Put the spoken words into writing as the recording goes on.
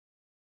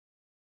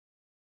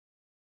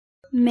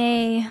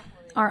May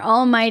our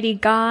Almighty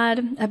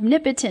God,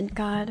 omnipotent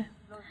God,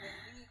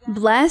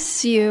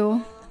 bless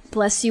you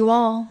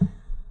all,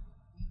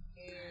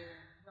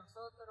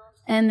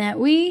 and that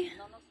we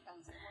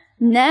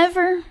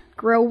never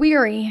grow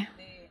weary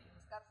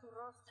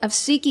of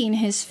seeking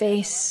His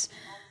face,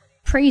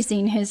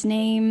 praising His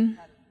name,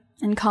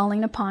 and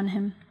calling upon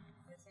Him.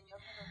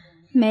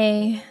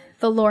 May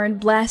the Lord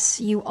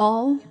bless you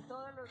all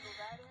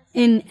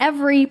in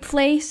every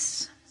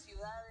place,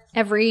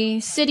 every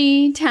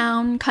city,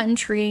 town,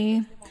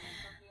 country,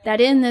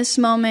 that in this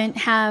moment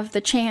have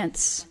the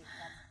chance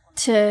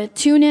to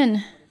tune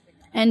in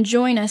and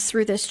join us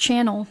through this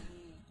channel.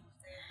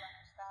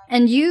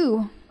 And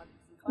you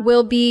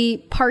will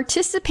be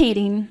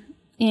participating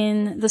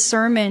in the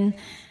sermon.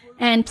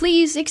 And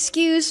please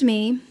excuse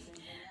me,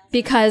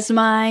 because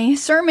my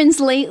sermons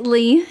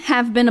lately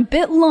have been a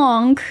bit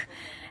long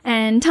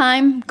and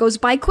time goes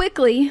by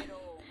quickly.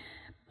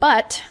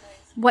 But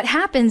what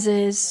happens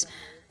is,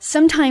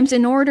 sometimes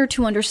in order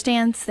to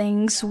understand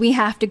things, we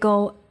have to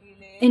go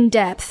in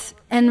depth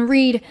and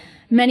read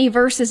many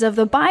verses of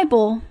the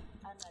Bible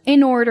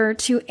in order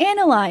to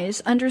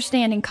analyze,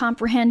 understand, and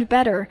comprehend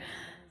better.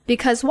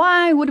 Because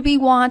why would we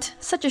want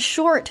such a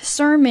short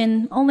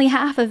sermon, only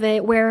half of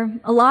it, where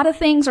a lot of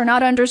things are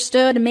not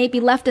understood and may be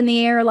left in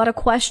the air, a lot of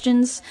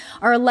questions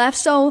are left.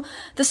 So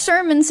the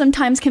sermon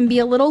sometimes can be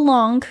a little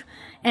long,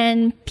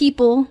 and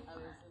people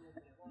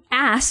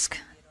ask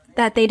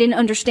that they didn't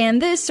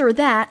understand this or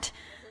that.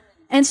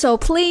 And so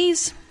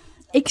please,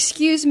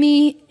 excuse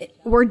me,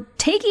 we're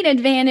taking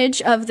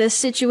advantage of this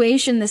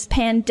situation, this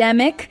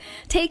pandemic,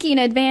 taking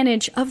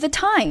advantage of the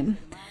time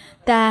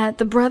that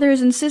the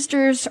brothers and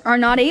sisters are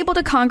not able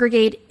to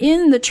congregate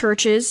in the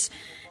churches,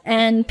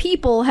 and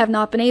people have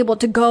not been able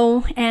to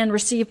go and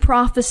receive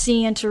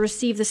prophecy and to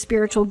receive the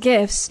spiritual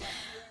gifts.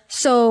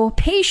 So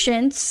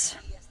patience,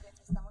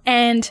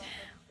 and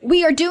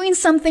we are doing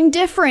something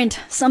different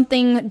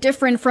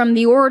from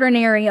the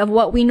ordinary of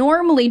what we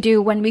normally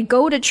do when we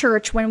go to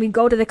church, when we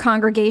go to the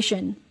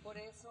congregation.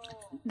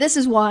 This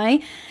is why,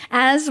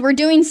 as we're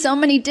doing so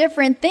many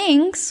different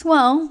things,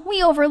 well,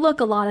 we overlook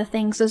a lot of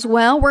things as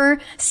well. We're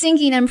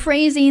singing and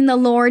praising the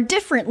Lord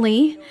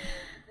differently.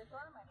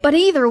 But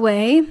either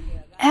way,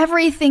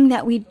 everything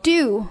that we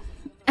do,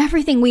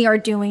 everything we are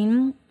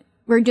doing,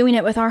 we're doing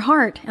it with our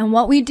heart. And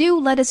what we do,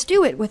 let us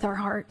do it with our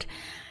heart.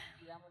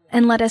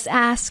 And let us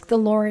ask the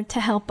Lord to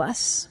help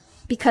us.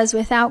 Because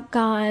without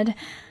God,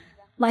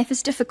 life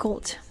is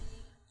difficult.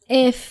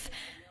 If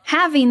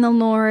having the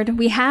Lord,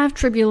 we have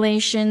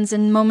tribulations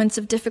and moments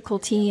of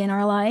difficulty in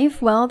our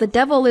life, well, the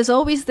devil is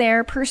always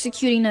there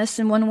persecuting us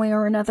in one way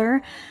or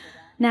another.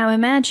 Now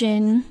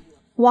imagine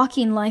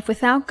walking life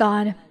without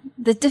God.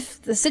 The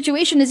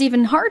situation is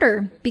even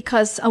harder,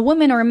 because a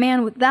woman or a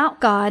man without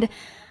God,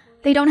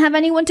 they don't have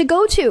anyone to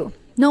go to.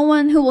 No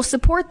one who will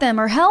support them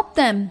or help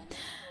them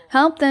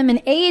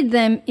and aid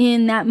them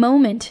in that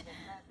moment.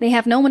 They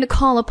have no one to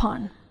call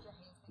upon.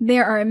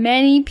 There are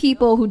many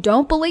people who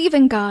don't believe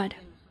in God.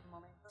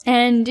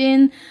 And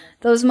in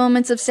those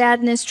moments of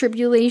sadness,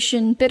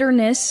 tribulation,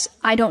 bitterness,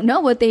 I don't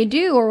know what they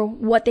do or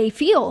what they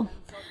feel,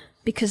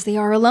 because they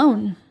are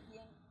alone.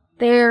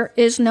 There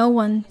is no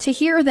one to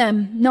hear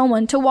them, no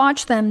one to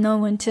watch them, no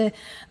one to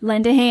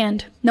lend a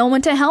hand, no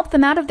one to help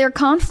them out of their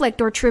conflict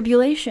or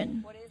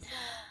tribulation.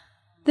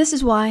 This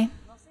is why,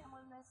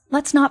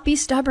 let's not be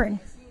stubborn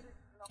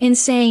in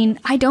saying,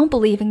 I don't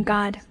believe in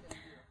God,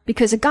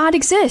 because a God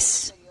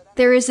exists.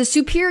 There is a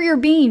superior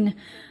being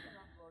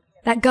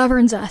that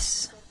governs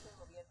us.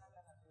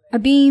 A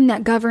being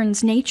that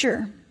governs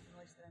nature.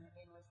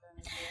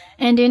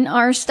 And in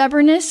our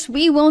stubbornness,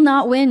 we will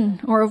not win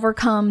or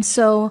overcome.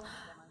 So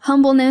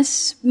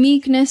humbleness,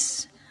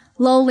 meekness,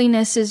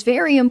 lowliness is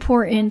very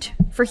important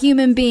for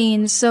human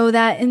beings, so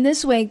that in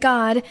this way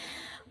God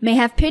may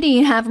have pity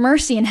and have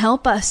mercy and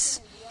help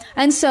us.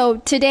 And so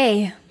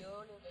today,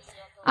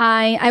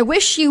 I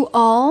wish you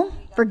all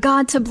for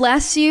God to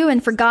bless you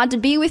and for God to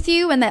be with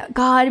you, and that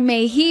God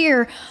may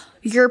hear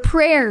your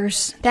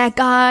prayers, that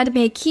God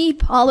may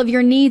keep all of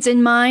your needs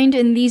in mind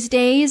in these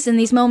days, in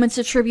these moments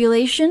of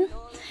tribulation,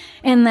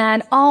 and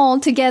that all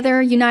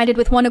together, united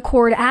with one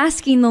accord,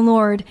 asking the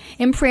Lord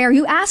in prayer,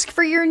 you ask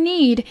for your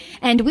need,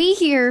 and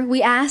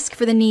we ask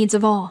for the needs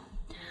of all.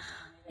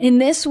 In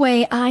this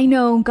way, I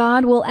know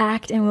God will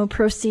act and will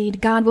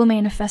proceed. God will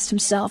manifest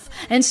Himself.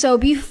 And so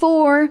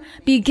before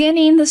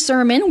beginning the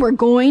sermon, we're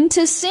going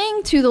to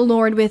sing to the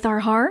Lord with our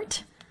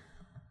heart,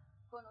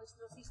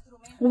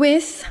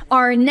 with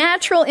our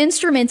natural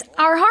instruments,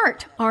 our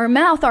heart, our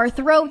mouth, our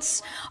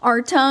throats,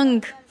 our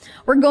tongue.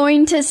 We're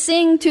going to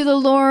sing to the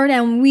Lord,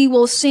 and we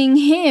will sing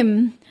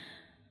hymn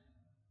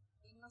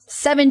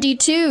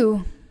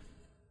 72.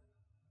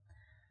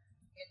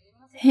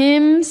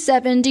 Hymn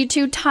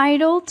 72,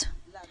 titled,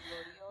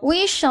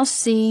 We Shall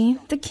See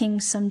the King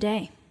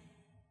Someday.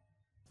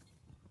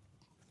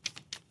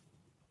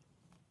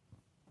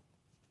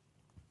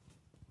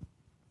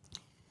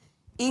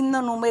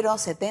 Himno número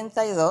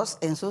 72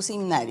 en sus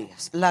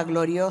himnarios, la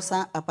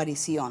gloriosa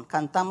aparición.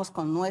 Cantamos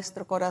con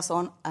nuestro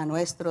corazón a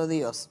nuestro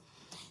Dios.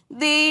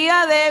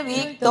 Día de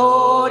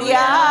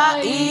victoria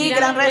y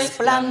gran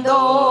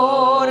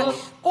resplandor,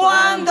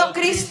 cuando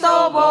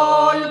Cristo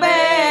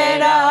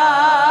volverá.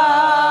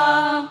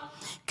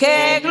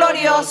 Qué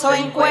glorioso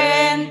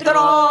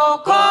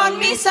encuentro con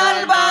mi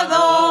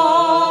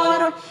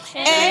Salvador,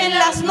 en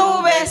las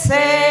nubes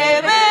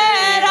se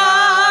verá,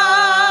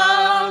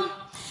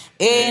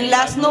 en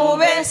las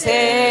nubes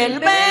Él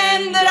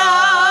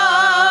vendrá,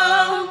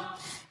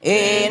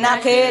 en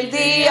aquel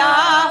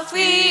día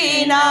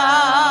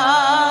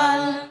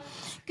final.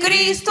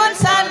 Cristo el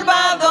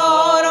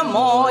Salvador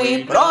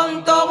muy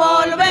pronto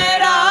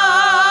volverá,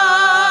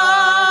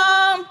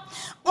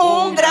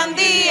 un gran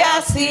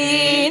día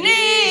sin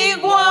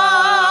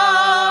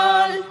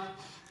igual,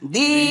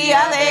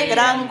 día de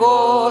gran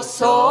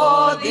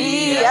gozo,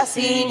 día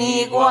sin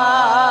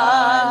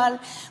igual,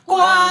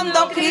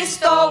 cuando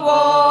Cristo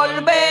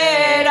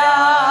volverá.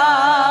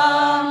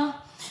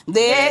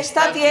 De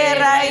esta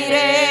tierra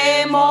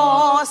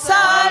iremos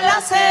a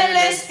la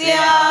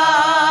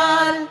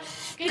celestial,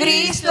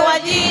 Cristo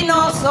allí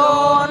nos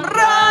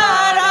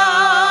honrará,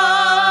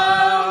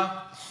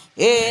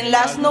 en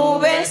las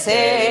nubes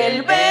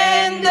Él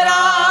vendrá,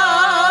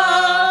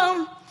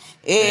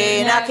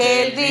 en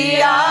aquel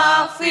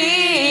día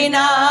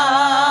final.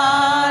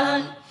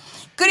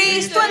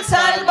 Cristo el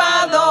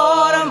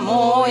Salvador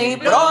muy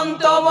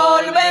pronto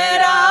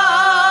volverá,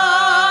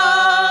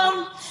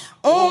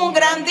 un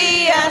gran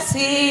día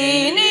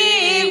sin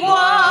igual.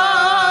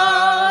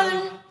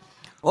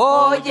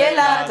 Oye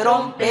la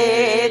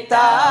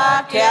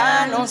trompeta que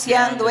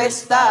anunciando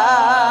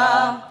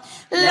está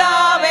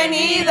la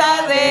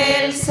venida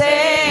del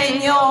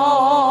Señor.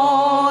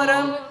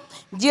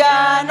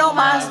 Ya no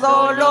más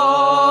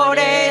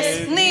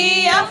dolores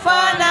ni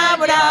afán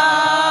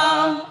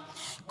habrá,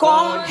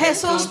 con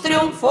Jesús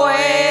triunfó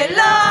el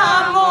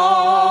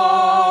amor.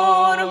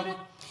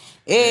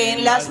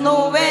 En las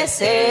nubes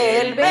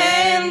Él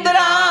vendrá,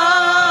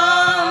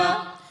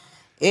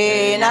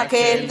 en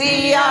aquel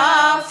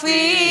día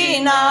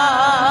final.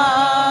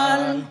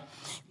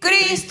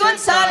 Cristo el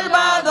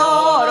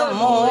Salvador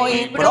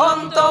muy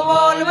pronto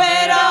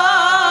volverá,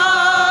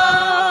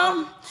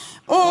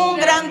 un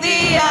gran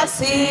día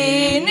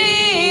sin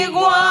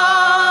igual.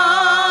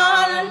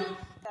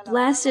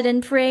 Blessed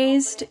and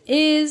praised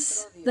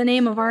is the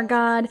name of our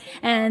God,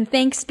 and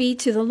thanks be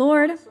to the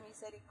Lord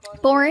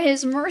for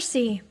His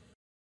mercy.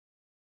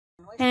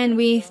 And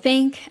we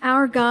thank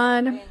our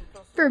God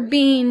for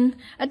being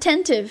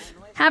attentive,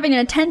 having an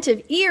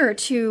attentive ear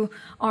to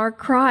our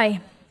cry,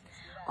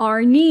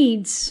 our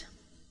needs.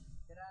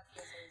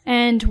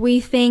 And we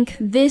thank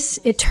this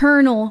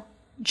eternal,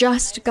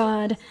 just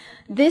God.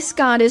 This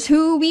God is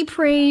who we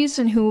praise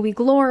and who we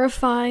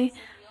glorify.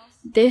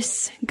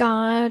 This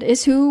God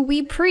is who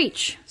we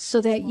preach, so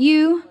that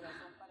you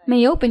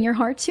may open your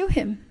heart to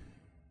Him.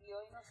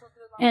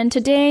 And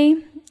today,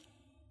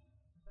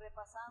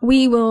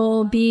 we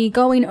will be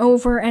going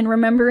over and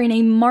remembering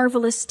a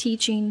marvelous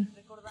teaching.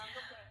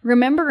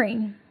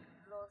 Remembering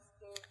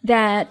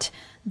that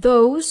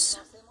those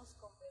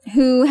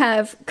who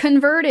have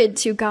converted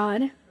to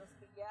God,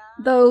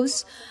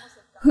 those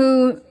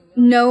who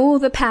know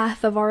the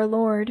path of our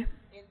Lord,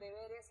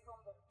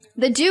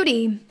 the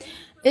duty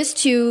is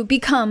to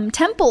become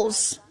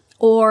temples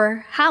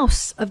or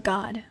house of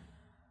God.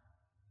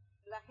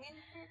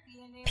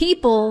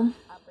 People,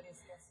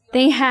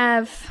 they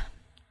have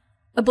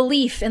a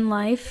belief in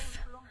life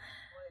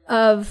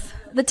of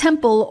the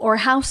temple or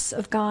house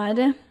of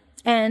God.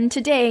 And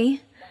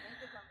today,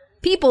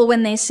 people,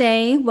 when they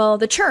say, well,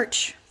 the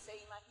church,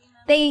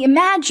 they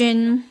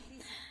imagine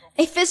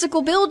a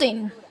physical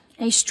building,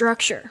 a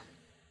structure.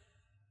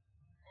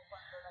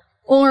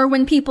 Or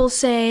when people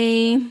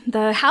say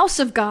the house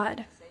of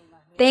God,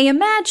 they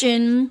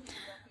imagine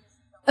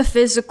a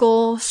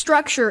physical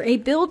structure, a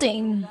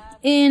building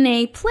in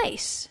a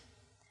place.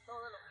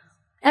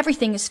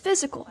 Everything is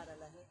physical.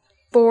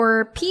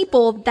 For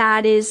people,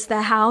 that is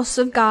the house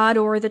of God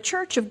or the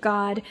church of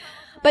God.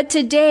 But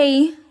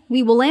today,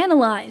 we will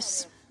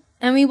analyze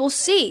and we will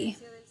see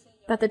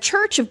that the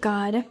church of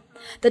God,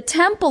 the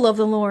temple of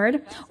the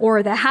Lord,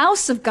 or the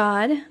house of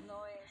God,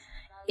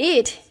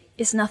 it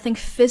is nothing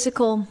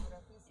physical.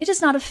 It is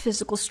not a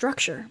physical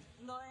structure.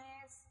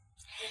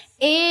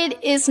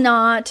 It is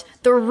not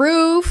the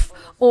roof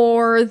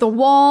or the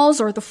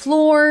walls or the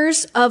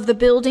floors of the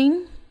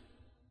building.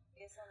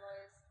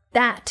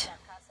 That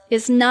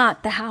is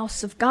not the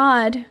house of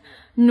God,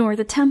 nor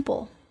the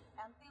temple.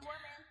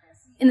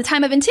 In the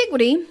time of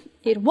antiquity,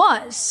 it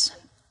was.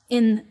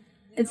 In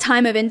the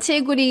time of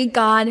antiquity,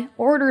 God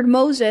ordered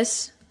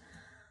Moses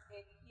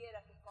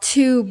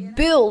to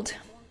build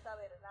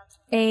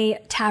a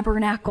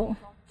tabernacle.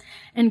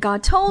 And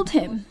God told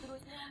him,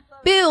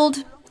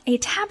 build a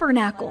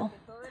tabernacle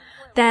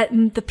that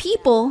the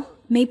people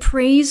may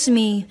praise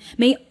me,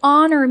 may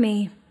honor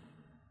me.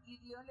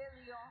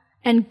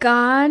 And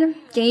God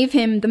gave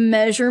him the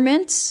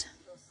measurements,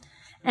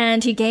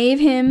 and He gave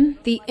him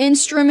the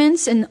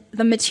instruments and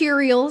the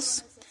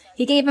materials. He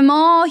He gave him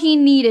all he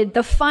needed,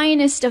 the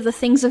finest of the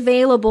things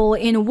available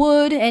in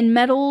wood and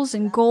metals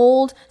and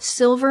gold,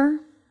 silver,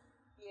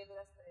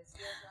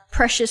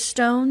 precious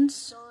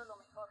stones,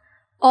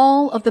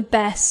 all of the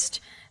best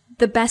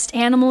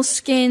animal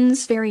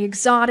skins, very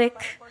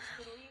exotic,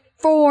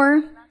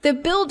 for the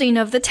building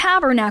of the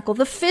tabernacle,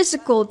 the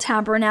physical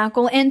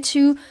tabernacle, and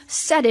to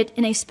set it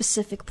in a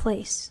specific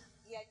place.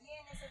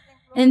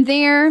 And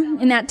there,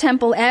 in that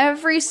temple,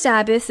 every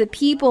Sabbath, the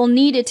people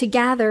needed to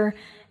gather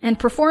and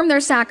perform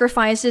their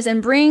sacrifices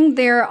and bring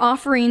their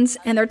offerings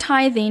and their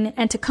tithing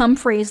and to come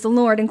praise the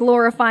Lord and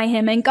glorify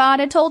Him. And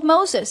God had told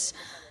Moses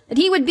that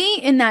He would be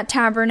in that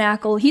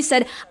tabernacle. He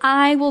said,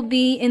 I will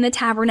be in the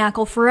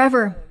tabernacle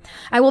forever.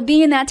 I will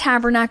be in that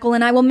tabernacle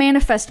and I will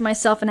manifest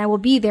myself and I will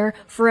be there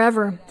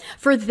forever.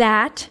 For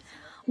that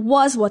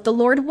was what the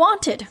Lord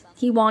wanted.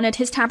 He wanted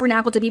His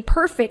tabernacle to be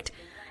perfect,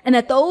 and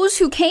that those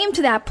who came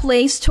to that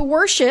place to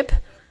worship,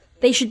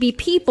 they should be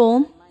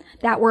people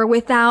that were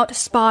without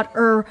spot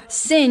or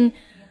sin,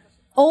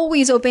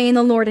 always obeying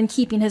the Lord and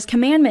keeping His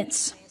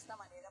commandments.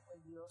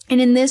 And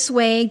in this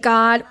way,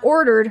 God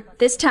ordered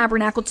this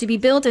tabernacle to be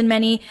built, and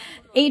many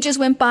ages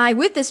went by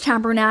with this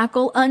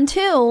tabernacle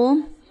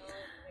until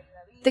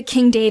the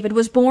King David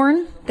was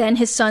born, then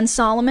his son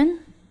Solomon.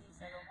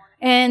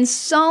 And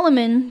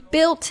Solomon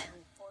built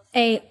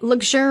a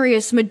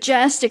luxurious,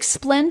 majestic,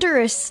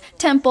 splendorous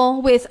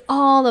temple with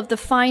all of the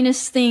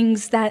finest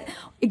things that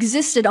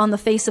existed on the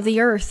face of the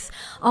earth,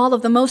 all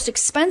of the most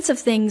expensive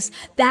things.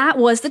 That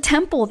was the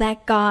temple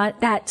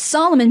that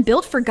Solomon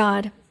built for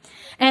God.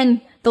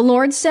 And the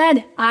Lord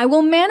said, I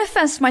will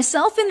manifest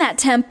myself in that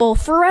temple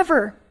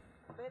forever.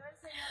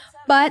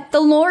 But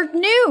the Lord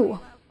knew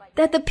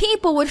that the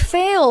people would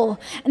fail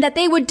and that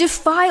they would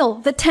defile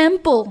the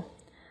temple.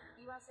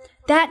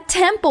 That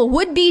temple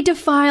would be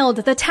defiled.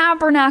 The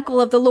tabernacle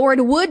of the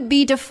Lord would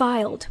be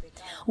defiled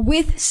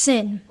with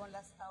sin,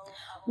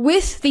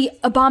 with the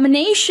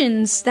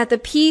abominations that the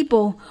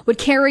people would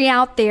carry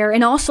out there,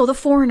 and also the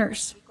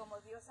foreigners.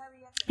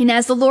 And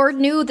as the Lord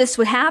knew this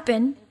would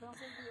happen,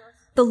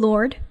 the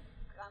Lord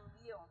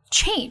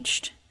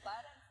changed.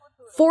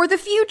 For the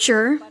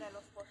future,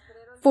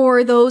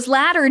 for those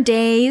latter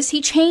days,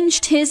 He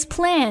changed His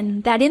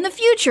plan that in the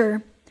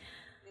future,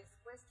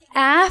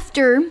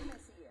 after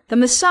the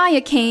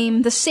Messiah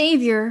came, the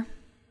Savior,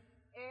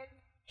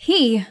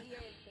 He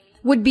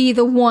would be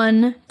the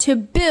one to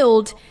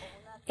build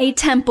a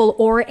temple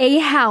or a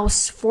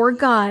house for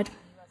God.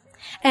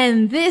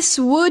 And this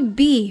would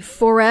be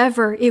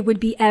forever. It would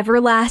be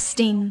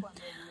everlasting.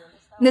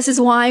 This is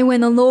why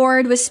when the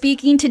Lord was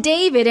speaking to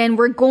David, and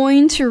we're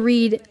going to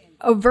read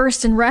a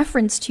verse in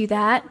reference to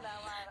that,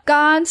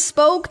 God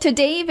spoke to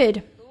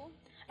David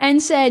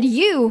and said,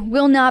 you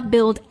will not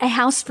build a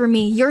house for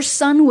me. Your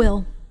son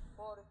will,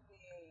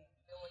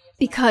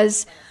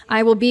 because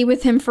I will be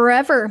with him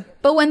forever.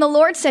 But when the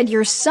Lord said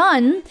your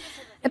son,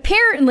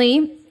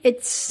 apparently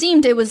it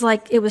seemed it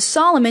was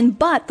Solomon,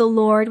 but the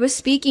Lord was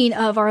speaking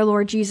of our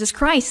Lord Jesus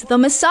Christ, the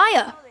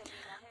Messiah,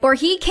 for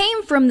He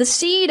came from the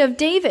seed of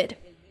David.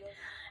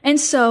 And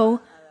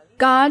so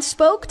God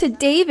spoke to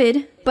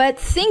David, but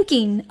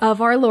thinking of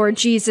our Lord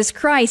Jesus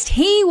Christ.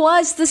 He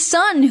was the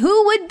Son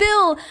who would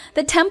build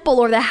the temple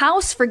or the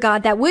house for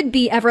God that would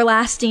be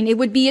everlasting. It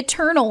would be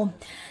eternal.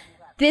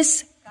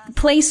 This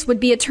place would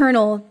be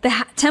eternal.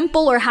 The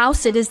temple or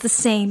house, it is the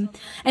same.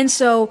 And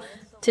so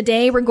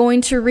today we're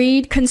going to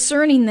read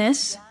concerning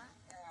this,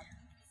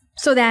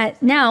 so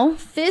that now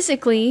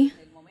physically,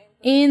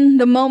 in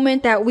the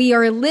moment that we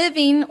are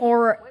living,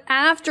 or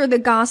after the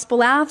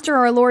gospel, after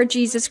our Lord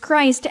Jesus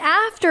Christ,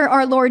 after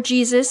our Lord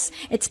Jesus,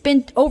 it's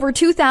been over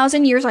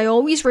 2,000 years. I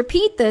always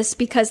repeat this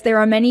because there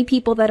are many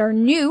people that are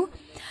new,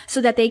 so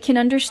that they can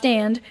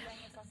understand.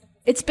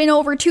 It's been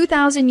over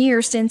 2,000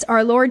 years since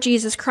our Lord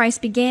Jesus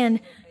Christ began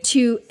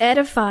to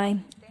edify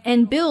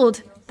and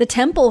build the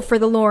temple for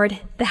the Lord,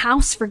 the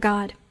house for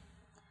God.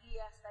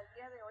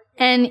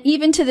 And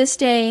even to this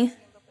day,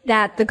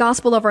 that the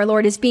gospel of our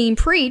Lord is being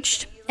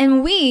preached,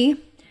 and we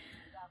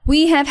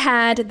have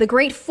had the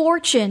great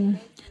fortune,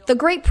 the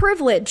great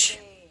privilege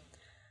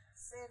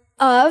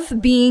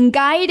of being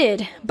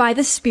guided by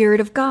the Spirit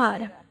of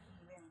God,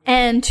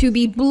 and to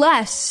be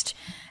blessed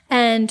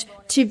and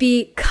to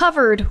be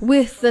covered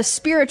with the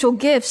spiritual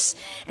gifts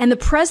and the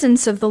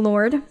presence of the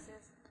Lord.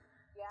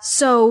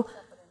 So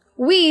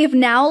we have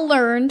now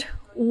learned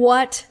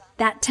what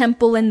that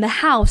temple and the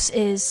house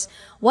is,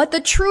 what the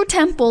true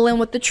temple and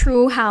what the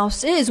true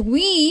house is.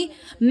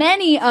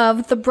 Many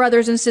of the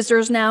brothers and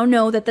sisters now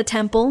know that the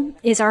temple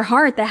is our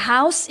heart, the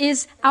house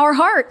is our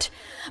heart.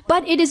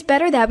 But it is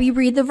better that we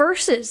read the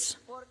verses,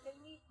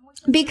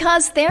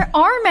 because there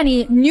are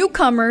many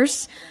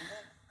newcomers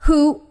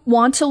who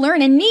want to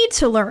learn and need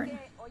to learn.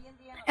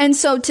 And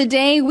so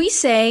today we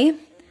say,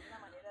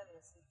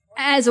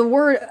 as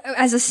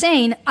a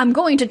saying, I'm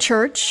going to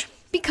church,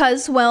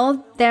 because,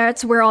 well,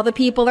 that's where all the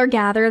people are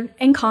gathered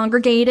and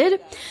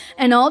congregated.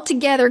 And all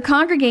together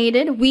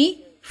congregated,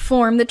 we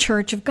form the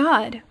church of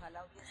God.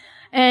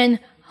 And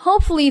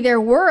hopefully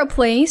there were a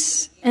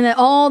place and that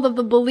all of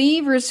the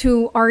believers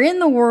who are in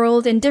the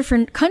world in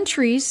different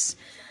countries,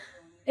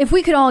 if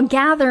we could all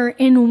gather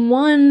in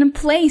one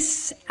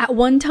place at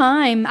one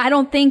time. I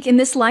don't think in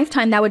this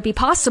lifetime that would be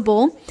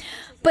possible.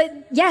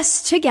 But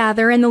yes, to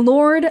gather, and the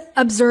Lord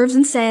observes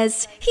and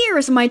says, here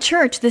is my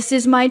church. This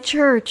is my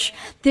church.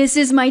 This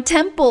is my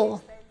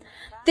temple.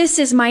 This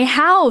is my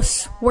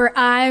house where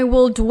I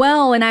will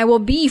dwell and I will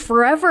be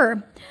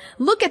forever.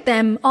 Look at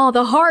them, all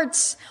the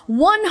hearts,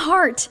 one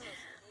heart.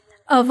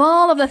 Of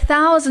all of the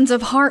thousands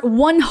of heart,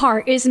 one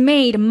heart is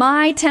made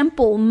my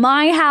temple,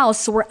 my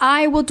house where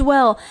I will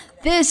dwell.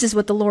 This is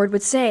what the Lord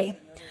would say.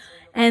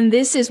 And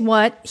this is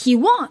what he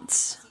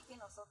wants.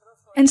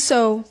 And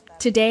so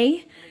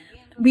today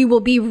we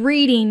will be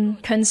reading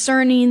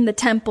concerning the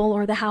temple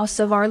or the house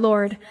of our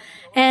Lord.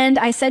 And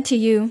I said to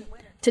you,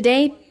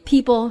 today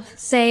people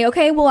say,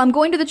 okay, well, I'm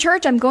going to the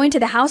church. I'm going to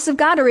the house of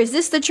God. Or is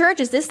this the church?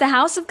 Is this the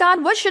house of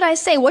God? What should I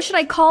say? What should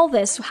I call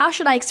this? How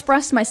should I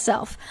express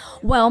myself?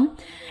 Well,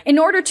 in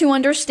order to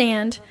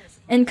understand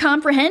and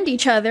comprehend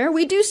each other,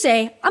 we do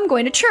say, I'm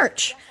going to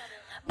church.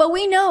 But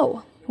we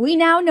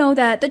now know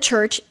that the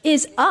church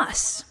is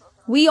us.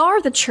 We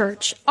are the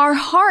church. Our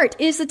heart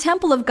is the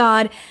temple of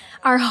God.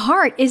 Our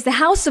heart is the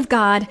house of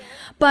God.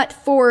 But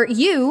for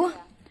you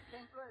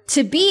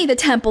to be the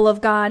temple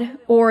of God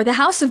or the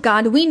house of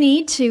God, we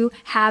need to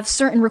have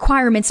certain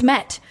requirements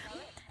met.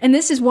 And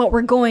this is what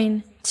we're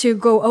going to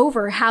go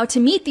over, how to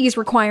meet these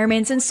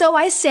requirements. And so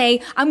I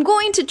say, I'm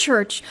going to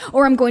church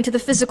or I'm going to the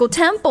physical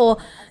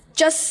temple.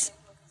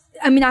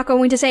 I'm not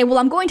going to say, well,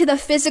 I'm going to the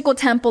physical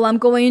temple. I'm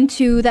going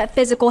to that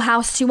physical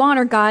house to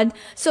honor God.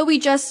 So we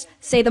just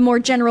say the more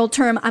general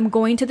term, I'm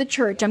going to the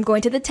church. I'm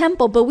going to the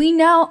temple. But we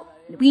know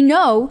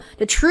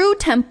the true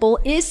temple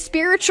is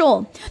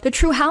spiritual. The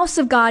true house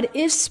of God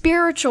is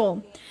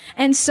spiritual.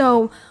 And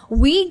so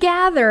we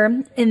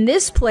gather in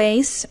this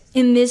place,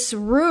 in this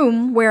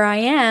room where I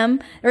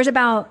am. There's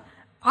about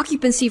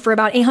occupancy for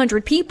about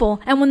 800 people.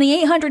 And when the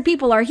 800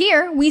 people are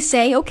here, we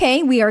say,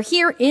 okay, we are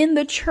here in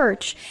the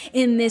church,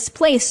 in this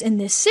place, in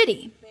this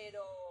city.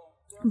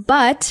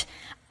 But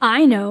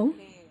I know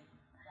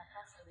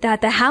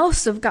that the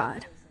house of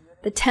God,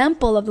 the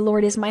temple of the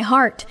Lord is my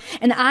heart.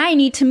 And I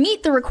need to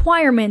meet the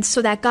requirements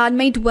so that God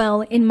may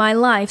dwell in my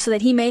life, so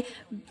that he may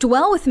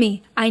dwell with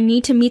me. I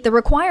need to meet the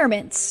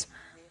requirements.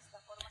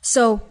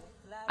 So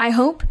I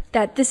hope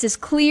that this is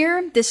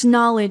clear, this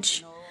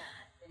knowledge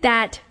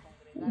that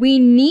we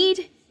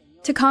need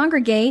to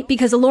congregate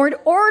because the Lord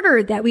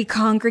ordered that we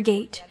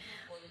congregate.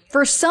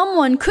 For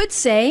someone could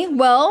say,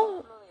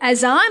 well,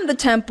 as I'm the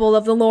temple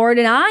of the Lord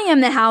and I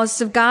am the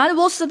house of God,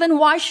 well, so then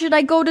why should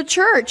I go to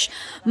church?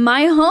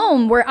 My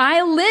home, where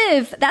I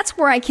live, that's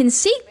where I can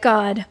seek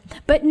God.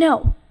 But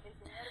no,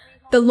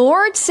 the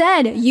Lord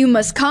said you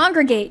must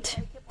congregate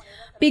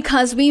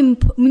because we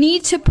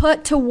need to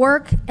put to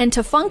work and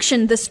to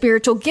function the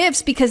spiritual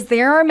gifts, because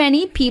there are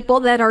many people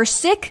that are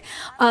sick,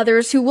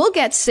 others who will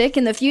get sick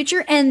in the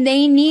future, and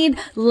they need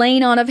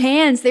laying on of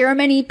hands. There are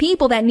many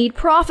people that need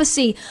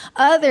prophecy.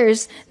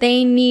 Others,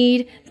 they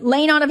need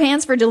laying on of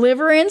hands for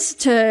deliverance,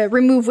 to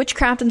remove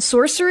witchcraft and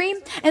sorcery.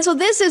 And so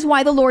this is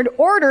why the Lord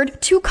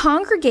ordered to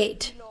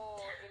congregate.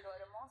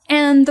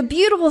 And the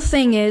beautiful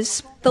thing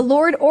is, the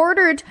Lord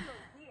ordered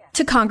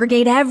to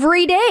congregate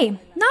every day,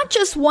 not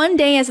just one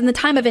day as in the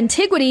time of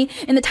antiquity.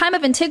 In the time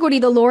of antiquity,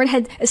 the Lord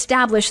had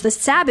established the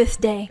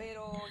Sabbath day.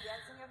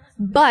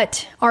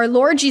 But our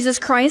Lord Jesus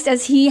Christ,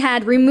 as he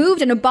had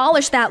removed and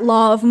abolished that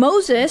law of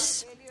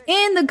Moses,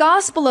 in the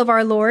gospel of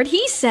our Lord,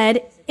 he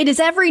said, it is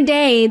every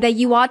day that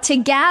you ought to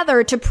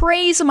gather to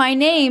praise my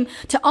name,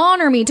 to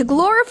honor me, to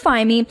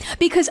glorify me,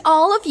 because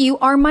all of you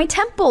are my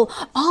temple.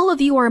 All of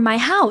you are my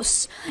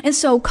house. And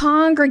so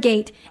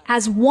congregate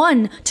as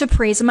one to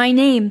praise my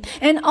name,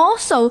 and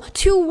also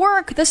to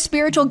work the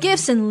spiritual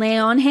gifts and lay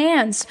on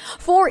hands.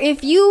 For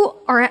if you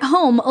are at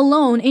home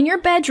alone in your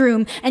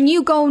bedroom and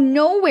you go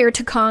nowhere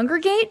to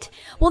congregate,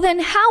 well then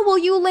how will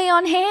you lay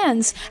on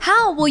hands?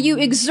 How will you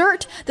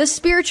exert the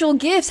spiritual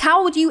gifts?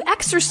 How would you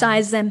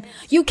exercise them?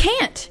 You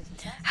can't.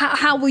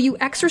 How will you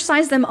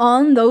exercise them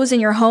on those in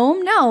your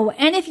home? No.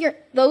 And if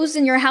those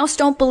in your house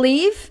don't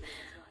believe,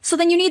 so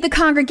then you need the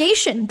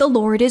congregation. The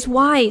Lord is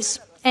wise.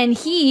 And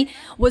he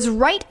was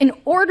right in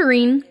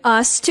ordering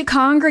us to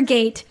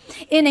congregate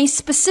in a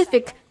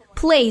specific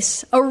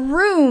place, a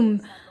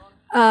room,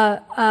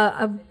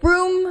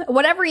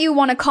 whatever you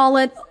want to call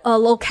it, a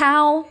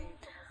locale,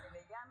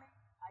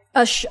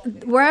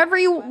 whatever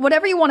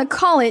you want to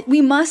call it.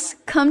 We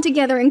must come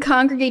together and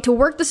congregate to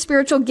work the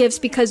spiritual gifts,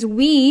 because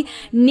we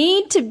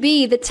need to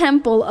be the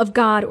temple of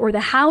God, or the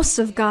house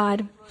of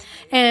God.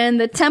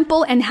 And the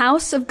temple and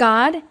house of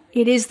God,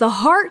 it is the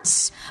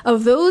hearts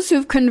of those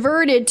who've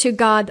converted to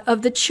God,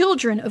 of the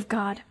children of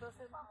God.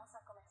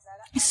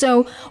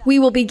 So we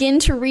will begin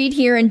to read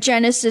here in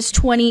Genesis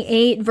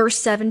 28, verse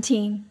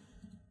 17.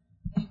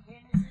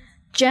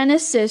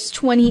 Genesis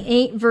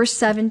 28, verse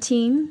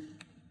 17.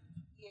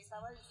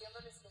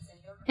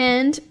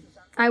 And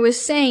I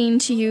was saying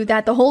to you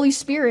that the Holy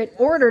Spirit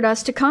ordered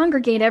us to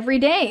congregate every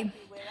day.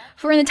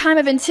 For in the time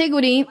of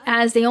antiquity,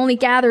 as they only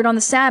gathered on the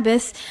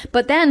Sabbath,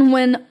 but then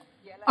when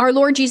our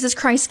Lord Jesus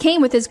Christ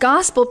came with his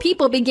gospel,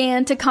 people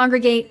began to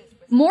congregate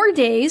more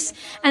days,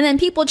 and then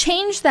people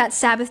changed that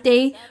Sabbath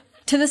day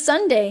to the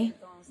Sunday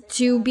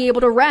to be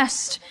able to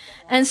rest.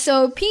 And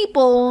so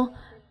people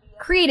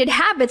created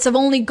habits of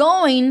only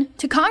going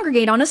to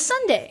congregate on a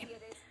Sunday.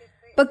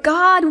 But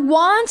God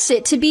wants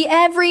it to be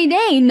every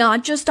day,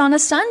 not just on a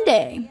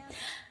Sunday.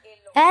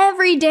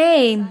 Every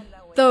day,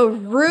 the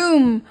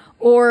room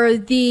or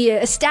the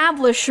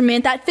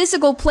establishment, that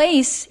physical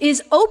place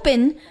is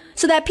open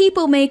so that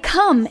people may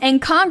come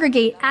and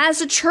congregate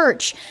as a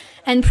church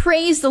and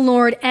praise the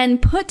Lord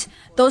and put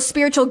those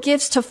spiritual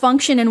gifts to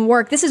function and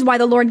work. This is why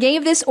the Lord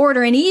gave this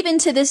order. And even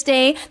to this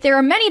day, there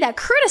are many that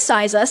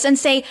criticize us and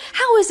say,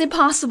 how is it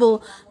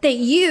possible that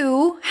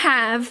you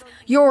have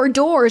your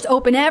doors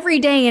open every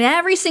day and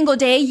every single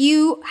day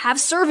you have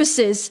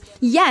services?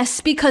 Yes,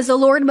 because the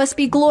Lord must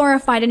be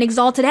glorified and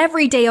exalted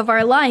every day of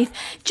our life.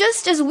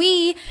 Just as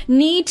we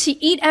need to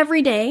eat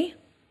every day,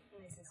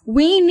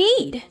 we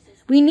need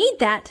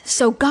that.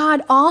 So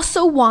God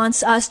also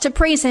wants us to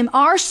praise him.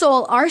 Our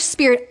soul, our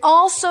spirit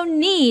also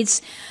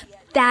needs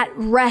that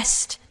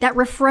rest, that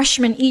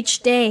refreshment each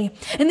day.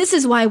 And this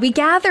is why we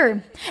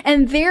gather.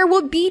 And there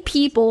will be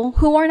people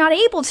who are not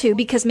able to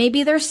because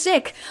maybe they're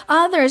sick.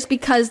 Others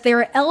because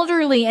they're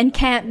elderly and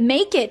can't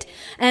make it.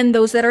 And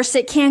those that are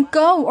sick can't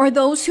go. Or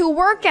those who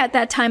work at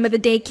that time of the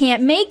day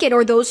can't make it.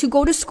 Or those who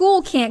go to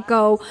school can't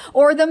go.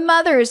 Or the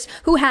mothers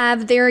who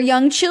have their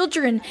young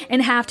children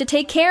and have to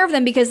take care of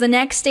them because the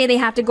next day they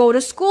have to go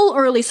to school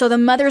early. So the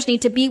mothers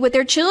need to be with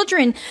their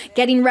children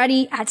getting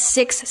ready at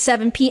 6,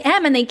 7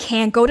 p.m. and they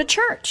can't go to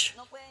church.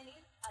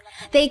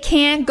 They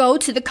can't go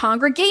to the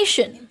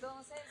congregation.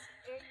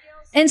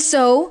 And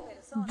so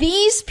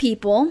these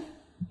people,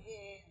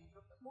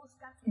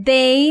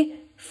 they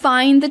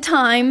find the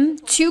time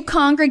to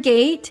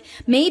congregate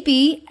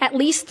maybe at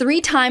least 3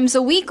 times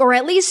a week or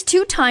at least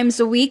 2 times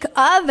a week.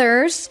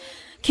 Others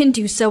can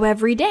do so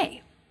every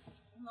day.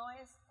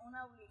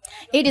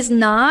 It is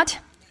not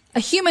a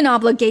human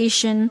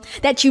obligation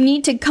that you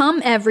need to come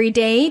every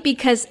day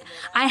because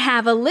I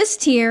have a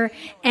list here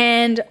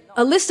and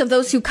a list of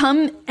those who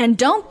come and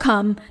don't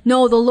come.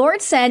 No, the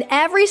Lord said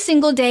every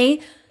single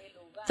day,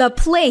 the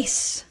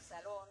place,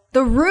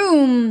 the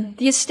room,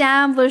 the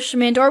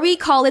establishment, or we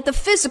call it the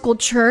physical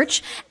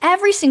church,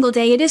 every single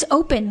day it is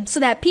open so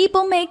that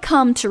people may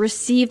come to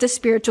receive the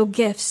spiritual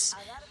gifts,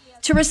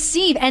 to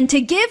receive and to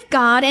give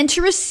God and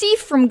to receive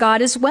from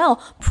God as well.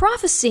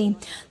 Prophecy,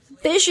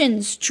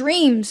 visions,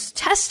 dreams,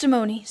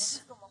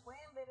 testimonies.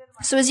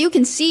 So as you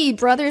can see,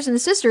 brothers and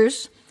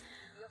sisters,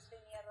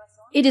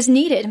 it is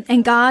needed.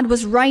 And God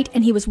was right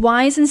and he was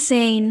wise in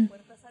saying,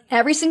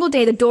 every single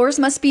day the doors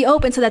must be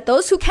open so that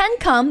those who can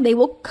come, they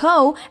will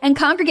go and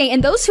congregate.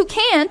 And those who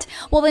can't,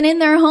 well then in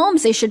their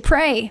homes they should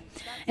pray.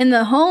 In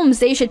the homes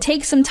they should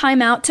take some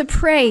time out to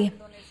pray.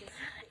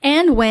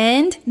 And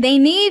when they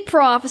need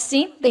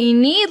prophecy, they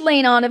need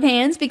laying on of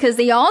hands because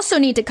they also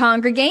need to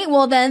congregate,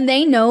 well then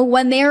they know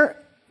when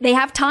they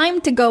have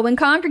time to go and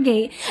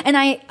congregate. And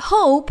I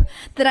hope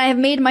that I have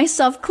made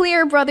myself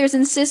clear, brothers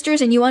and sisters,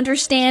 and you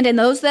understand, and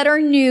those that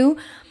are new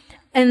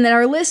and that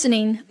are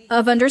listening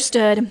have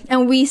understood.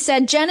 And we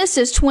said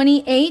Genesis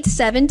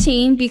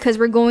 28:17 because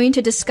we're going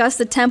to discuss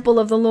the temple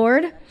of the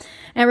Lord,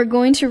 and we're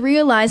going to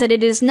realize that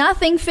it is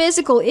nothing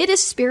physical, it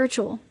is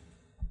spiritual.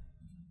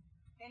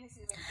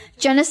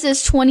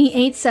 Genesis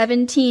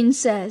 28:17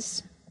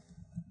 says,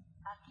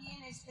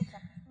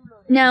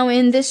 now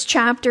in this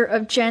chapter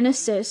of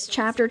Genesis,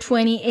 chapter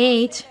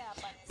 28,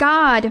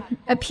 God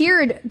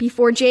appeared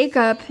before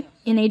Jacob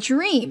in a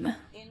dream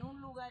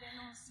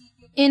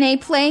in a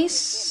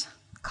place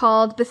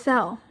called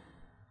Bethel.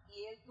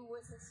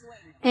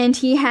 And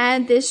he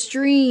had this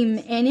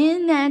dream, and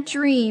in that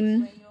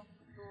dream,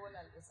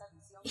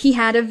 he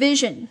had a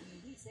vision.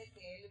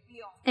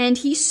 And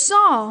he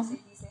saw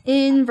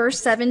in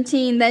verse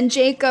 17, then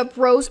Jacob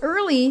rose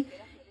early.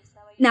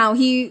 Now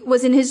he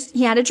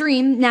had a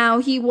dream. Now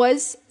he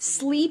was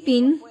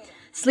sleeping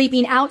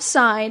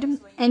outside,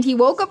 and he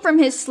woke up from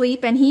his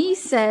sleep and he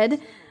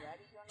said,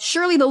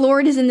 surely the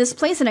Lord is in this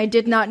place and I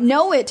did not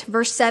know it.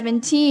 Verse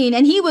 17,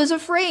 and he was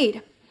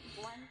afraid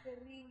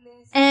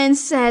and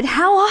said,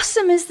 how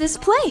awesome is this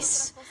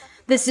place?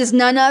 This is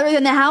none other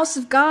than the house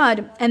of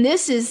God, and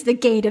this is the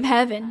gate of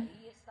heaven.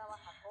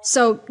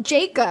 So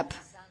Jacob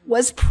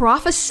was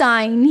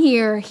prophesying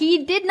here.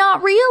 He did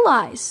not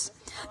realize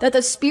that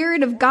the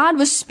Spirit of God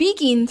was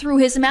speaking through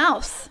his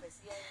mouth.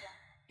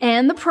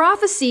 And the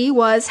prophecy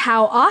was,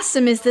 how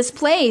awesome is this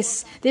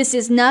place? This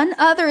is none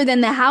other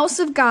than the house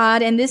of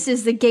God, and this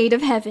is the gate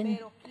of heaven.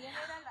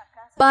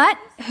 But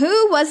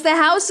who was the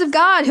house of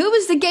God? Who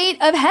was the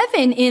gate of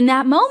heaven in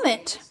that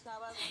moment?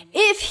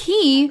 If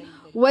he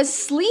was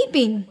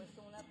sleeping,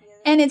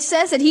 and it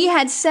says that he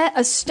had set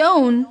a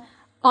stone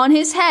on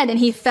his head, and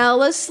he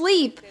fell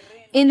asleep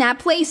in that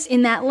place,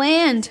 in that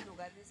land.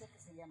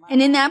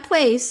 And in that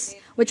place,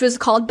 which was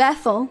called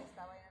Bethel,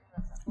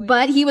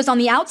 but he was on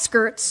the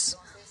outskirts.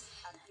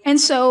 And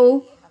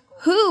so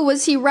who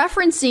was he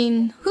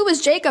referencing? Who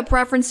was Jacob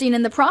referencing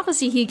in the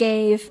prophecy he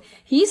gave?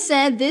 He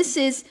said, this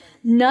is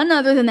none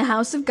other than the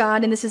house of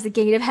God, and this is the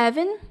gate of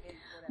heaven.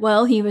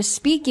 Well, he was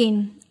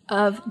speaking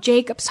of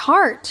Jacob's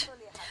heart.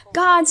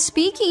 God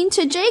speaking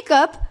to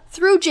Jacob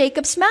through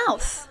Jacob's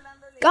mouth.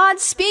 God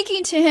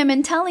speaking to him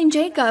and telling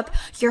Jacob,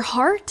 your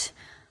heart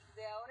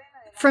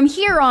from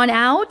here on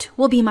out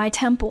will be my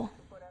temple.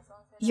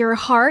 Your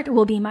heart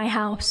will be my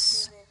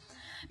house.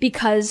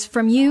 Because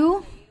from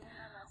you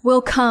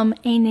will come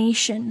a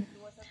nation.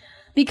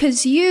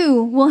 Because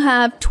you will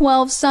have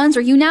 12 sons,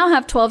 or you now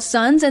have 12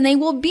 sons, and they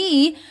will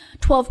be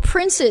 12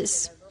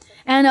 princes.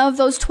 And of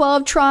those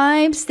 12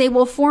 tribes, they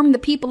will form the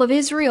people of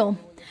Israel.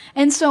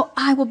 And so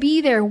I will be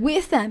there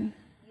with them.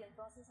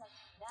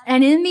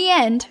 And in the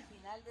end,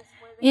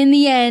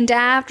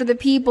 after the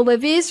people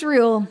of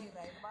Israel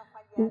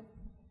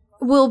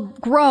will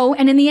grow,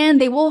 and in the end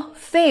they will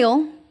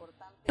fail,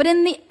 but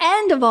in the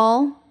end of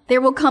all, there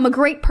will come a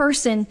great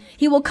person.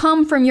 He will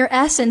come from your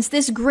essence,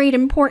 this great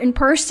important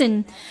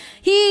person.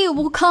 He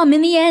will come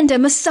in the end, a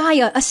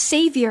Messiah, a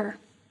Savior.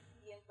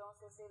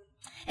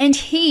 And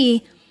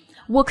he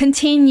will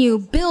continue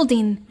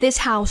building this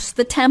house,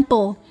 the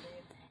temple,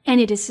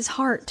 and it is his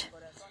heart.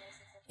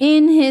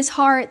 In his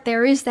heart,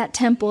 there is that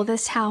temple,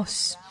 this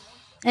house.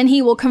 And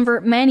he will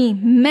convert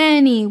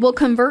many will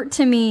convert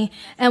to me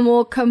and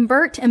will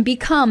convert and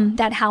become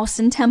that house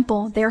and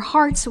temple. Their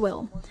hearts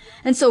will.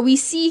 And so we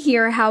see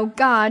here how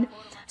God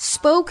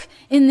spoke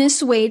in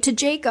this way to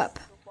Jacob.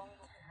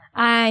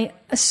 I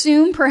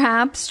assume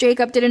perhaps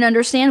Jacob didn't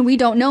understand. We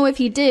don't know if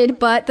he did,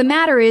 but the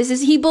matter is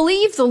he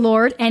believed the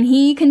Lord and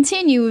he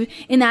continued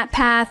in that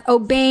path,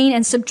 obeying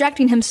and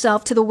subjecting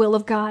himself to the will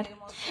of God.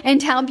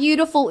 And how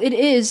beautiful it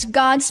is,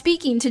 God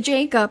speaking to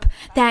Jacob,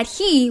 that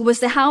he was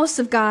the house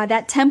of God,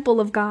 that temple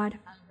of God.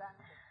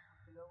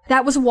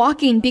 That was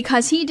walking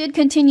because he did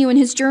continue in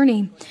his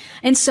journey.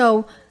 And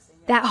so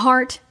that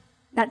heart,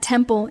 that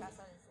temple,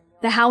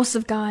 the house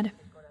of God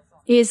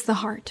is the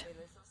heart.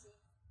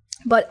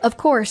 But of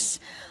course,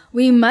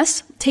 we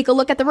must take a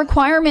look at the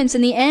requirements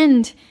in the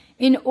end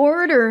in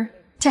order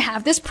to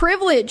have this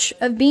privilege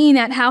of being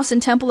that house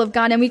and temple of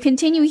God. And we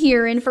continue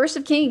here in 1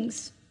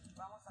 Kings.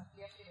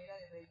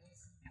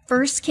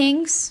 1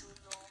 Kings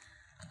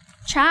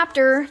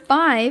chapter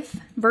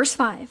 5, verse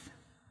 5.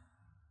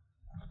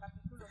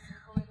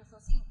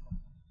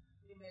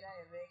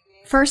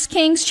 1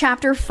 Kings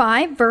chapter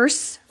 5,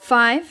 verse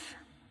 5.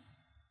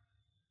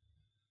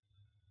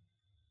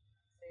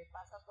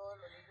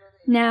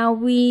 Now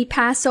we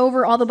pass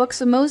over all the books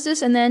of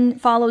Moses, and then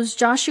follows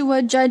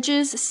Joshua,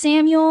 Judges,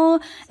 Samuel,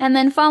 and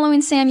then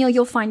following Samuel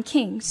you'll find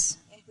Kings.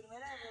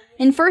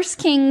 In 1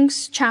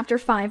 Kings chapter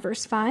 5,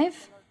 verse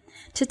 5,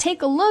 to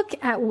take a look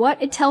at what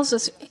it tells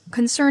us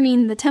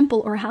concerning the temple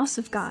or house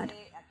of God.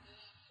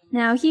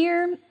 Now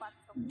here,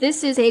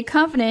 this is a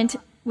covenant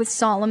with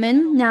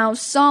Solomon. Now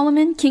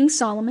Solomon, King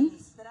Solomon,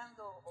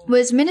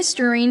 was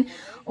ministering,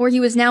 or he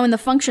was now in the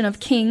function of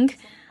king,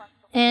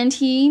 and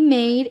he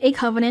made a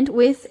covenant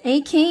with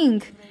a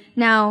king.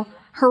 Now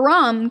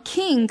Hiram,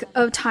 king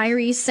of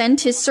Tyre,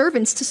 sent his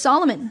servants to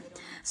Solomon.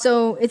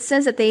 So it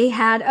says that they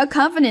had a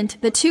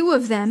covenant, the two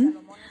of them,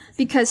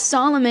 because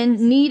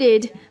Solomon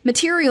needed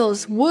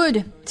materials,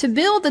 wood, to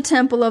build the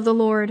temple of the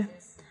Lord.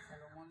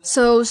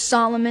 So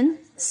Solomon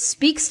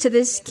speaks to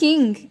this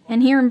king,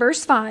 and here in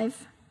verse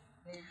 5,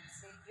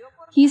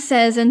 he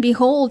says, and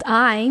behold,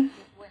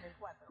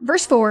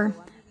 verse 4,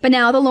 but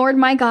now the Lord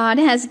my God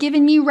has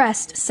given me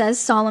rest, says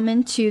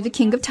Solomon to the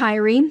king of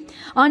Tyre,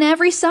 on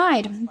every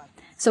side.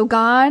 So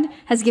God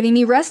has given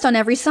me rest on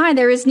every side.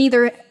 There is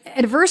neither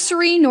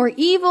adversary nor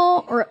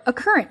evil or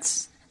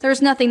occurrence. There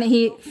is nothing that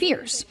he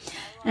fears.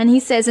 And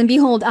he says, and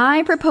behold,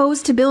 I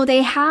propose to build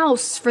a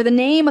house for the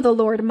name of the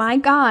Lord my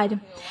God,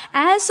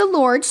 as the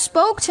Lord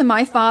spoke to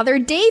my father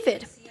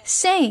David,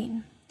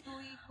 saying,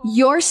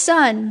 your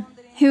son,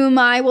 whom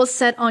I will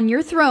set on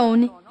your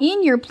throne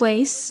in your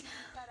place,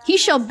 he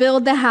shall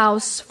build the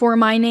house for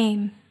my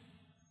name.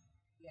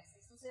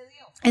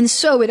 And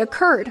so it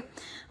occurred.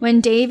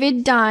 When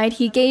David died,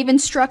 he gave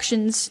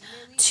instructions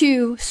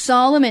to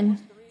Solomon,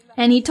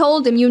 and he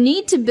told him, you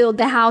need to build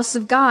the house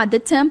of God, the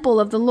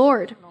temple of the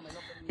Lord,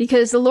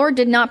 because the Lord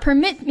did not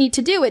permit me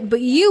to do it,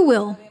 but you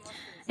will.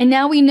 And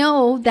now we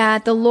know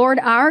that the Lord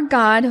our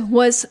God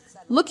was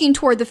looking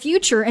toward the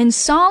future, and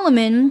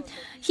Solomon,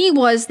 he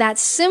was that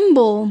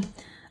symbol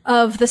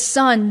of the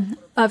son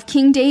of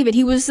King David.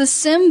 He was the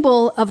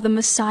symbol of the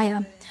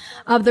Messiah,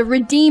 of the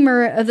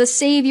Redeemer, of the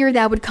Savior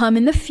that would come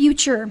in the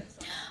future,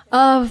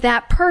 of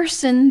that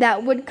person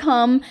that would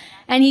come,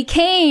 and he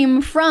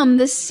came from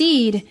the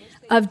seed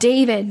of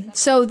David.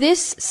 So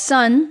this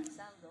son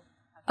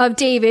of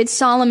David,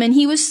 Solomon,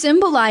 he was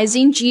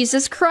symbolizing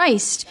Jesus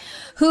Christ,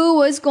 who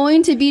was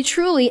going to be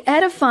truly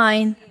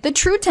edifying the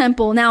true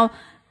temple. Now,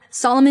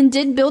 Solomon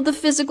did build the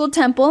physical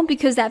temple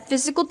because that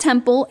physical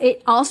temple,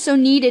 it also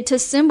needed to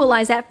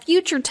symbolize that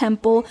future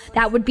temple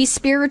that would be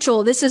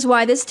spiritual. This is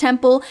why this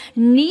temple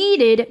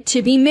needed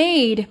to be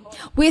made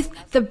with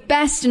the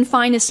best and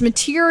finest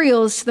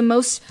materials, the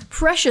most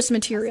precious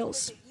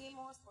materials.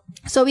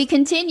 So we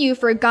continue,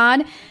 for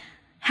God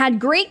had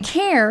great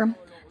care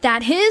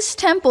that his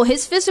temple,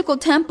 his physical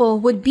temple,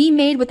 would be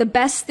made with the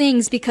best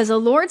things, because the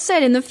Lord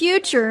said in the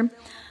future,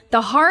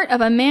 the heart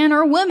of a man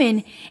or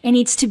woman, it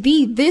needs to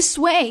be this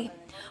way,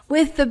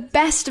 with the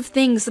best of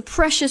things, the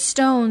precious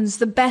stones,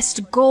 the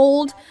best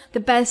gold, the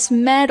best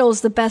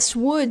metals, the best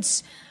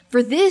woods.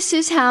 For this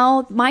is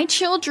how my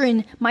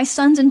children, my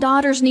sons and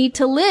daughters, need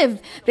to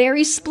live,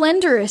 very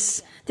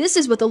splendorous. This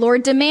is what the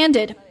Lord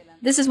demanded.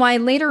 This is why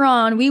later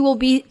on we will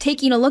be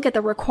taking a look at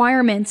the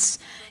requirements.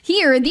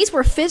 Here, these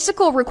were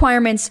physical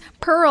requirements: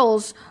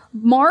 pearls,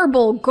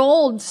 marble,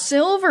 gold,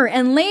 silver,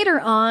 and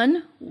later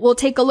on we'll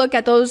take a look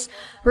at those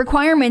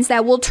requirements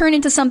that will turn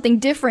into something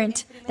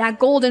different, that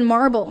gold and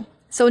marble.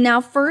 So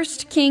now 1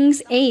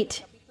 Kings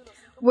 8.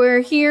 We're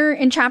here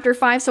in chapter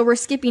 5, so we're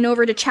skipping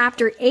over to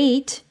chapter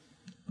 8,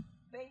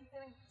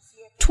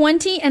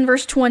 20 and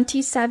verse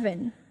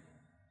 27.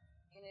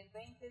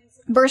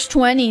 Verse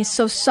 20,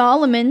 so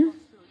Solomon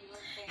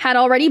had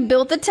already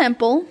built the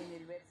temple.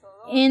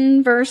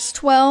 In verse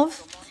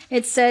 12,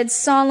 it said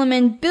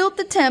Solomon built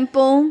the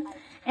temple,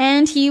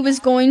 and he was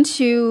going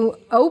to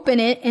open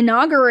it,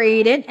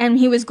 inaugurate it, and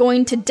he was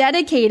going to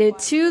dedicate it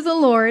to the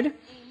Lord,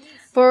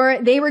 for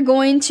they were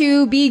going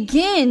to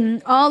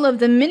begin all of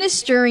the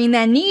ministering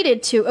that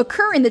needed to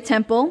occur in the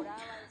temple.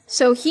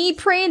 So he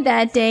prayed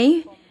that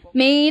day,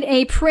 made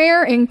a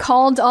prayer, and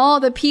called all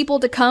the people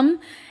to come.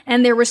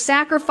 And there were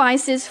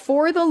sacrifices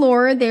for the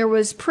Lord. There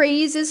was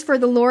praises for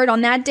the Lord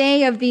on that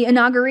day of the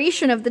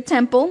inauguration of the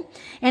temple.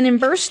 And in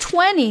verse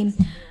 20,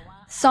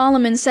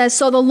 Solomon says,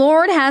 so the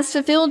Lord has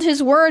fulfilled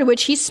his word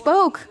which he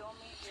spoke,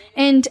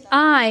 and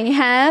I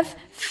have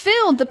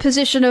filled the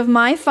position of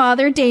my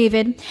father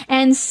David,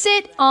 and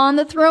sit on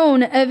the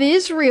throne of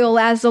Israel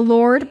as the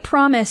Lord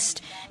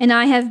promised. And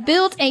I have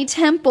built a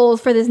temple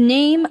for the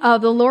name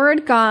of the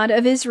Lord God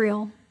of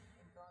Israel.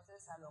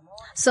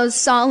 So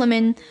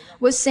Solomon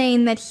was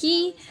saying that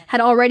he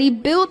had already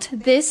built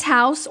this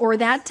house or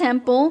that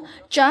temple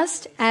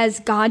just as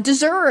God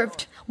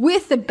deserved,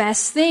 with the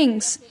best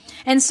things.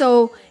 And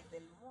so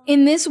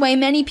in this way,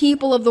 many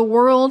people of the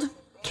world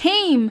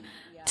came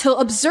to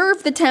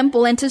observe the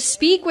temple and to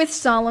speak with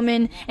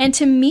Solomon and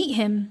to meet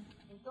him.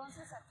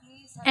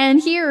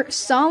 And here,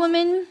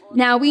 Solomon,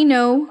 now we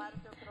know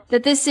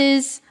that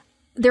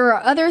there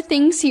are other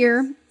things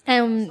here.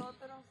 And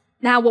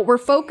now what we're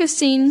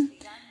focusing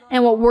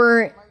and what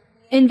we're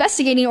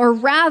investigating, or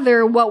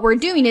rather what we're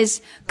doing,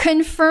 is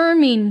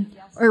confirming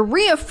or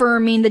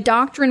reaffirming the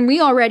doctrine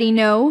we already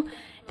know,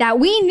 that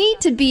we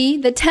need to be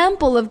the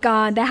temple of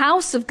God, the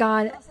house of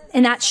God,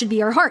 and that should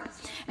be our heart.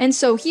 And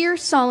so here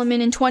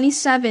Solomon in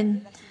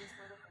 27,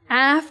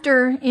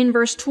 after in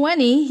verse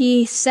 20,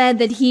 he said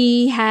that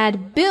he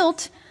had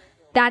built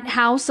that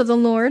house of the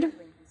Lord.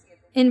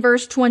 In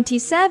verse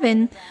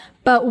 27,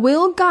 but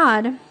will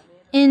God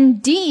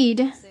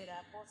indeed,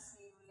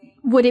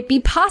 would it be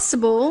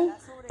possible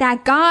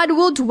that God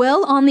will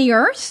dwell on the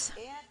earth?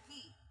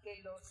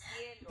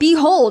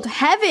 Behold,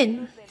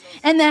 heaven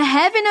and the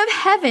heaven of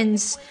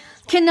heavens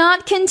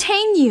cannot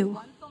contain you.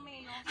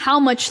 How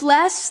much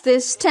less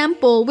this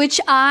temple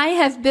which I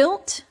have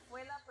built?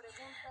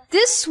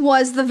 This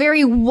was the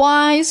very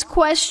wise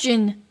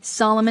question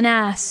Solomon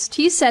asked.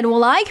 He said,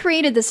 well, I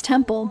created this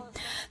temple,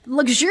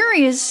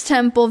 luxurious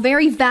temple,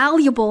 very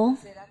valuable.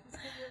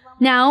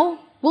 Now,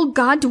 will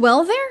God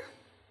dwell there?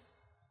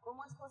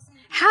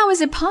 How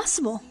is it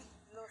possible?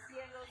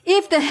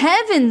 If the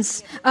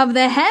heavens of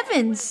the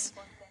heavens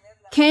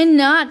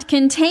cannot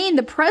contain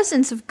the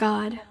presence of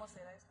God,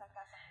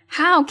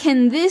 how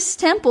can this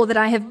temple that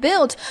I have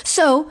built?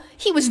 So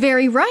he was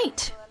very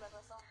right.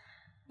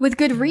 With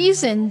good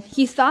reason,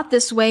 he thought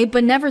this way,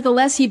 but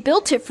nevertheless he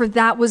built it, for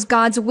that was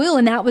God's will,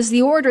 and that was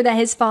the order that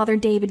his father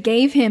David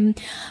gave him.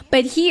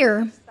 But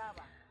here,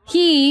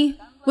 he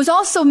was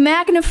also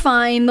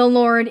magnifying the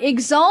Lord,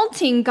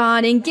 exalting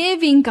God, and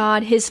giving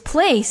God his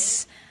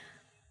place.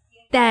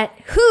 That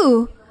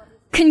who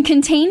can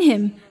contain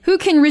him? Who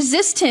can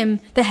resist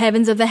him? The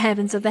heavens of the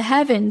heavens of the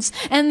heavens.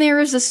 And there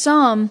is a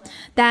psalm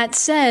that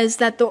says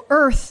that the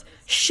earth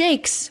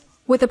shakes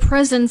with the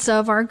presence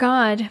of our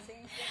God.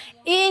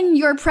 In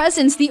your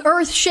presence, the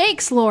earth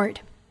shakes,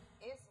 Lord.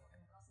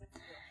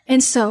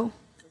 And so,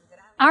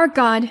 our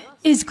God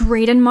is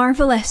great and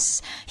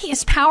marvelous. He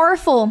is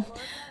powerful.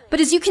 But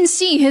as you can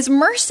see, his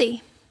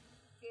mercy,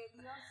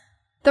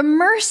 the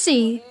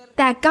mercy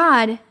that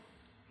God,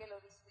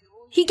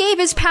 he gave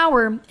his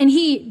power and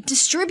he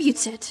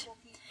distributes it.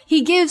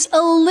 He gives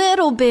a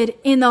little bit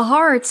in the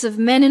hearts of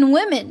men and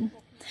women.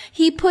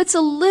 He puts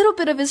a little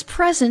bit of his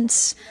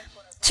presence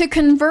to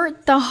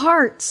convert the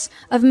hearts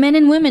of men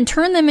and women,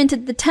 turn them into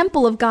the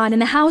temple of God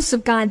and the house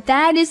of God.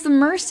 That is the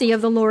mercy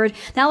of the Lord.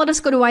 Now let us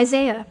go to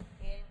Isaiah.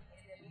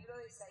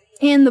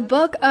 In the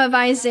book of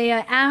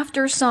Isaiah,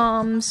 after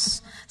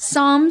Psalms,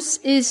 Psalms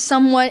is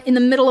somewhat in the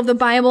middle of the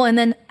Bible, and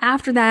then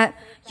after that,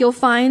 you'll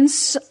find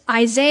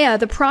Isaiah,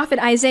 the prophet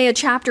Isaiah,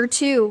 chapter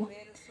 2,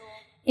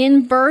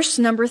 in verse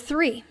number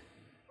 3.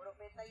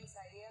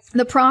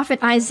 The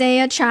prophet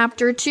Isaiah,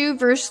 chapter 2,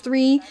 verse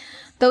 3,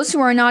 Those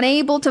who are not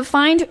able to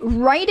find,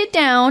 write it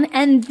down,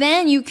 and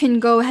then you can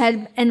go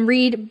ahead and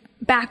read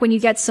back when you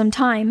get some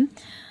time.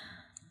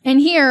 And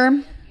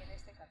here,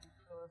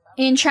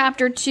 in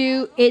chapter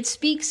 2, it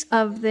speaks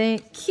of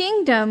the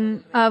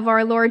kingdom of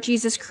our Lord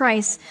Jesus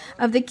Christ,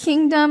 of the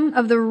kingdom,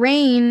 of the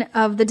reign,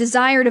 of the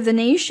desired of the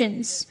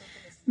nations.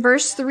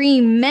 Verse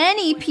 3,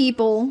 many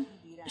people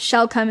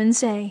shall come and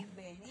say,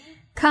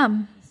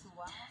 "Come,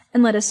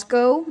 and let us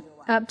go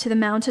up to the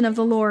mountain of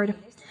the Lord."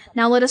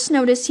 Now let us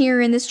notice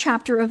here in this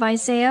chapter of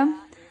Isaiah,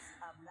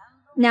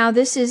 now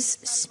this is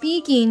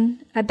speaking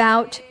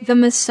about the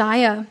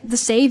Messiah, the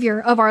Savior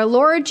of our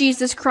Lord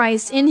Jesus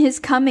Christ in his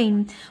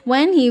coming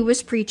when he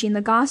was preaching the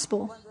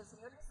gospel.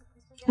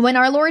 When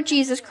our Lord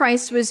Jesus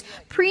Christ was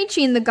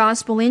preaching the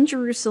gospel in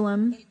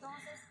Jerusalem,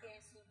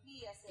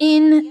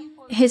 in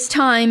his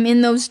time,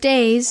 in those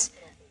days,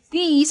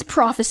 these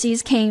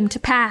prophecies came to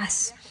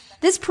pass.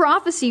 This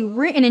prophecy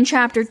written in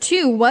chapter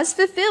 2 was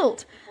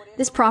fulfilled.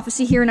 This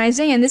prophecy here in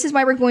Isaiah, and this is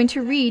why we're going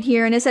to read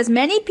here. And it says,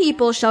 many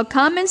people shall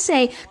come and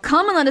say,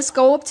 "Come and let us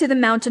go up to the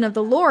mountain of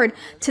the Lord,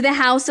 to the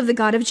house of the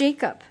God of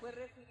Jacob."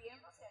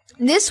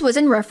 This was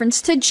in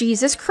reference to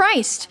Jesus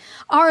Christ.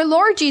 Our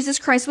Lord Jesus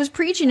Christ was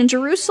preaching in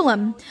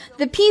Jerusalem.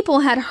 The people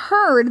had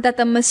heard that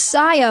the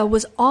Messiah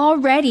was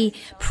already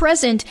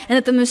present and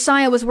that the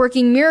Messiah was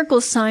working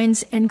miracle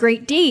signs and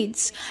great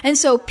deeds. And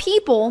so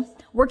people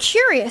were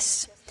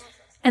curious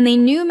and they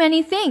knew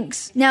many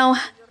things. Now,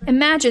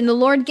 imagine the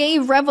Lord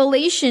gave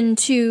revelation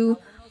to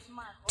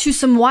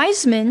some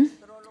wise men,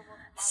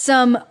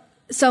 some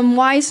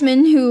wise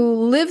men who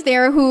lived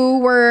there who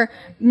were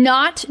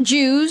not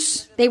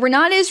Jews. They were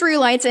not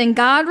Israelites, and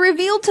God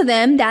revealed to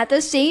them that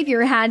the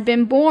Savior had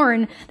been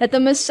born, that the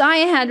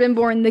Messiah had been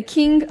born, the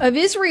King of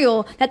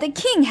Israel, that the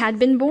King had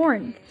been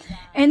born.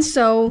 And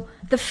so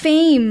the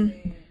fame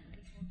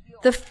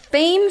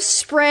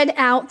spread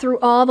out through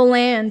all the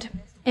land.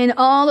 And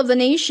all of the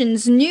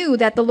nations knew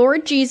that the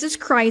Lord Jesus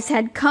Christ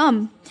had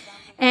come.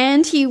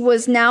 And he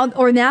was now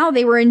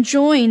they were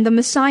enjoying the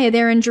Messiah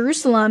there in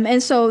Jerusalem.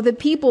 And so the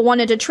people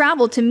wanted to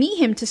travel to meet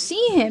him, to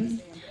see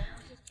him.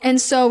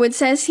 And so it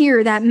says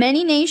here that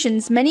many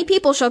nations, many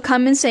people shall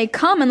come and say,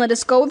 "Come and let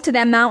us go up to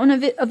that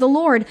mountain of the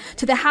Lord,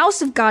 to the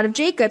house of God of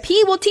Jacob.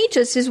 He will teach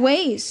us his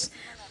ways."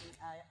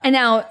 And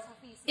now,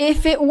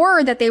 if it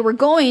were that they were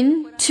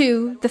going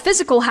to the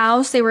physical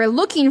house, they were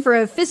looking for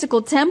a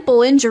physical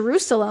temple in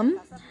Jerusalem,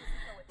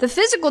 the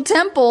physical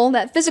temple,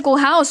 that physical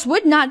house,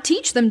 would not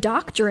teach them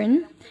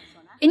doctrine.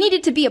 It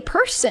needed to be a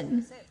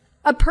person,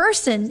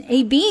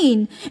 a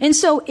being. And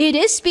so it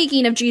is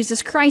speaking of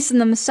Jesus Christ and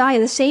the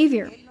Messiah, the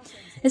Savior.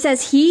 It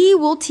says, "He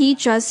will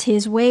teach us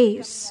his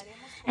ways,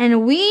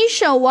 and we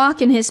shall walk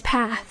in his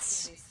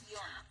paths.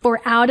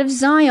 For out of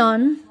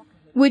Zion,"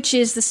 which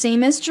is the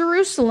same as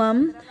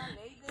Jerusalem,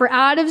 "for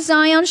out of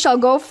Zion shall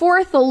go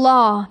forth the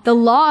law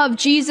of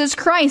Jesus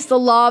Christ, the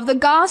law of the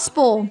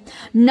gospel,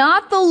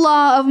 not the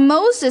law of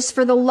Moses,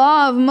 for the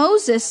law of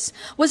Moses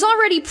was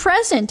already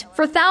present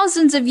for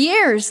thousands of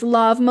years. The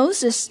law of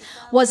Moses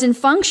was in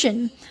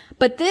function.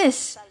 But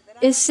this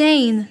is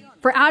saying,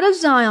 for out of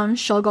Zion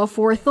shall go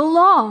forth the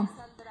law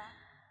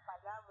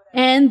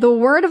and the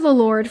word of the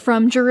Lord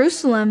from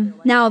Jerusalem."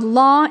 Now,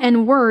 law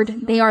and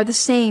word, they are the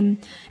same.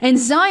 And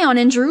Zion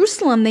and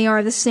Jerusalem, they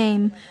are the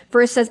same.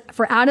 For it says,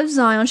 "For out of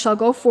Zion shall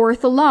go forth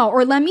the law."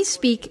 Or let me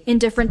speak in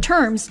different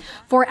terms.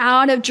 "For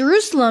out of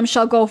Jerusalem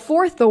shall go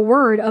forth the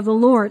word of the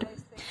Lord."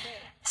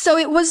 So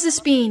it was this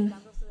being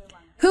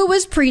who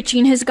was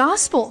preaching his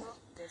gospel.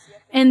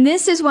 And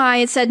this is why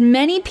it said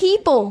many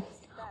people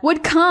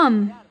would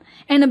come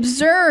and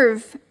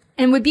observe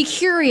and would be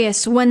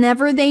curious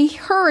whenever they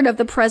heard of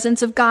the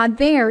presence of God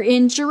there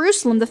in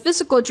Jerusalem, the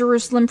physical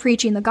Jerusalem,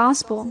 preaching the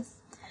gospel.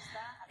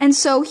 And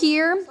so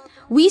here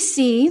we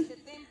see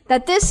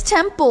that this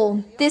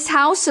temple, this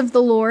house of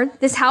the Lord,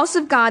 this house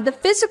of God, the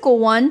physical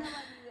one,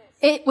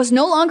 it was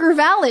no longer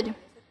valid.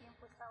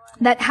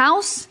 That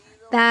house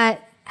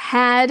that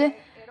had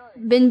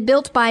been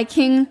built by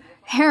King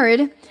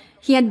Herod,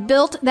 he had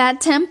built that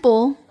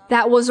temple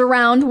that was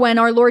around when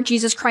our Lord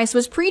Jesus Christ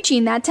was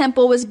preaching. That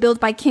temple was built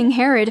by King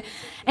Herod.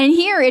 And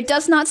here it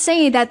does not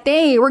say that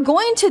they were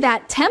going to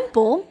that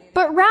temple,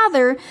 but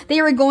rather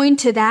they were going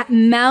to that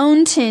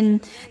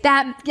mountain,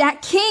 that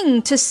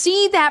king, to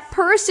see that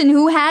person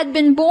who had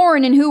been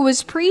born and who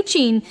was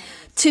preaching,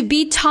 to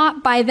be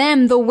taught by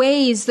them the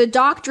ways, the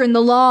doctrine,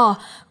 the law.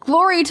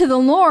 Glory to the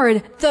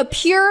Lord, the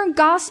pure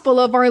gospel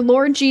of our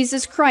Lord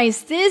Jesus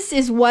Christ. This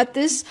is what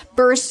this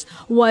verse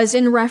was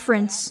in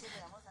reference.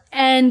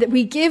 And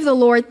we give the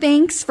Lord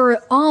thanks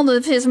for all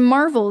of his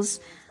marvels.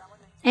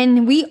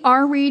 And we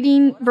are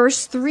reading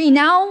verse 3.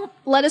 Now,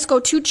 let us go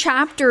to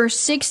chapter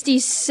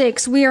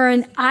 66. We are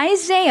in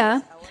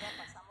Isaiah,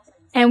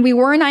 and we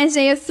were in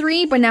Isaiah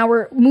 3, but now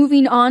we're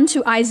moving on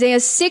to Isaiah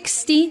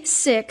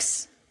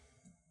 66.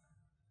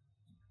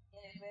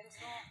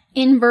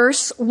 In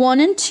verse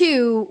 1 and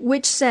 2,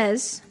 which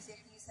says,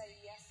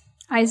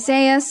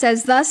 Isaiah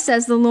says, "Thus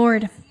says the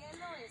Lord,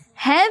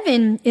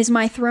 Heaven is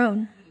my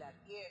throne,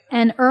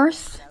 and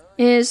earth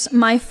is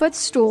my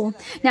footstool.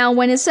 Now,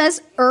 when it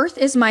says earth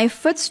is my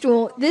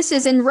footstool, this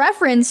is in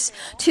reference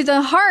to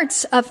the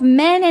hearts of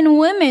men and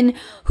women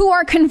who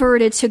are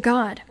converted to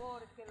God.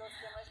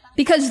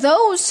 Because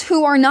those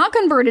who are not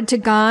converted to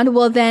God,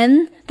 well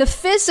then, the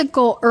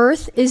physical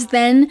earth is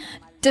then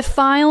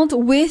defiled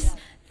with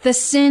the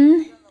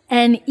sin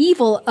and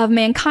evil of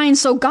mankind.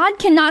 So God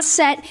cannot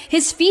set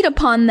his feet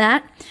upon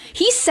that.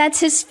 He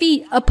sets his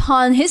feet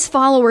upon his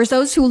followers,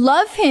 those who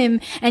love him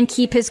and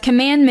keep his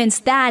commandments.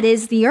 That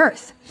is the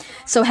earth.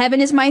 So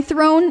heaven is my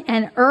throne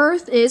and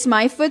earth is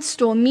my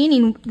footstool,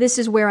 meaning this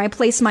is where I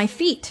place my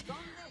feet.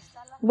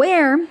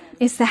 Where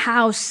is the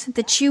house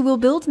that you will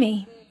build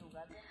me?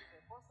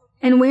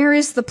 And where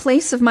is the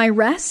place of my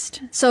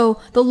rest? So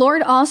the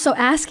Lord also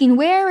asking,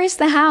 where is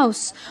the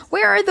house?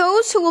 Where are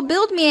those who will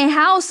build me a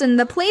house, and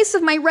the place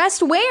of my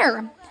rest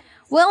where?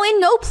 Well, in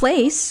no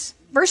place.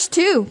 Verse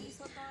 2.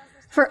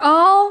 For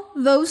all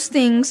those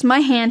things my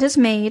hand has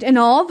made, and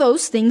all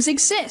those things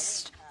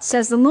exist,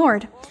 says the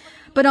Lord.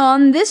 But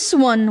on this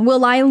one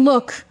will I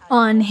look,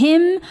 on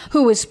him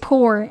who is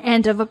poor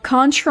and of a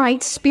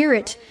contrite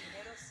spirit.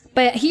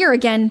 But here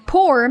again,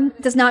 poor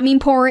does not mean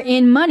poor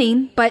in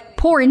money, but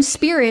poor in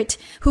spirit,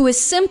 who is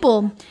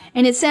simple.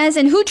 And it says,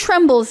 and who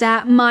trembles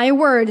at my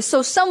word.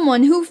 So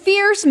someone who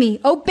fears me,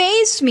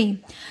 obeys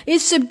me,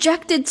 is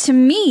subjected to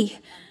me.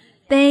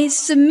 They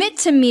submit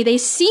to me, they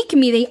seek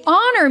me, they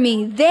honor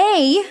me.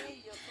 They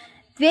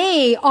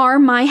are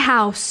my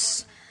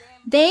house.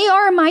 They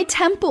are my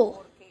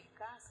temple.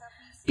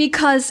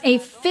 Because a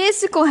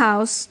physical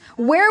house,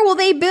 where will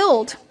they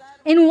build?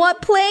 In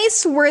what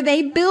place will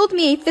they build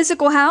me a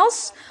physical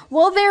house?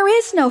 Well, there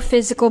is no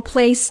physical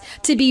place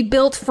to be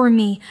built for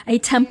me, a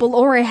temple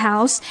or a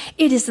house.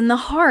 It is in the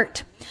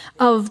heart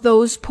of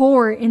those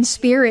poor in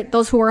spirit,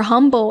 those who are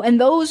humble, and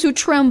those who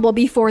tremble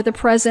before the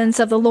presence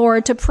of the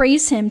Lord to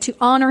praise him, to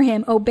honor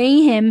him,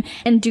 obey him,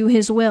 and do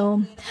his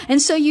will.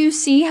 And so you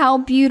see how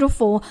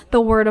beautiful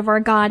the word of our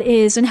God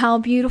is, and how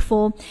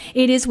beautiful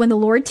it is when the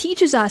Lord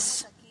teaches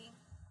us.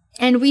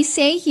 And we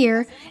say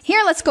here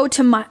let's go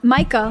to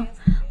Micah.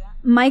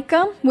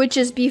 Micah, which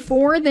is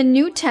before the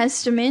New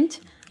Testament,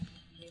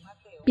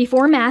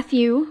 before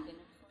Matthew.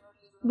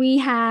 We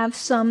have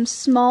some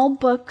small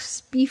books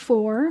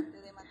before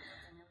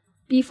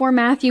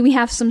Matthew. We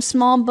have some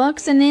small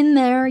books, and in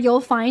there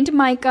you'll find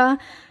Micah.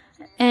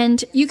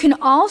 And you can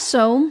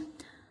also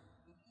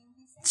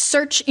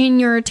search in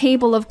your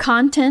table of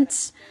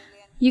contents.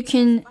 You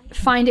can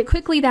find it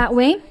quickly that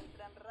way.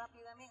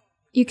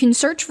 You can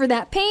search for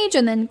that page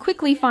and then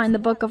quickly find the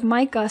book of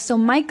Micah. So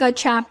Micah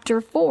chapter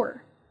 4.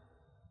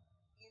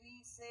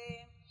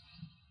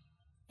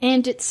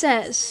 And it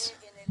says,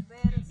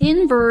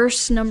 in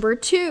verse number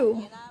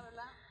 2,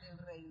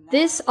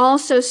 this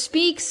also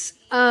speaks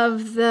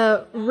of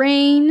the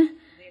reign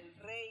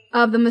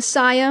of the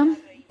Messiah,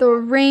 the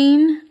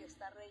reign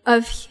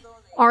of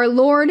our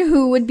Lord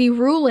who would be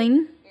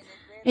ruling.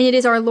 And it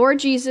is our Lord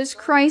Jesus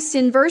Christ.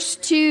 In verse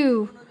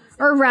 2,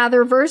 or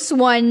rather verse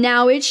 1,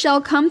 now it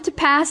shall come to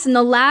pass in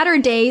the latter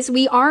days.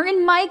 We are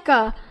in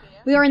Micah.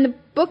 We are in the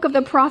book of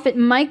the prophet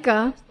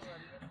Micah.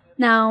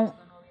 Now,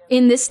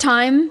 in this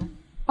time,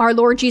 our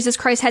Lord Jesus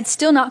Christ had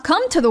still not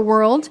come to the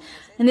world.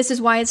 And this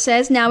is why it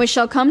says, now it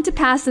shall come to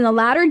pass in the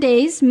latter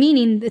days,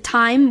 meaning the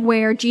time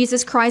where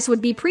Jesus Christ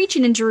would be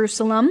preaching in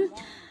Jerusalem.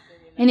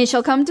 And it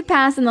shall come to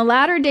pass in the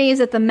latter days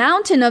that the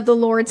mountain of the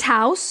Lord's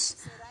house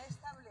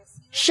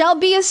shall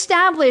be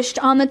established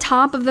on the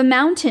top of the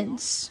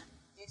mountains.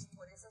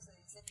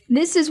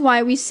 This is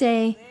why we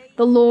say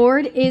the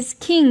Lord is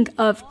King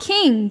of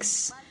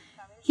kings.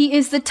 He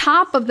is the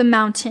top of the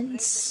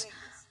mountains.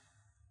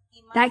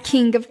 That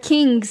King of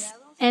kings.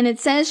 And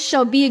it says,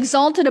 shall be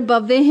exalted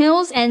above the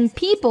hills, and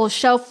people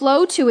shall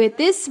flow to it.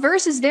 This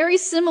verse is very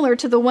similar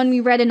to the one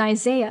we read in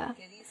Isaiah.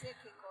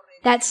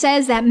 That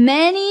says that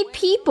many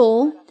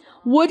people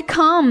would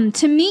come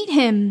to meet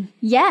him.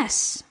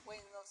 Yes.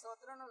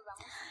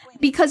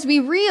 Because we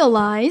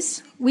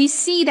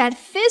see that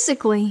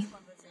physically,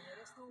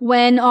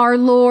 when our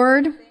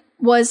Lord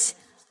was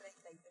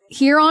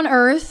here on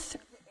earth,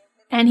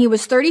 and he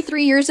was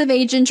 33 years of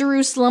age in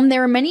Jerusalem,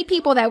 there were many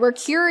people that were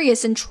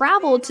curious and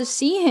traveled to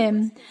see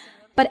him.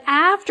 But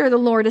after the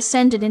Lord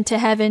ascended into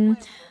heaven,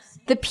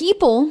 the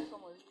people,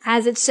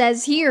 as it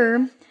says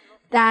here,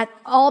 that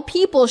all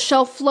people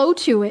shall flow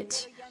to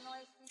it.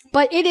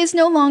 But it is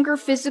no longer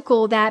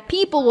physical, that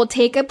people will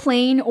take a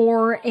plane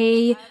or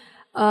a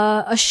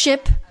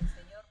ship,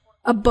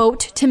 a boat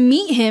to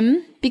meet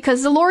him,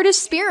 because the Lord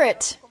is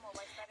spirit.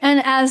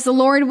 And as the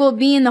Lord will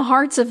be in the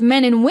hearts of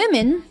men and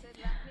women,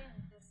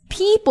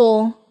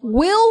 people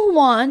will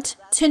want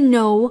to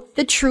know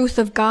the truth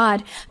of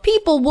God.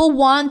 People will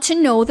want to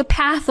know the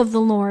path of the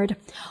Lord.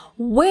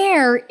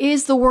 Where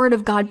is the word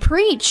of God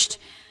preached?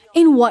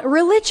 In what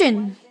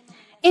religion?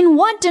 In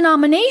what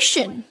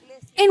denomination?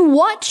 In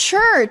what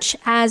church,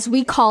 as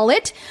we call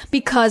it?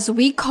 Because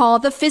we call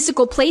the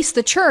physical place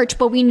the church,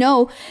 but we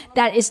know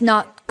that is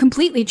not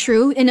completely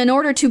true. And in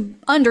order to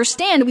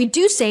understand, we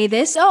do say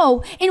this,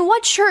 oh, in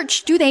what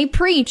church do they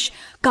preach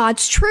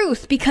God's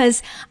truth?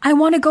 Because I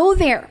want to go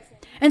there.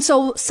 And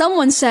so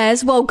someone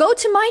says, well, go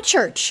to my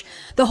church.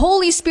 The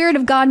Holy Spirit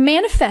of God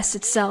manifests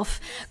itself.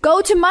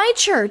 Go to my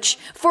church,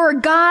 for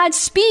God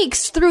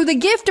speaks through the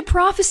gift of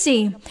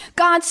prophecy.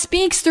 God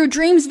speaks through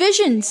dreams,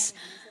 visions.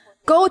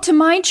 Go to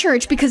my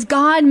church because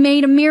God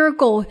made a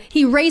miracle.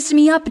 He raised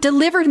me up,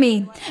 delivered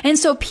me. And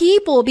so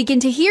people begin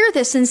to hear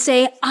this and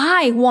say,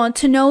 I want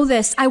to know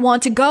this. I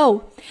want to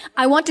go.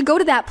 I want to go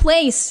to that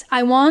place.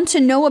 I want to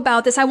know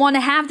about this. I want to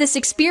have this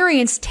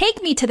experience.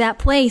 Take me to that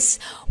place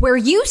where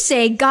you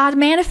say God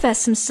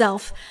manifests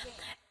himself.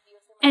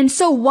 And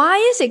so why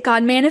is it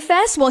God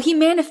manifests? Well, he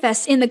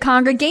manifests in the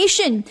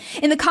congregation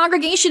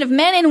of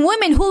men and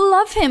women who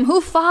love him,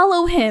 who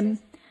follow him.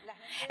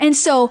 And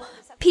so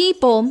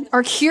people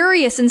are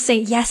curious and say,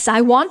 yes,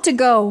 I want to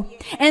go.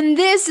 And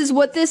this is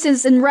what this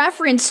is in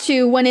reference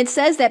to when it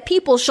says that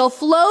people shall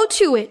flow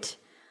to it.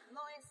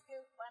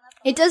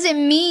 It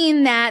doesn't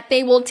mean that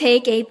they will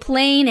take a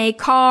plane, a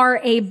car,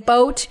 a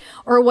boat,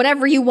 or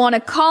whatever you want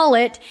to call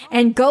it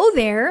and go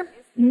there.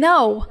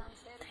 No,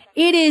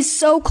 it is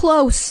so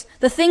close.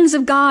 The things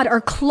of God are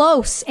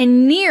close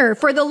and near.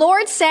 For the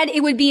Lord said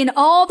it would be in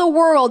all the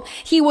world.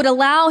 He would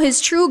allow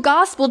his true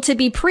gospel to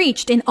be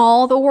preached in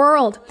all the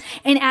world.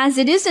 And as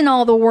it is in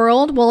all the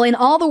world, well, in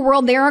all the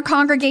world, there are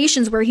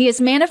congregations where he is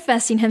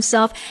manifesting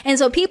himself. And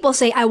so people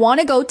say, I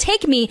want to go,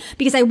 take me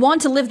because I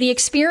want to live the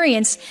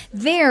experience.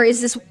 There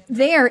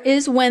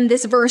is when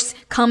this verse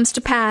comes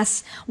to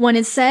pass. When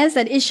it says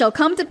that it shall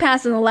come to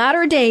pass in the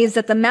latter days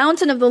that the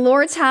mountain of the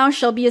Lord's house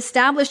shall be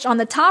established on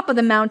the top of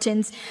the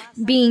mountains,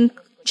 being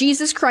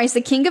Jesus Christ,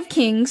 the King of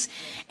Kings,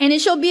 and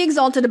it shall be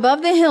exalted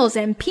above the hills,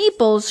 and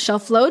peoples shall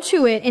flow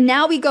to it. And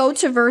now we go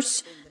to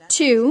verse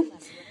 2.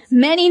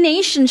 Many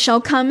nations shall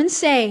come and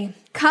say,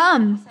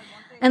 come,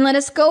 and let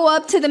us go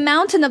up to the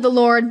mountain of the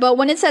Lord. But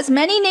when it says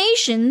many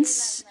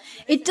nations,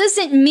 it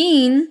doesn't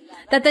mean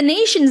that the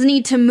nations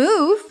need to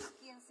move.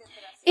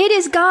 It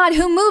is God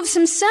who moves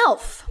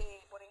himself.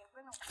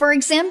 For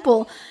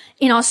example,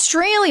 in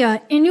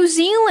Australia, in New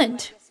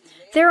Zealand,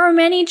 there are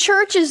many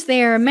churches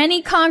there,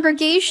 many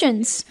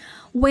congregations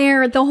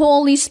where the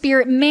Holy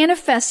Spirit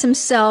manifests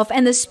himself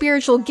and the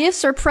spiritual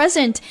gifts are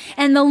present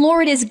and the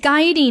Lord is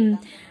guiding,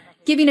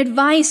 giving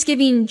advice,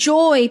 giving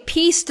joy,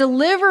 peace,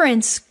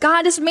 deliverance.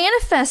 God is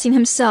manifesting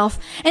himself.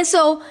 And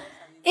so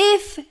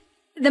if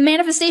the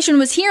manifestation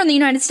was here in the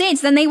United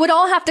States, then they would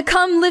all have to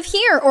come live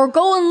here or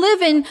go and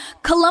live in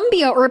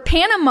Colombia or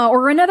Panama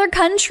or another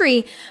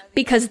country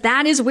because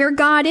that is where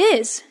God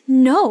is.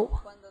 No.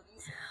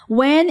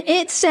 When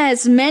it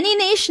says many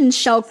nations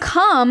shall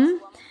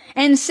come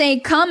and say,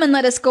 come and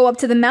let us go up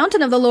to the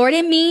mountain of the Lord,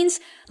 it means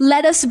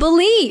let us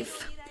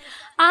believe.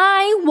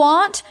 I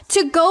want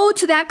to go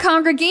to that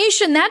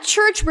congregation, that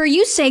church where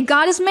you say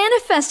God is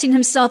manifesting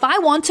himself. I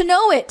want to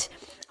know it.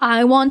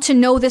 I want to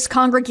know this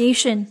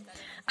congregation.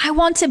 I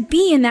want to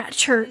be in that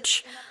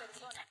church.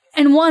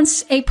 And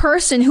once a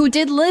person who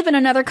did live in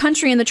another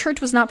country and the church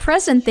was not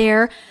present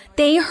there,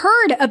 they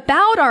heard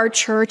about our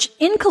church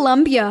in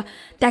Colombia,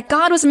 that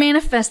God was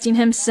manifesting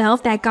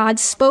himself, that God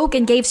spoke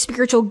and gave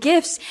spiritual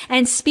gifts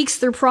and speaks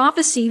through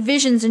prophecy,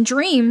 visions, and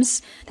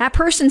dreams. That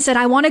person said,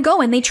 I want to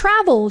go, and they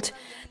traveled.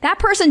 That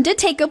person did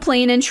take a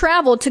plane and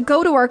travel to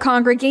go to our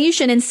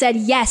congregation and said,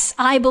 yes,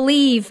 I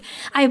believe.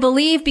 I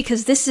believe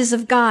because this is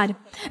of God.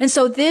 And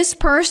so this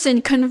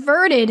person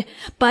converted,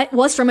 but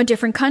was from a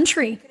different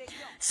country.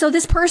 So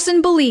this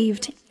person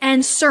believed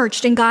and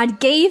searched, and God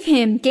gave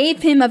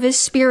him of his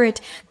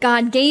spirit.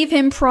 God gave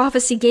him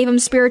prophecy, gave him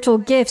spiritual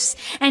gifts,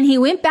 and he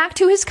went back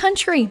to his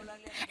country.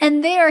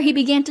 And there he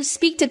began to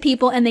speak to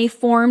people, and they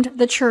formed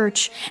the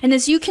church. And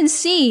as you can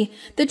see,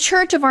 the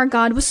church of our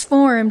God was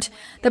formed.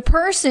 The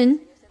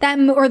person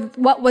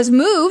what was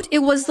moved,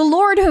 it was the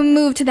Lord who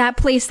moved to that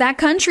place, that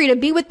country, to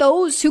be with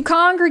those who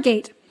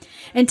congregate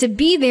and to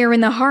be there in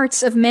the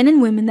hearts of men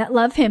and women that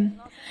love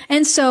him.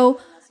 And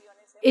so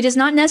it is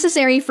not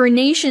necessary for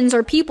nations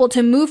or people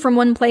to move from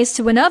one place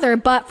to another,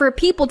 but for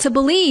people to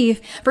believe,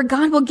 for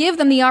God will give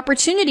them the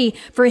opportunity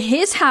for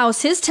his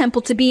house, his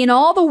temple to be in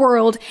all the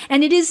world.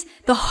 And it is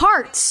the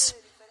hearts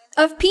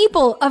of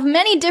people of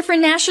many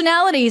different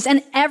nationalities,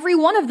 and every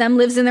one of them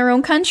lives in their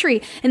own country.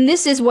 And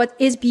this is what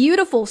is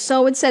beautiful.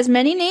 So it says,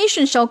 many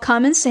nations shall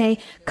come and say,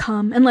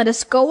 come and let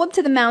us go up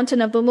to the mountain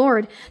of the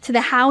Lord, to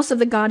the house of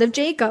the God of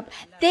Jacob.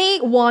 They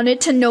wanted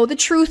to know the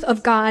truth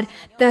of God,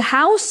 the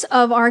house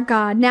of our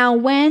God. Now,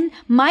 when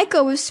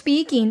Micah was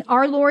speaking,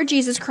 our Lord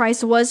Jesus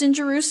Christ was in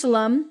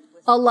Jerusalem,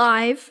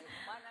 alive,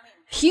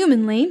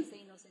 humanly.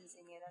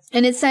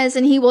 And it says,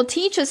 and he will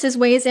teach us his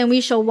ways, and we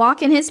shall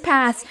walk in his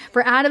paths.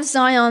 For out of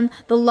Zion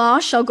the law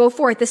shall go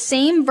forth. The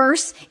same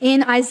verse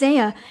in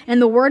Isaiah,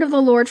 and the word of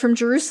the Lord from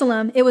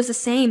Jerusalem, it was the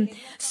same.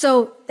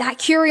 So that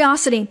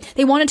curiosity,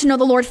 they wanted to know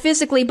the Lord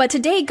physically, but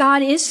today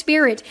God is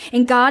spirit,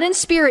 and God in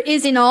spirit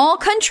is in all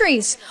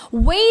countries,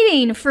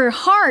 waiting for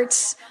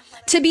hearts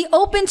to be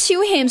open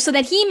to him so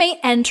that he may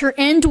enter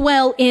and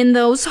dwell in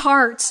those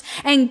hearts.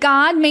 And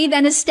God may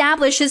then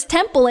establish his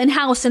temple and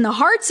house in the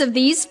hearts of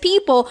these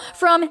people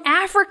from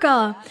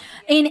Africa,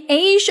 in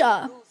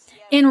Asia,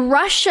 in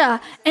Russia,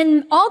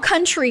 and all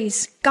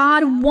countries.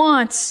 God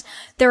wants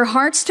their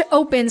hearts to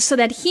open so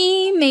that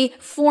he may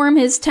form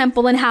his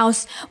temple and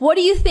house. What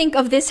do you think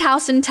of this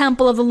house and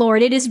temple of the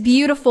Lord? It is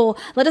beautiful.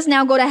 Let us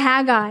now go to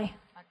Haggai.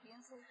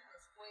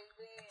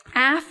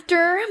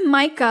 After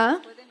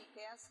Micah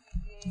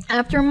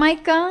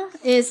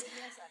is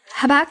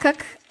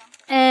Habakkuk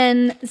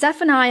and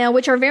Zephaniah,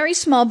 which are very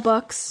small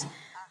books,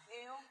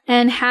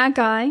 and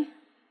Haggai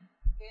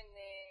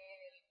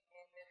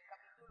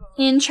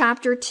in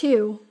chapter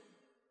 2.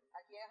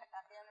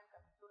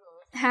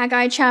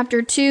 Haggai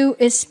chapter 2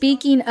 is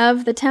speaking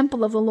of the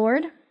temple of the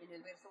Lord.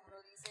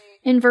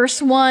 In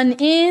verse 1,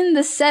 in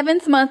the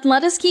 7th month,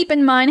 let us keep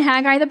in mind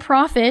Haggai the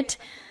prophet.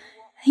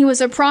 He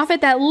was a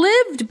prophet that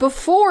lived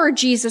before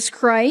Jesus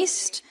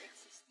Christ,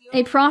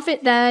 a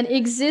prophet that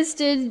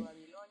existed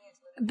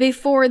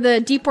before the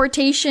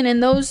deportation,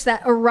 and those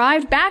that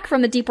arrived back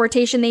from the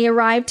deportation, they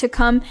arrived to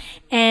come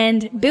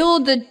and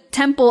build the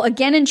temple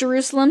again in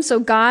Jerusalem. So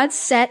God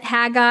set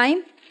Haggai,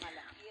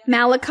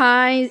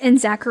 Malachi, and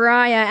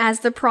Zechariah as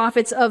the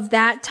prophets of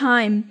that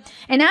time.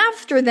 And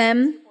after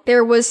them,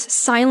 there was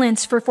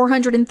silence for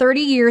 430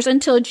 years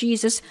until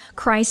Jesus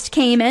Christ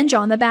came and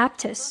John the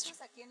Baptist.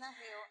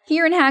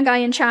 Here in Haggai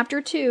in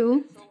chapter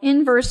 2,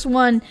 in verse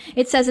 1,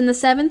 it says, in the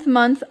 7th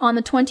month, on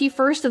the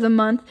 21st of the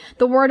month,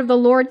 the word of the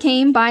Lord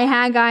came by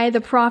Haggai the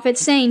prophet,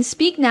 saying,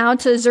 speak now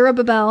to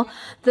Zerubbabel,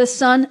 the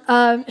son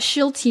of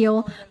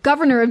Shealtiel,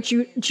 governor of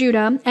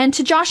Judah, and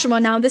to Joshua.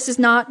 Now, this is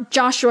not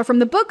Joshua from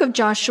the book of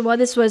Joshua.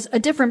 This was a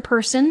different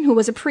person who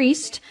was a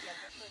priest.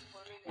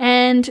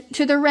 And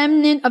to the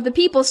remnant of the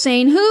people,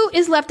 saying, who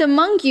is left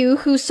among you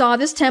who saw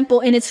this temple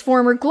in its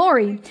former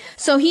glory?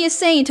 So he is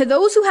saying to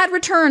those who had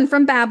returned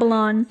from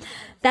Babylon,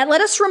 that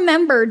let us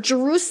remember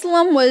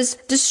Jerusalem was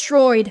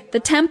destroyed, the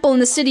temple and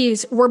the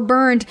cities were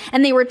burned,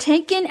 and they were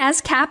taken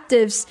as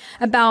captives.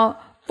 About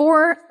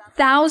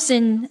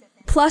 4,000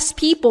 plus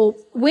people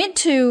went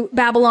to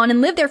Babylon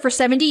and lived there for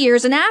 70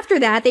 years. And after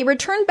that, they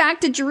returned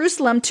back to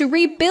Jerusalem to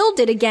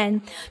rebuild it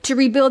again, to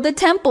rebuild the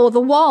temple,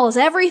 the walls,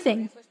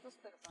 everything.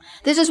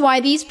 This is why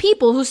these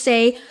people who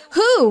say,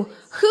 who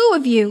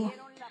of you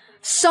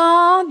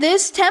saw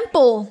this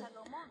temple?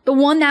 The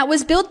one that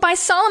was built by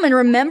Solomon.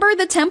 Remember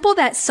the temple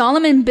that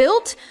Solomon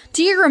built?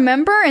 Do you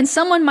remember? And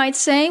someone might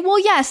say, well,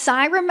 yes,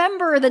 I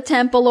remember the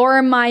temple,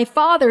 or my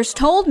fathers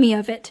told me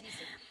of it.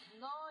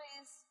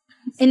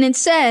 And it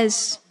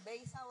says,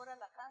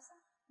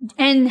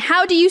 and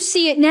how do you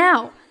see it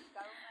now?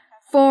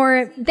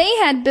 For they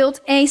had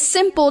built a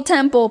simple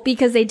temple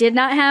because they did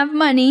not have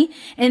money,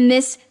 and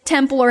this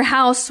temple or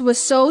house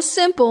was so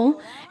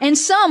simple, and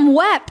some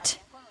wept.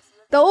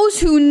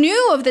 Those who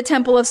knew of the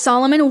temple of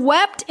Solomon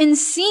wept in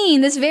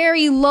seeing this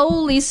very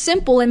lowly,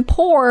 simple, and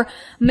poor,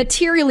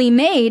 materially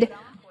made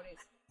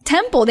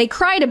temple. They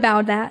cried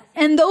about that.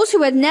 And those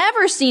who had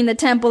never seen the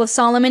temple of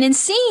Solomon and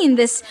seeing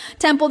this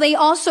temple, they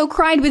also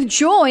cried with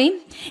joy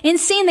in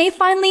seeing they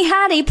finally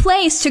had a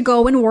place to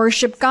go and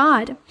worship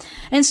God.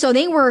 And so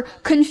they were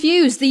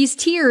confused. These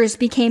tears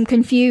became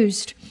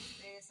confused.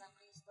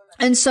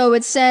 And so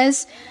it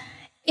says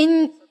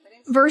in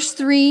verse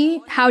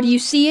 3, how do you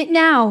see it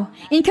now?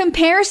 In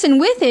comparison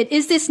with it,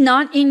 is this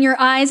not in your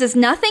eyes as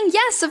nothing?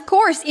 Yes, of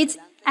course, it's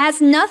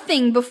as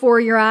nothing before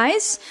your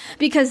eyes,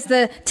 because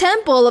the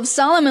temple of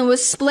Solomon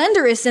was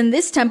splendorous and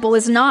this temple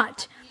is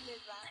not.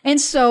 And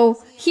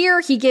so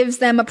here he gives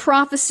them a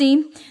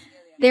prophecy.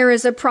 There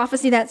is a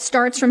prophecy that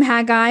starts from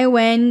Haggai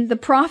when the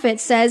prophet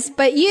says,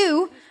 but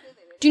you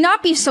do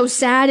not be so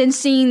sad in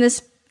seeing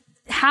this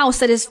house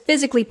that is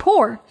physically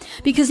poor,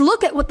 because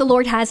look at what the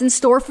Lord has in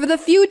store for the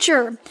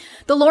future.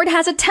 The Lord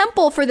has a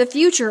temple for the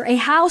future, a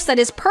house that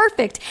is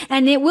perfect,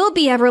 and it will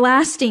be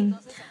everlasting.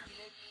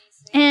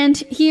 And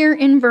here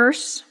in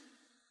verse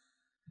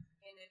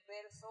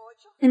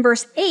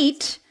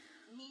 8,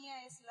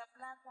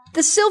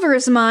 the silver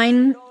is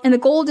mine and the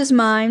gold is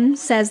mine,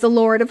 says the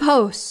Lord of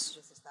hosts.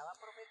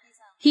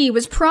 He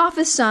was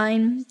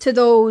prophesying to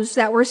those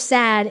that were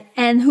sad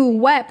and who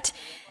wept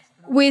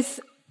with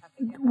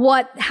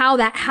how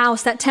that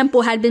house, that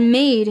temple had been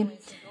made.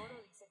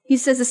 He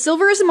says, the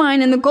silver is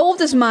mine and the gold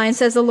is mine,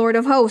 says the Lord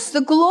of hosts. The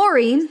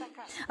glory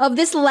of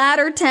this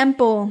latter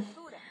temple,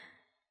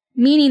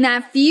 meaning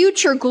that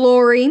future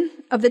glory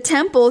of the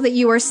temple that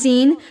you are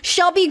seeing,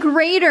 shall be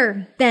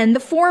greater than the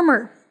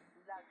former.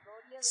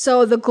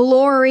 So the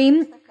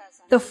glory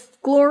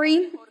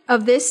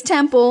of this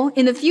temple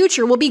in the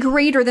future will be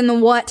greater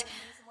than what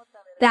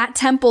that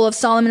temple of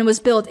Solomon was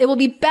built. It will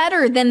be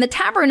better than the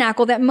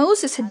tabernacle that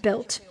Moses had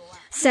built,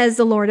 says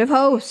the Lord of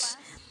hosts.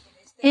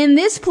 In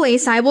this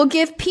place I will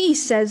give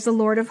peace, says the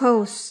Lord of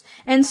hosts.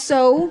 And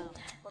so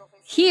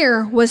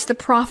here was the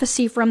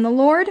prophecy from the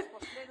Lord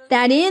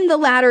that in the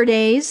latter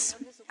days,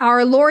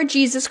 our Lord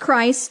Jesus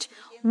Christ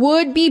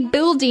would be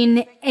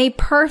building a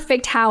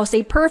perfect house,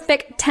 a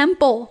perfect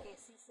temple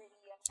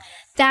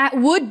that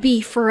would be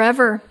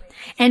forever.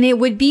 and it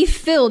would be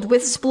filled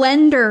with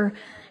splendor.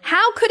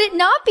 How could it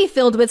not be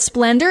filled with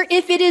splendor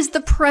if it is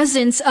the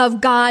presence of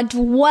God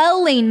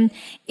dwelling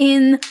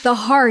in the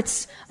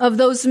hearts of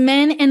those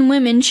men and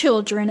women,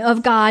 children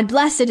of God?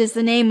 Blessed is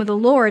the name of the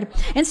Lord.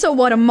 And so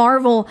what a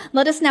marvel.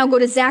 Let us now go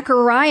to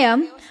Zechariah.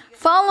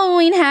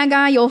 Following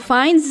Haggai, you'll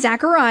find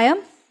Zechariah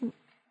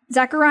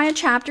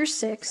chapter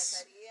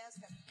 6.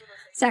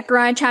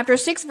 Zechariah chapter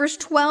 6, verse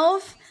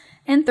 12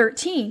 and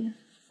 13.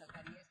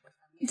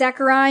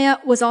 Zechariah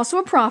was also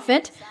a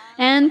prophet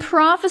and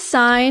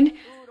prophesied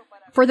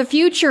for the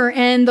future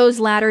and those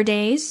latter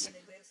days.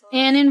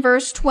 And in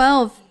verse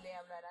 12,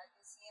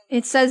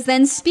 it says,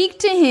 "Then speak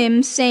to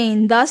him,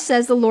 saying, Thus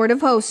says the Lord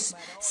of hosts,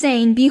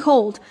 saying,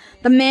 Behold,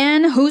 the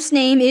man whose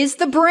name is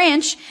the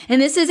branch,"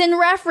 and this is in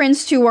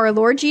reference to our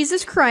Lord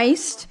Jesus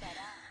Christ,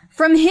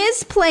 "from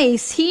his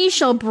place he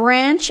shall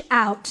branch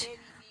out,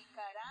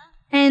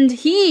 and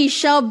he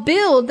shall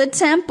build the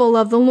temple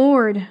of the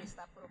Lord."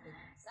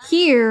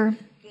 Here,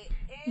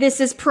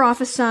 this is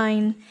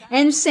prophesying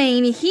and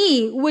saying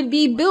he would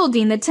be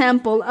building the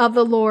temple of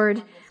the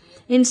Lord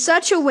in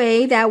such a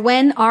way that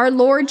when our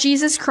Lord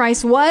Jesus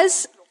Christ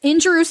was in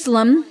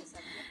Jerusalem,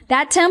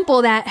 that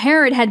temple that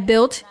Herod had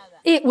built,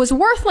 it was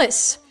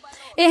worthless.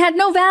 It had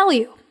no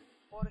value.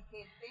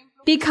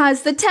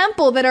 Because the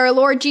temple that our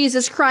Lord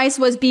Jesus Christ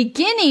was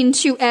beginning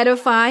to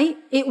edify,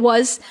 it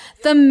was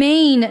the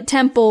main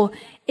temple.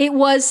 It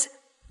was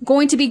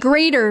going to be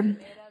greater.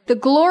 The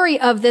glory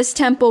of this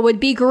temple would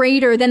be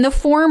greater than the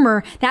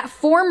former. That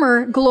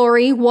former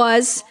glory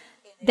was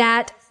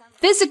that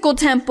physical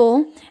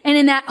temple. And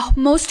in that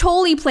most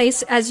holy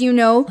place, as you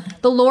know,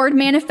 the Lord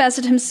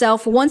manifested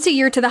himself once a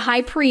year to the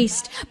high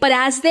priest. But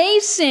as they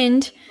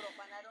sinned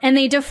and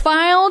they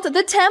defiled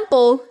the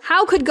temple,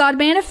 how could God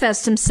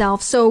manifest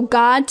himself? So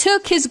God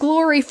took his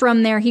glory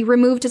from there. He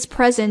removed his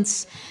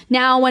presence.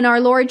 Now, when our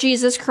Lord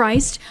Jesus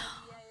Christ,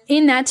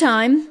 in that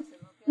time,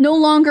 no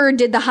longer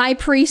did the high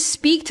priest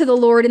speak to the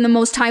Lord in the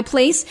most high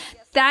place.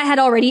 That had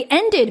already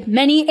ended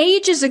many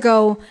ages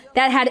ago.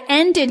 That had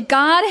ended.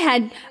 God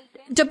had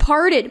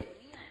departed.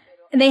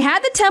 And they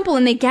had the temple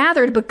and they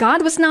gathered, but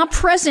God was not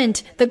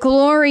present. The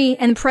glory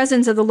and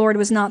presence of the Lord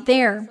was not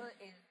there.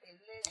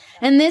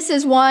 And this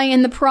is why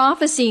in the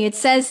prophecy it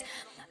says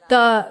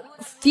the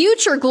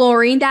future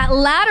glory, that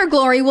latter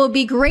glory will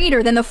be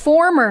greater than the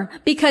former,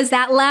 because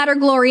that latter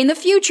glory in the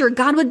future,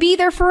 God would be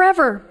there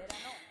forever.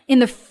 In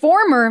the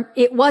former,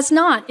 it was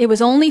not. It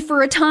was only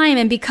for a time.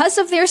 And because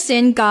of their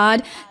sin,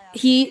 God,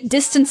 he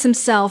distanced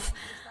himself.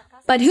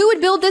 But who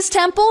would build this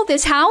temple,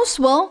 this house?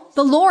 Well,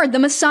 the Lord, the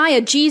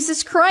Messiah,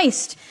 Jesus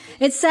Christ.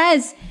 It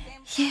says,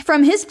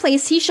 "From his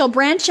place he shall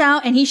branch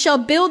out, and he shall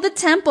build the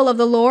temple of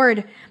the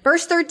Lord."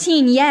 Verse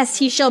 13, yes,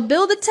 he shall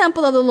build the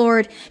temple of the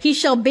Lord. He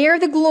shall bear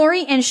the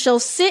glory and shall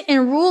sit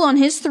and rule on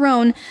his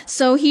throne.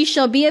 So he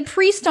shall be a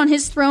priest on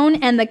his throne,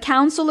 and the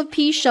counsel of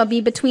peace shall be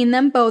between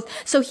them both.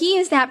 So he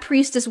is that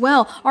priest as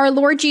well. Our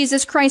Lord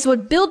Jesus Christ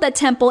would build that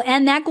temple,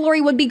 and that glory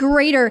would be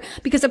greater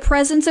because the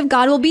presence of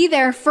God will be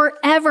there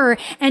forever.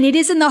 And it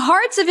is in the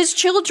hearts of his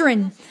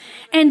children.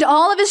 And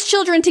all of his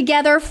children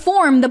together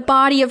form the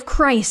body of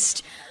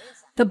Christ.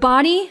 The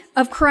body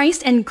of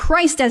Christ and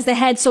Christ as the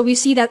head. So we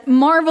see that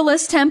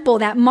marvelous temple,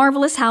 that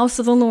marvelous house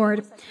of the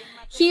Lord.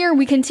 Here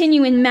we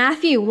continue in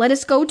Matthew. Let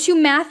us go to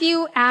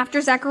Matthew.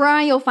 After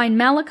Zechariah, you'll find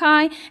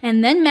Malachi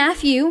and then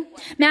Matthew.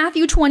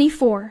 Matthew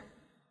 24.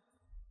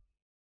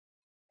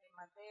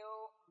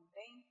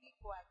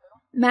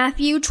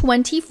 Matthew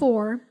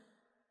 24.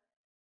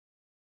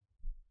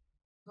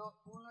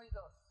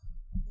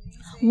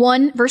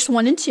 1, verse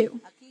 1 and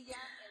 2.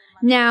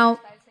 Now,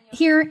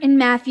 here in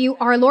Matthew,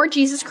 our Lord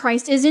Jesus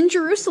Christ is in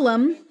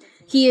Jerusalem.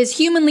 He is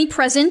humanly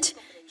present.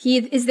 He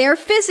is there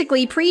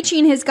physically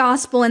preaching his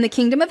gospel in the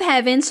kingdom of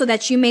heaven so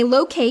that you may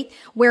locate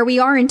where we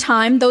are in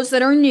time, those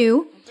that are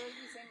new.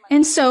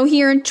 And so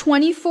here in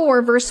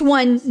 24, verse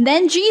 1,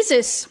 "Then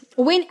Jesus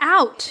went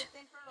out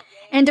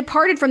and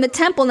departed from the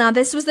temple." Now,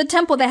 this was the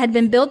temple that had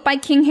been built by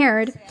King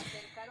Herod.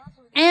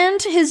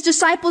 "And his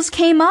disciples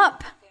came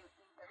up."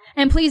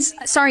 And please,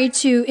 sorry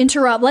to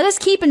interrupt. Let us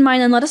keep in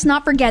mind and let us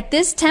not forget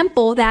this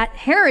temple that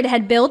Herod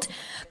had built.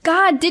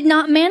 God did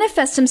not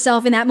manifest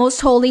himself in that most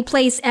holy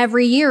place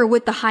every year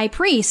with the high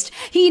priest.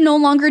 He no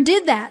longer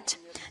did that.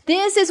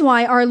 This is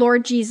why our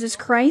Lord Jesus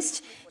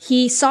Christ,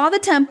 he saw the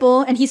temple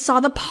and he saw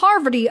the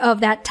poverty of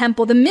that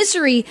temple, the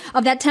misery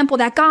of that temple,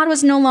 that God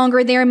was no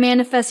longer there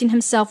manifesting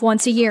himself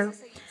once a year.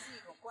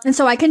 And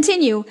so I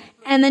continue.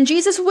 "And then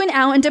Jesus went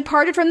out and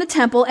departed from the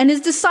temple, and his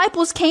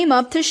disciples came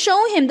up to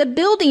show him the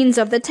buildings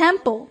of the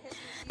temple.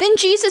 Then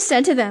Jesus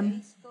said to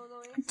them,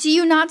 'Do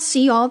you not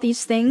see all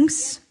these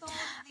things?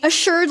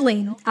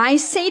 Assuredly, I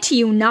say to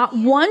you, not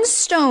one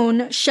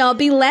stone shall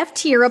be left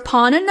here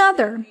upon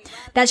another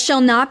that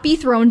shall not be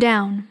thrown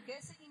down.'"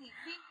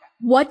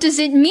 What does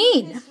it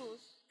mean?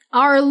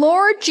 Our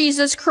Lord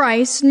Jesus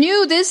Christ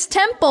knew this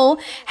temple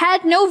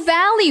had no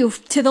value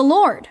to the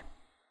Lord.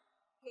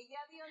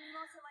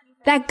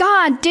 That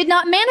God did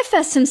not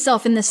manifest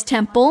himself in this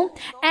temple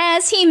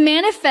as he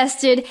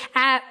manifested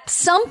at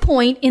some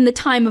point in the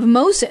time of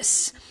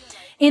Moses.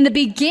 In the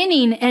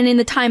beginning and in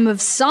the time of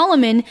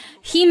Solomon,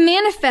 he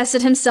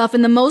manifested himself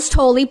in the most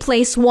holy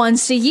place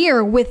once a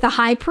year with the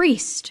high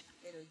priest.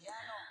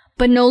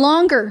 But no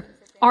longer.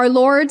 Our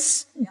Lord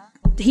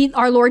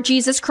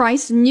Jesus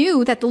Christ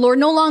knew that the Lord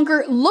no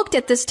longer looked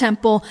at this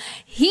temple.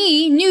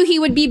 He knew he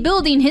would be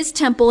building his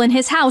temple and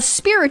his house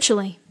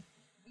spiritually.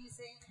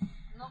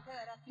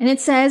 And it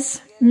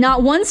says,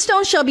 not one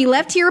stone shall be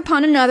left here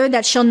upon another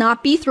that shall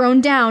not be thrown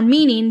down,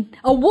 meaning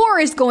a war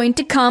is going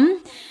to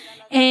come.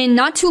 And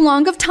not too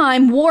long of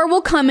time, war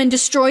will come and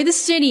destroy the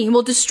city,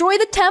 will destroy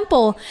the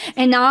temple,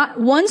 and not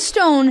one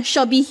stone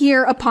shall be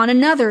here upon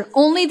another,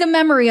 only the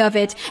memory of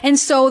it. And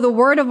so the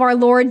word of our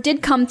Lord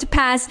did come to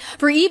pass,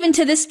 for even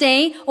to this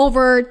day,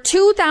 over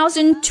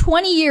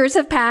 2020 years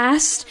have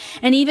passed,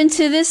 and even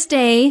to this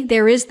day,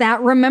 there is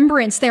that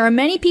remembrance. There are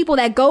many people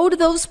that go to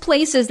those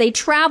places, they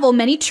travel,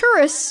 many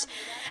tourists,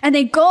 and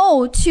they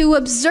go to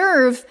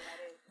observe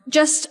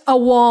just a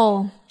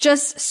wall,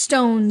 just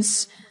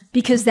stones,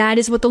 because that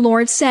is what the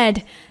Lord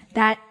said,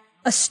 that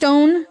a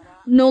stone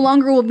no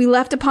longer will be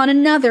left upon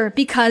another,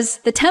 because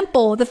the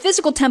temple, the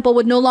physical temple,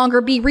 would no longer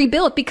be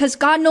rebuilt, because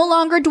God no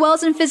longer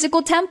dwells in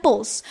physical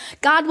temples.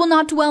 God will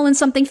not dwell in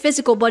something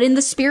physical, but in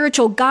the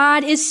spiritual.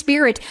 God is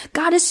spirit.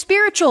 God is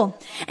spiritual.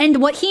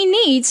 And what he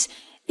needs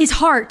is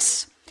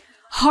hearts.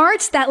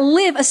 Hearts that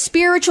live a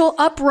spiritual,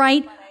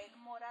 upright,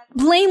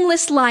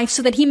 blameless life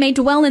so that he may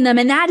dwell in them.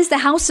 And that is the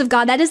house of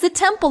God. That is the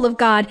temple of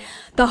God.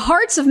 The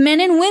hearts of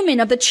men and women,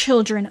 of the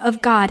children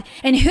of God.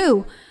 And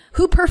who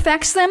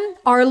perfects them?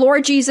 Our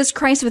Lord Jesus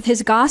Christ with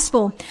his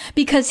gospel,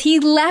 because he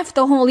left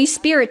the Holy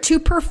Spirit to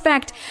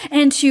perfect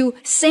and to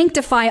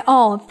sanctify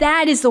all.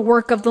 That is the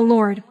work of the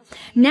Lord.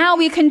 Now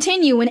we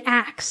continue in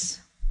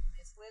Acts.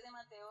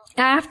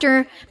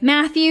 After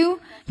Matthew,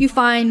 you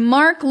find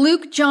Mark,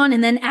 Luke, John,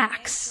 and then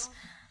Acts.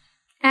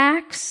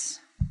 Acts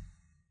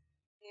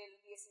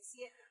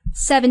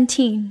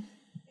 17.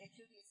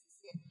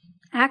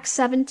 Acts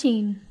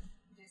 17.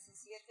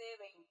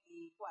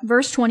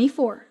 Verse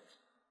 24.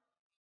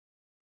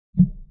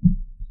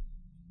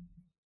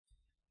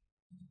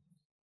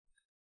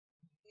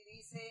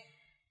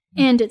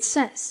 And it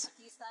says,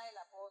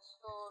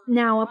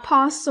 now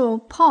Apostle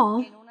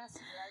Paul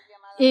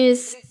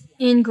is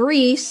in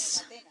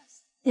Greece,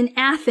 in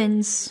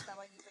Athens.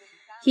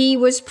 He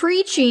was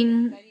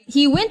preaching,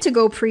 he went to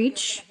go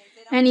preach,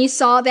 and he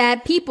saw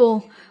that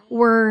people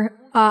were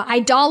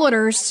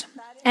idolaters,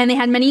 and they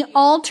had many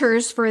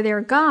altars for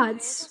their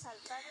gods.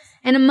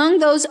 And among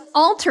those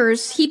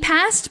altars, he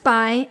passed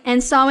by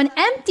and saw an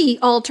empty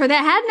altar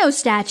that had no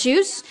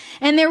statues,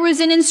 and there was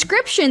an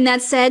inscription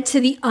that said, to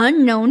the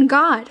unknown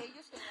God.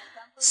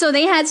 So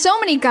they had so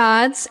many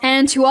gods,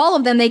 and to all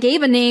of them they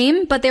gave a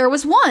name, but there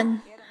was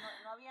one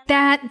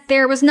that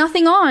there was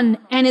nothing on,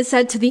 and it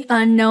said, to the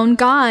unknown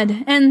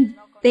God. And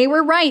they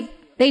were right.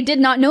 They did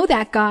not know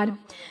that God.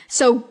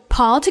 So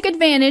Paul took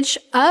advantage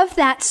of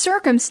that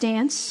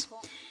circumstance,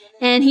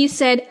 and he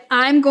said,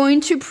 I'm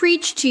going to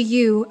preach to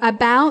you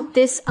about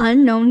this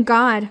unknown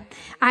God.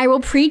 I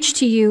will preach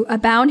to you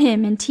about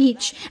him and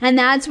teach. And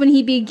that's when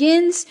he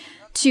begins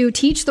to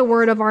teach the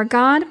word of our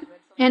God.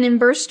 And in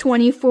verse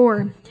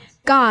 24,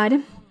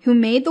 God, who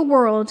made the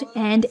world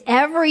and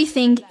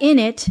everything in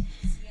it,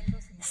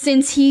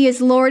 since he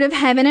is Lord of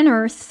heaven and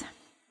earth,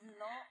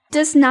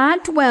 does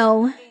not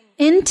dwell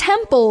in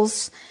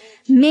temples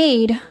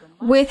made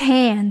with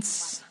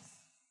hands.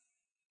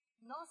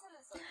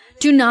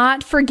 Do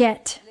not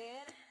forget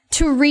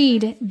to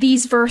read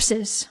these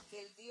verses,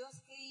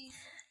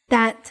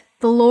 that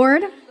the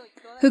Lord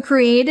who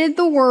created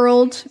the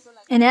world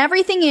and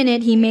everything in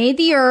it, he made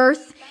the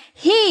earth,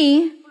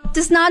 he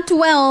does not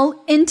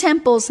dwell in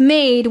temples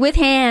made with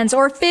hands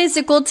or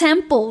physical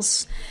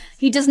temples.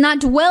 He does not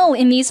dwell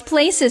in these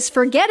places.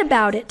 Forget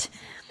about it.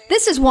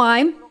 This is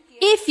why,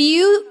 if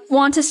you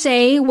want to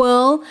say,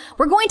 well,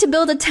 we're going to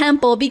build a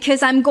temple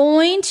because I'm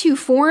going to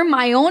form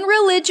my own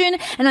religion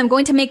and I'm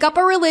going to make up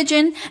a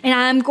religion and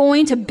I'm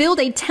going to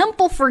build a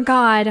temple for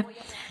God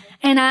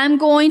and I'm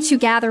going to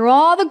gather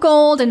all the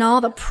gold and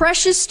all the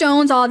precious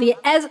stones, all the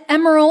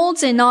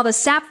emeralds and all the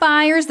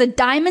sapphires, the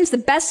diamonds, the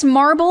best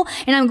marble,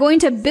 and I'm going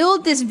to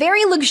build this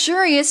very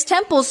luxurious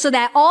temple so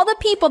that all the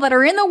people that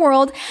are in the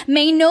world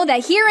may know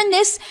that here in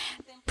this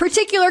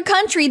particular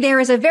country, there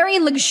is a very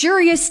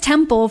luxurious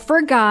temple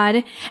for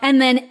God, and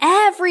then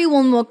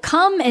everyone will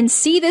come and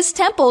see this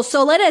temple.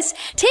 So let us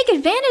take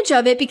advantage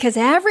of it because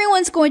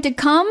everyone's going to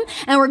come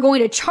and we're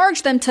going to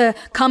charge them to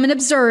come and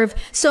observe.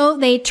 So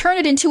they turn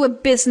it into a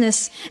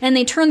business and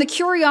they turn the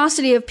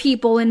curiosity of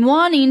people in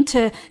wanting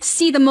to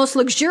see the most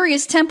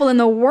luxurious temple in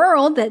the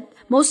world, that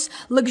most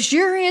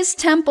luxurious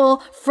temple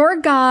for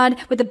God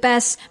with the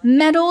best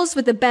metals,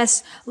 with the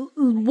best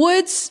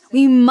woods.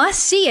 We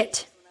must see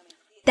it.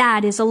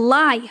 That is a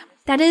lie.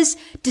 That is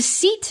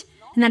deceit.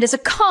 And that is a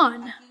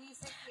con.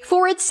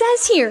 For it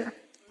says here,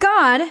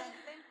 God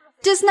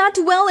does not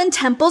dwell in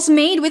temples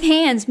made with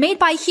hands, made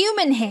by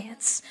human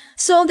hands.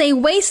 So they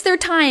waste their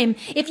time.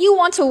 If you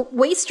want to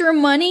waste your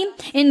money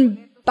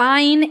in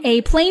buying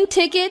a plane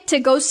ticket to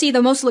go see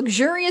the most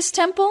luxurious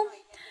temple,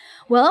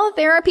 Well,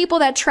 there are people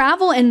that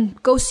travel and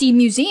go see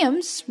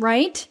museums,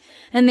 right?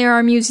 And there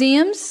are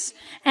museums,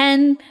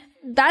 and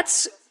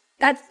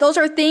those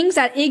are things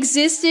that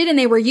existed and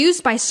they were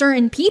used by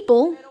certain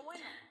people.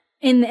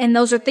 And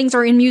those are things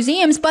are in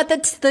museums, but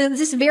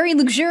this very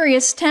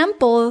luxurious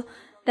temple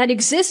that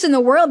exists in the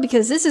world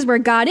because this is where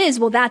God is,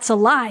 well, that's a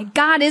lie.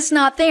 God is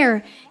not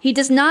there. He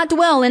does not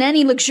dwell in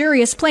any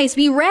luxurious place.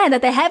 We read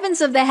that the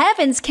heavens of the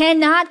heavens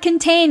cannot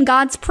contain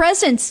God's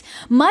presence,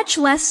 much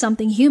less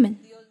something human.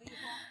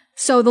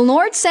 So the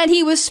Lord said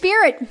he was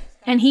spirit,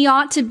 and he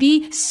ought to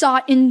be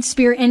sought in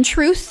spirit and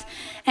truth.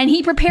 And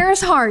he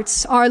prepares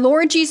hearts. Our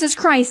Lord Jesus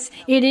Christ,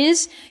 it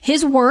is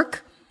his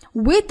work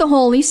with the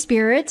Holy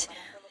Spirit,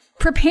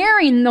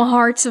 preparing the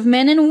hearts of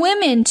men and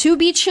women to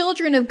be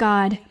children of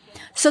God.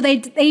 So they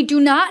do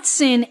not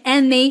sin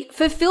and they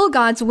fulfill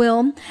God's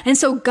will. And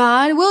so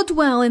God will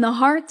dwell in the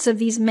hearts of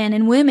these men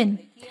and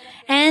women.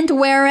 And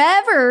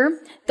wherever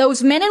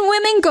those men and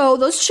women go,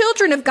 those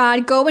children of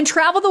God go and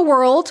travel the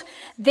world,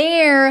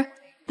 there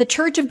the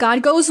church of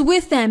God goes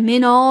with them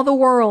in all the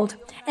world.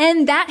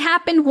 And that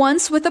happened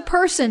once with a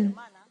person,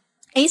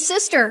 a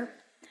sister.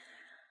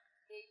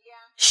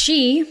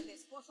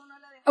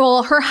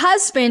 Her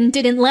husband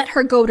didn't let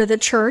her go to the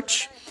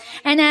church.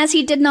 And as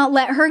he did not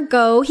let her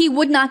go, he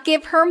would not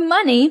give her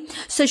money.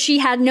 So she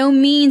had no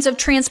means of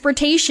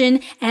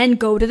transportation and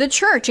go to the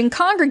church and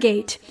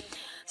congregate.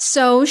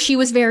 So she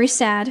was very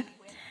sad.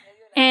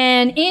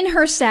 And in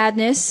her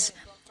sadness,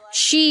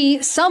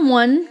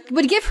 someone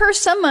would give her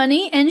some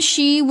money and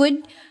she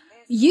would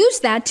use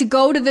that to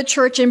go to the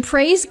church and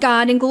praise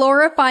God and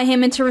glorify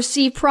him and to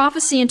receive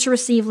prophecy and to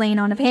receive laying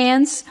on of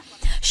hands.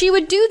 She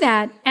would do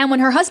that. And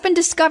when her husband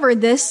discovered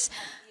this,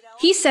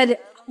 he said,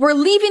 we're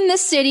leaving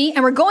this city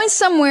and we're going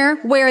somewhere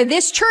where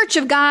this church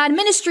of God,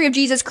 ministry of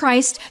Jesus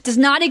Christ, does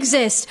not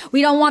exist.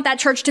 We don't want that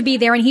church to be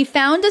there. And he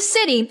found a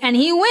city and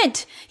he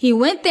went. He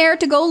went there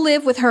to go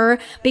live with her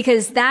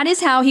because that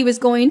is how he was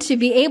going to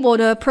be able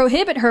to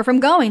prohibit her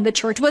from going. The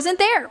church wasn't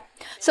there.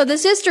 So the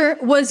sister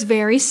was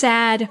very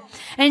sad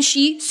and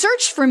she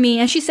searched for me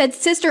and she said,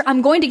 sister,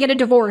 I'm going to get a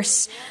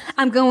divorce.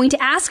 I'm going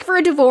to ask for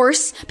a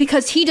divorce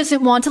because he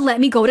doesn't want to let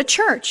me go to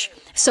church.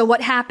 So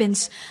what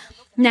happens?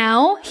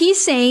 Now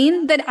he's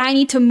saying that I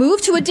need to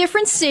move to a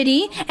different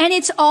city and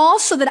it's all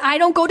so that I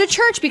don't go to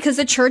church because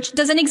the church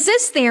doesn't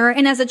exist there.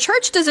 And as the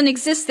church doesn't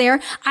exist there,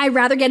 I'd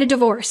rather get a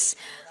divorce.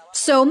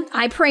 So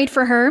I prayed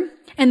for her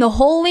and the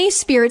Holy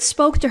Spirit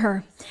spoke to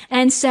her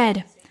and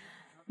said,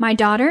 my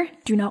daughter,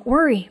 do not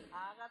worry.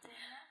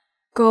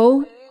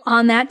 Go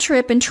on that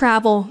trip and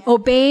travel.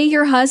 Obey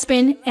your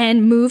husband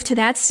and move to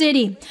that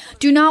city.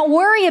 Do not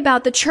worry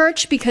about the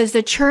church because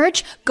the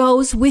church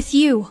goes with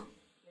you.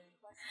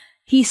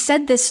 He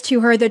said this to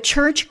her, the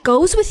church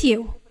goes with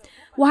you.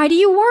 Why do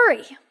you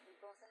worry?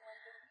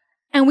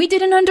 And we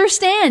didn't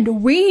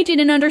understand. We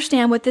didn't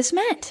understand what this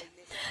meant.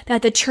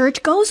 That the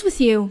church goes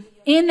with you.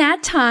 In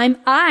that time,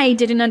 I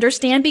didn't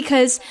understand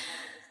because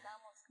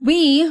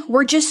we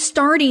were just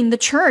starting the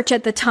church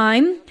at the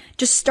time,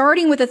 just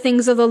starting with the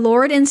things of the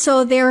Lord. And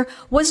so there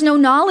was no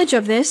knowledge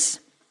of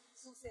this.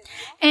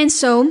 And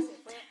so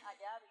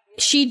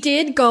she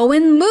did go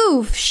and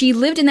move. She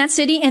lived in that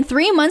city, and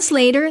 3 months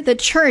later, the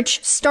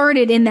church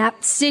started in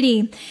that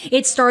city.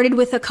 It started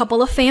with a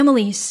couple of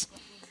families,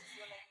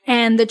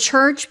 and the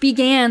church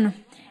began,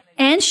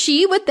 and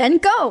she would then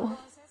go.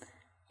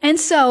 And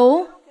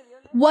so,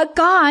 what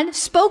God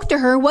spoke to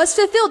her was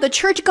fulfilled. The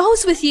church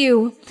goes with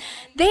you.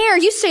 There,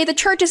 you say the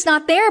church is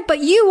not there, but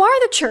you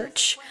are the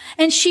church.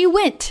 And she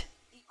went.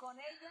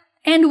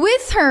 And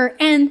with her,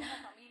 and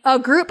a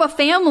group of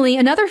family,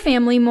 another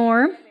family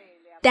more,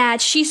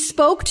 that she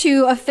spoke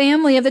to a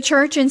family of the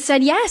church and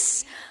said,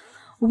 yes,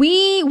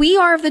 we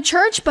are of the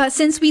church, but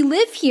since we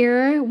live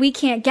here, we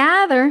can't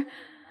gather,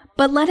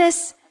 but let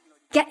us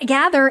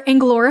gather and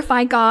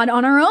glorify God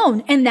on our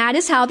own. And that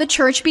is how the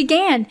church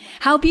began.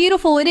 How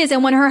beautiful it is.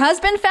 And when her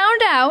husband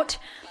found out,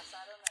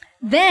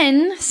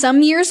 then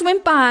some years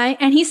went by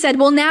and he said,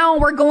 well, now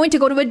we're going to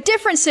go to a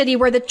different city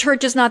where the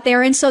church is not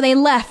there. And so they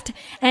left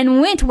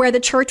and went where the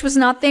church was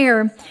not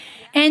there.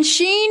 And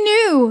she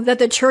knew that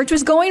the church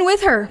was going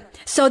with her.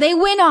 So they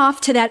went off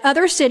to that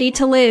other city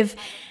to live.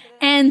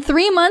 And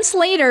 3 months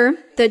later,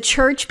 the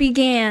church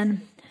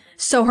began.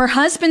 So her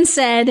husband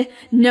said,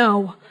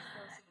 no,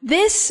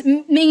 this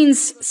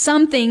means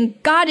something.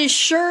 God is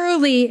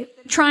surely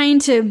trying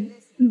to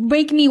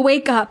make me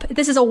wake up.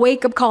 This is a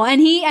wake-up call. And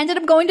he ended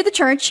up going to the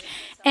church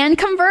and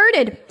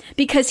converted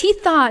because he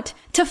thought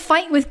to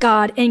fight with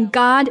God, and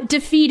God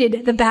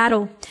defeated the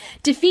battle,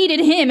 defeated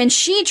him, and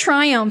she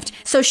triumphed.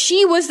 So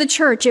she was the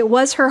church. It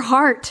was her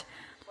heart.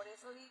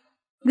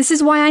 This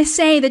is why I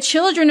say the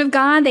children of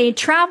God, they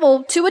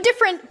travel to a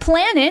different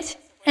planet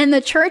and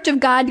the church of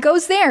God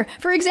goes there.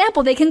 For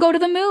example, they can go to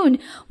the moon.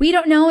 We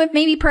don't know if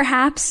maybe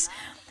perhaps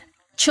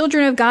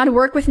children of God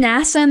work with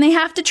NASA and they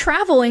have to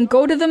travel and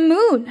go to the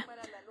moon.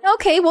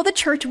 Okay, well, the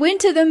church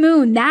went to the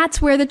moon.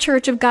 That's where the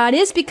church of God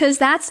is because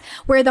that's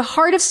where the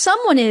heart of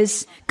someone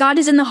is. God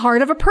is in the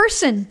heart of a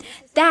person.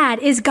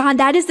 That is God.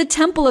 That is the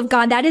temple of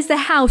God. That is the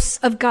house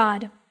of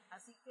God.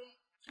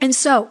 And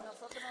so,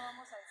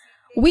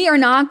 we are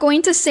not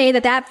going to say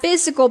that that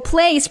physical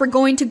place, we're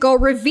going to go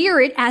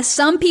revere it as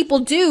some people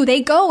do.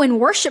 They go and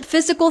worship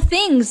physical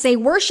things. They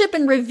worship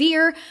and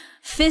revere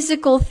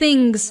physical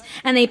things.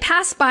 And they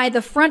pass by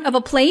the front of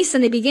a place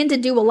and they begin to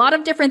do a lot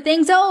of different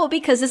things. Oh,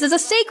 because this is a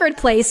sacred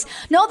place.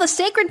 No, the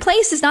sacred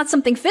place is not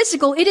something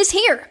physical. It is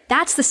here.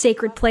 That's the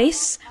sacred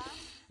place.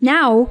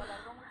 Now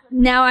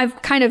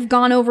I've kind of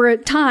gone over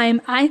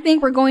time. I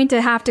think we're going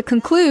to have to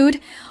conclude.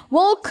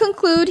 We'll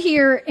conclude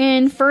here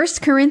in 1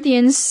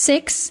 Corinthians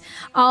 6.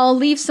 I'll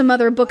leave some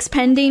other books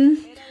pending.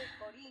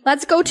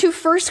 Let's go to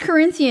 1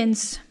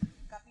 Corinthians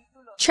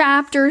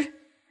chapter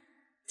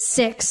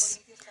 6.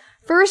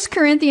 1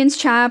 Corinthians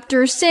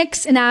chapter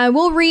 6, and I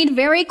will read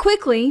very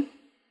quickly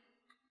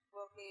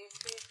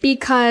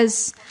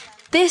because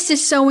this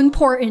is so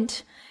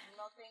important.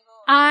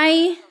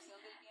 I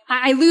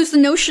lose the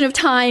notion of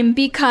time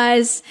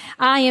because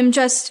I am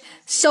just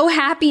so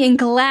happy and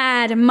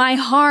glad. My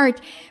heart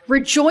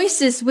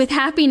rejoices with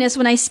happiness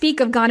when I speak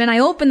of God and I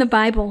open the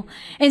Bible.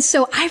 And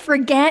so I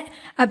forget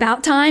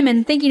about time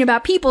and thinking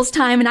about people's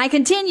time, and I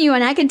continue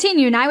and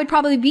I would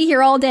probably be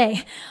here all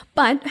day.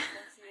 But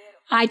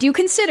I do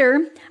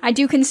consider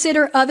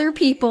other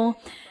people,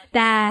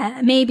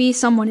 that maybe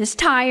someone is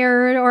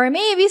tired, or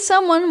maybe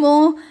someone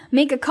will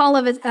make a call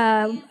of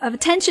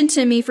attention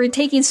to me for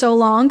taking so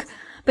long.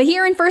 But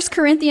here in 1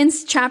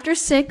 Corinthians chapter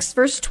 6,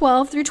 verse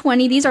 12 through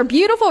 20, these are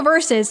beautiful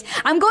verses.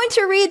 I'm going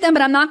to read them,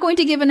 but I'm not going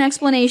to give an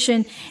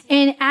explanation.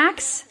 In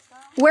Acts,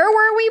 where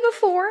were we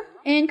before?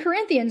 In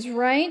Corinthians,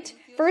 right?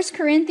 1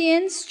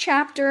 Corinthians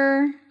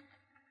chapter...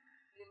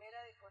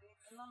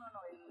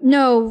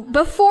 No,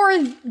 before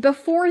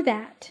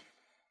that.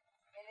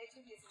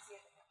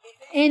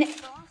 In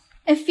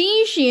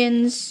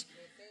Ephesians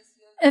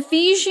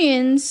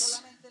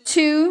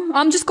 2,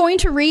 I'm just going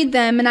to read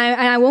them, and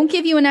I won't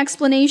give you an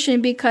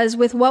explanation because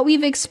with what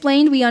we've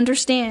explained, we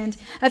understand.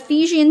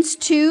 Ephesians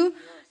 2,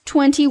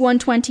 21,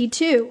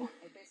 22.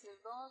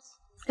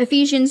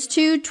 Ephesians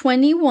 2,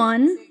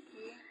 21.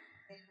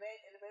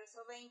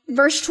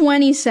 Verse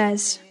 20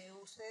 says,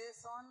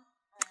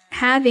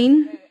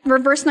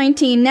 verse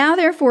 19, now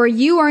therefore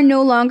you are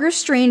no longer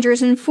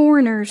strangers and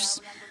foreigners.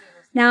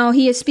 Now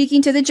he is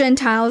speaking to the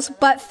Gentiles,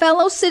 but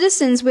fellow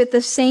citizens with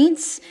the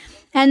saints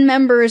and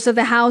members of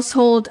the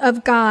household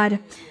of God,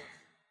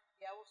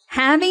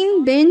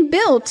 having been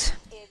built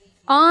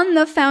on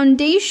the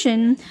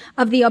foundation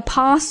of the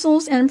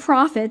apostles and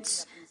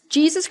prophets,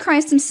 Jesus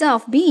Christ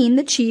himself being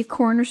the chief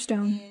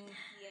cornerstone,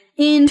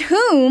 in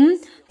whom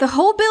the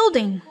whole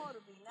building,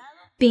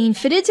 being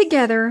fitted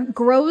together,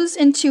 grows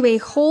into a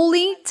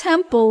holy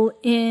temple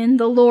in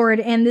the Lord.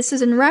 And this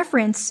is in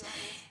reference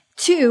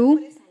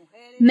to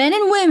men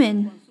and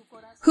women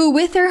who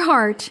with their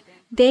heart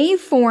they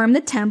form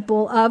the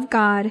temple of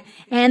God.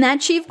 And that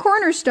chief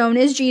cornerstone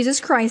is Jesus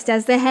Christ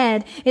as the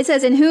head. It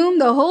says, in whom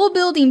the whole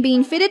building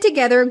being fitted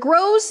together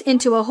grows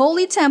into a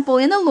holy temple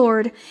in the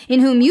Lord, in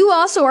whom you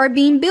also are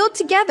being built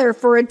together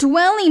for a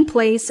dwelling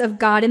place of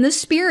God in the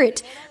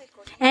Spirit.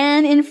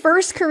 And in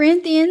 1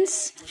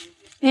 Corinthians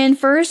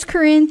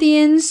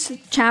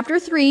chapter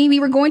 3, we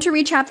were going to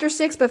read chapter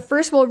 6, but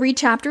first we'll read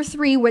chapter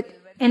 3,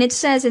 and it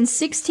says in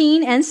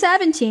 16 and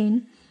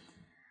 17,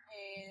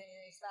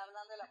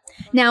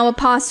 now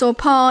Apostle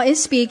Paul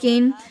is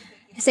speaking,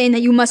 saying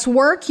that you must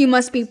work, you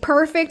must be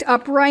perfect,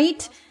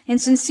 upright,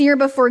 and sincere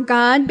before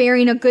God,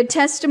 bearing a good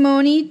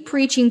testimony,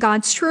 preaching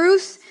God's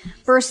truth.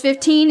 Verse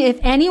 15, if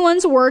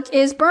anyone's work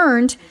is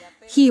burned,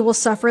 he will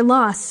suffer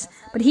loss,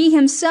 but he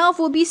himself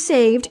will be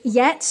saved,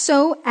 yet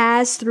so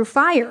as through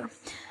fire.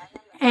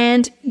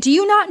 And do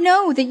you not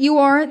know that you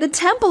are the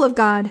temple of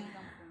God?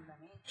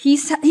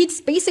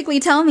 He's basically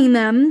telling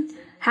them,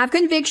 have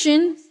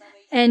conviction,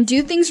 and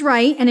do things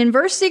right. And in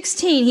verse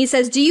 16, he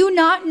says, do you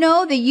not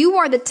know that you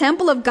are the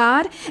temple of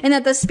God and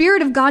that the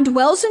Spirit of God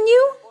dwells in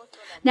you?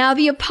 Now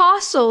the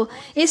apostle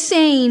is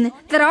saying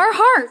that our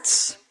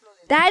hearts,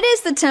 that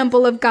is the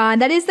temple of God,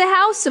 that is the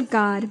house of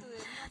God,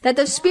 that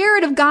the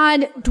Spirit of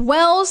God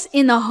dwells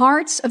in the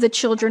hearts of the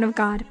children of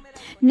God.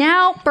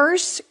 Now 1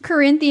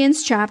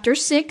 Corinthians chapter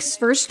 6,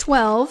 verse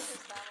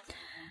 12.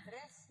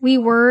 We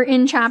were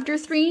in chapter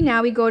 3,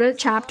 now we go to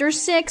chapter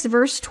 6,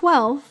 verse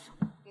 12.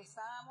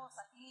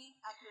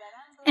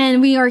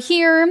 And we are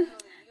here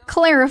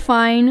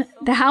clarifying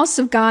the house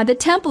of God, the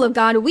temple of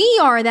God. We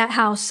are that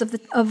house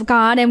of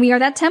God, and we are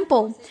that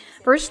temple.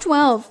 Verse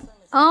 12,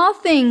 all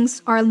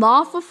things are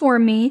lawful for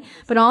me,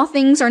 but all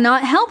things are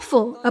not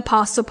helpful,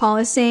 Apostle Paul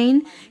is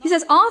saying. He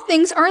says, all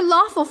things are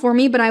lawful for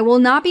me, but I will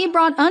not be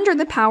brought under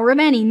the power of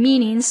any,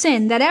 meaning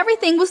sin. That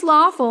everything was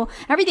lawful,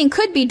 everything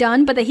could be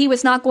done, but that he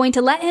was not going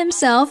to let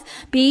himself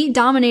be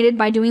dominated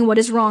by doing what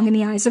is wrong in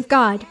the eyes of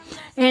God.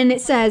 And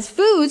it says,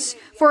 foods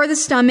for the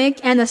stomach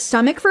and the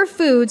stomach for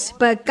foods,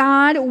 but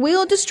God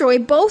will destroy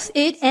both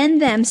it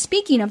and them,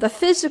 speaking of the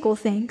physical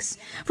things.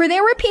 For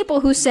there were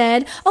people who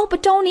said, oh,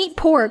 but don't eat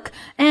pork.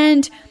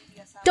 And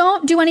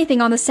don't do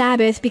anything on the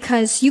Sabbath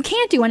because you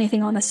can't do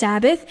anything on the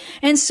Sabbath.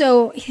 And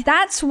so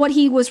that's what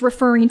he was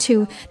referring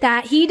to,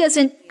 that he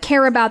doesn't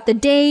care about the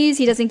days,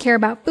 he doesn't care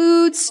about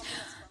foods,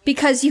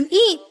 because you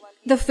eat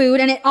the food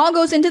and it all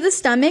goes into the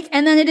stomach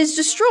and then it is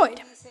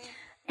destroyed.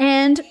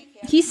 And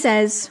he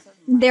says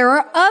there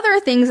are other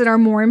things that are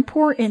more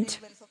important.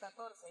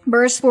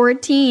 Verse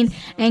 14,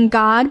 and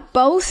God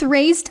both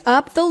raised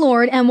up the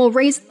Lord and will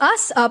raise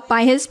us up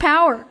by his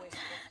power.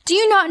 Do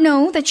you not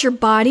know that your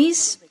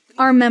bodies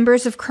are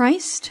members of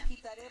Christ?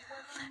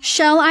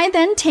 Shall I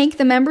then take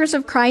the members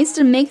of Christ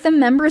and make them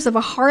members of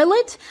a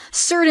harlot?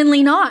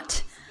 Certainly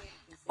not.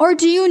 Or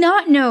do you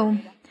not know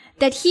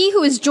that he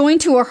who is joined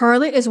to a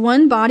harlot is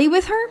one body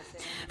with her?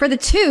 For the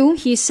two,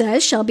 he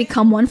says, shall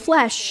become one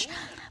flesh.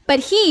 But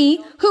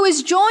he who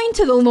is joined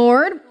to the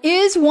Lord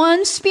is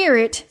one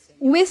spirit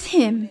with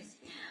him.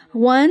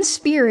 One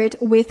spirit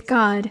with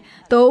God.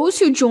 Those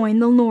who join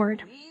the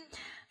Lord.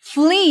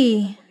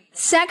 Flee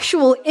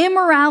sexual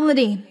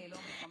immorality.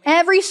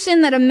 Every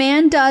sin that a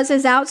man does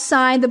is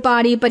outside the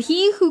body, but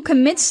he who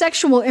commits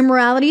sexual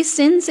immorality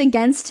sins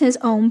against his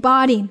own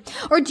body.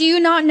 Or do you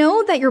not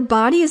know that your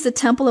body is the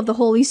temple of the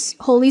Holy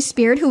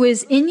Spirit who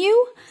is in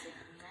you?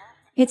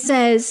 It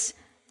says,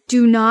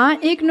 do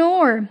not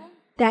ignore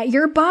that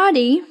your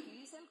body,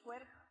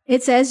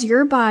 it says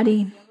your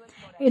body.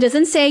 It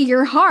doesn't say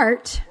your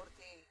heart.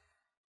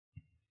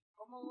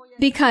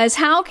 Because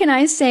how can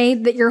I say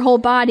that your whole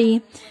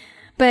body,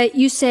 but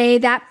you say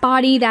that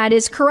body that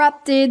is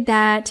corrupted,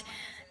 that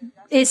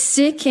is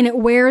sick and it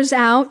wears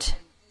out?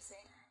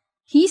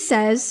 He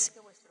says,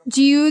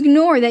 do you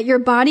ignore that your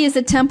body is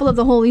the temple of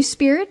the Holy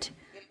Spirit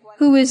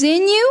who is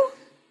in you,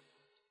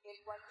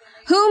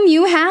 whom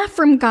you have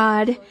from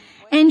God,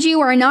 and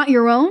you are not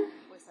your own?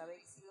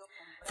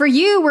 For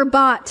you were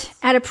bought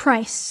at a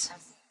price.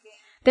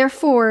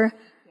 Therefore,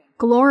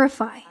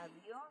 glorify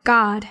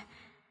God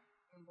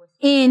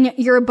in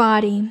your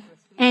body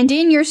and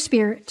in your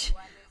spirit,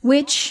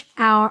 which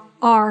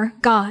are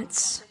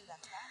God's.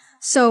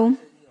 So,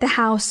 the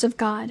house of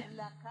God.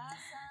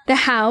 The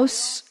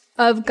house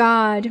of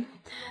God.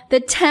 The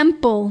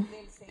temple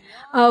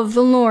of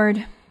the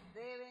Lord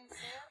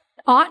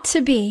ought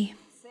to be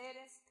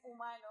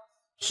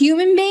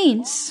human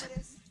beings,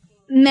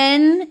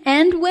 men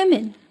and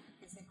women,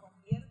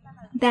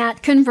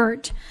 that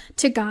convert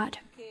to God,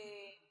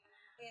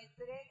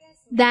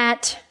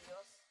 that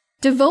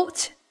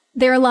devote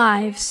their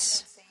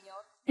lives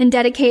and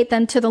dedicate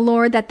them to the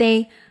Lord, that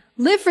they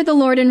live for the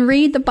Lord and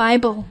read the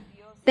Bible.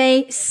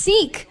 They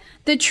seek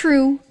the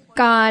true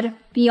God,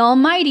 the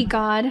Almighty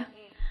God,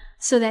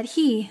 so that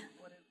He,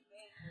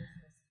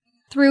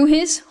 through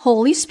His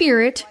Holy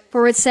Spirit,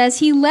 for it says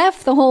He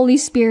left the Holy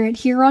Spirit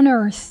here on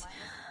earth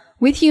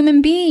with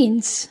human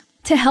beings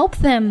to help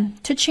them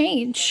to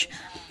change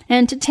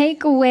and to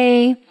take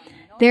away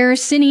their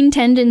sinning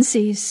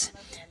tendencies,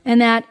 and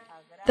that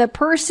the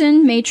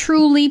person may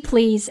truly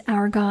please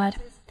our God.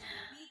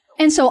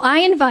 And so I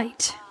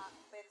invite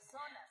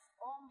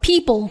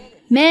people,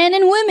 men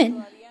and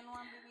women,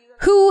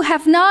 who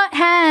have not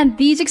had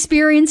these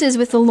experiences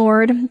with the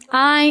Lord,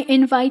 I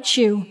invite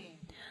you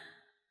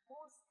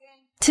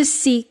to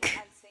seek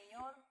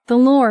the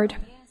Lord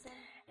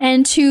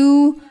and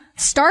to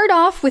start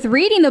off with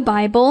reading the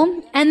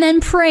Bible and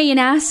then pray and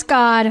ask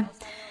God.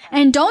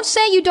 And don't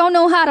say you don't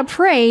know how to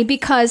pray,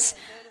 because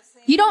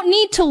you don't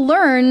need to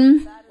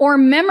learn or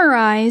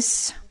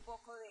memorize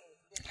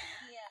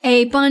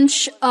a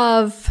bunch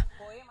of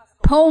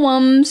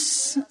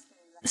poems,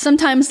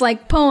 sometimes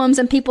like poems,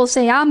 and people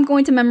say, I'm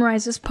going to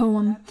memorize this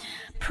poem.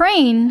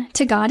 Praying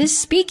to God is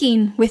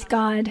speaking with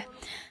God,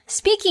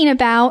 speaking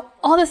about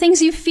all the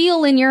things you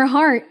feel in your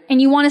heart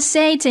and you want to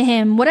say to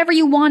Him. Whatever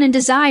you want and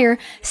desire,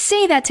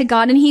 say that to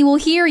God and He will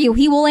hear you.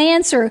 He will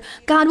answer.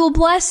 God will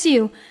bless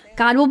you.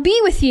 God will be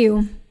with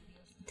you.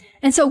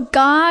 And so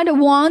God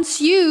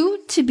wants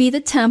you to be the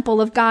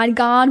temple of God.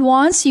 God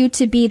wants you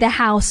to be the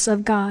house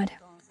of God.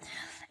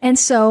 And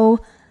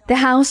so the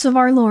house of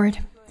our Lord,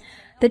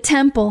 the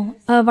temple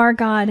of our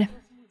God,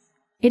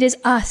 it is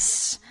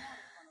us.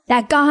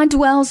 That God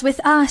dwells with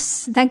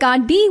us, that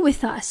God be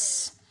with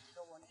us.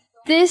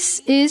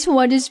 This is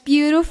what is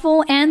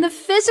beautiful. And the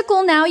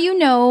physical, now you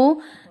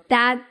know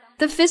that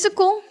the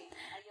physical,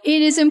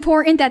 it is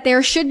important that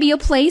there should be a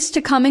place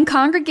to come and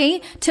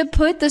congregate, to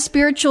put the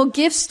spiritual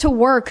gifts to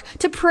work,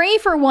 to pray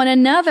for one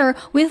another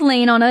with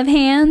laying on of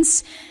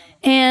hands,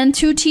 and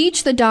to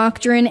teach the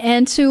doctrine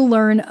and to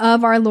learn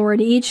of our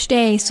Lord each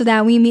day, so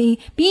that we may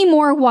be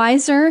more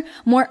wiser,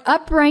 more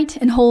upright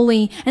and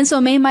holy. And so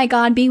may my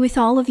God be with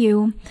all of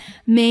you.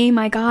 May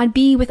my God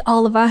be with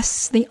all of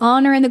us. The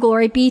honor and the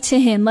glory be to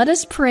Him. Let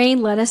us pray.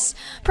 Let us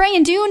pray.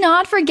 And do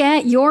not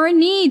forget your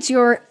needs,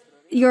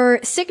 your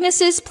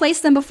sicknesses,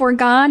 place them before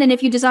God. And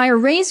if you desire,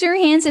 raise your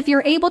hands if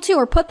you're able to,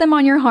 or put them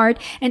on your heart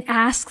and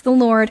ask the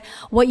Lord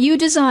what you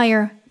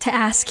desire to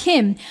ask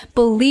Him.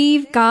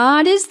 Believe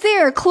God is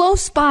there,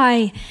 close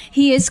by.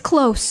 He is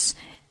close,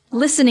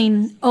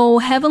 listening. O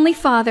Heavenly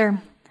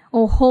Father,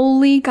 O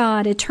Holy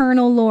God,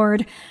 Eternal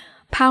Lord,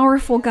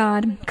 powerful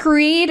God,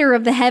 Creator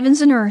of the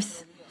heavens and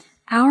earth,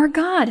 our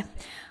God,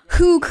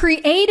 who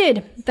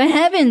created the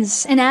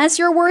heavens. And as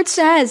your word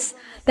says,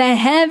 the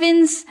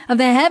heavens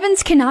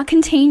cannot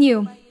contain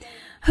you.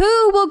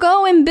 Who will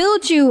go and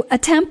build you a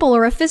temple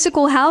or a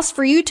physical house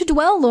for you to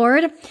dwell,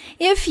 Lord,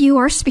 if you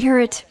are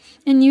spirit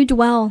and you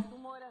dwell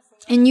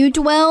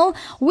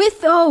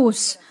with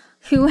those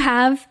who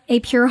have a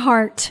pure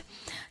heart,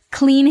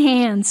 clean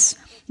hands,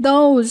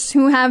 those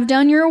who have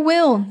done your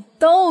will,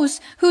 those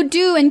who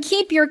do and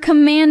keep your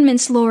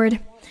commandments, Lord.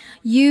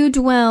 You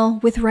dwell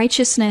with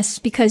righteousness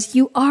because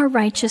you are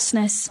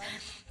righteousness.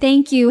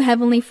 Thank you,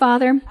 Heavenly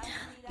Father,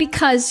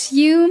 because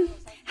you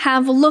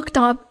have looked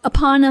up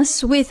upon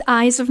us with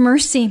eyes of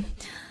mercy,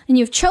 and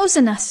you've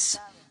chosen us.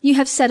 You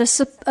have set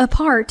us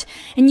apart,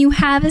 and you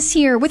have us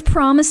here with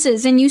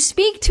promises, and you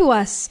speak to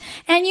us,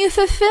 and you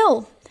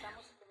fulfill.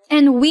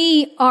 And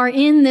we are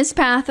in this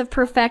path of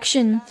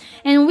perfection,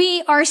 and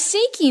we are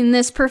seeking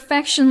this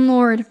perfection,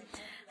 Lord,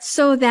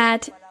 so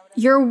that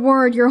your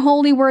word, your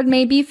holy word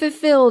may be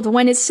fulfilled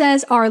when it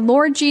says our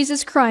Lord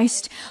Jesus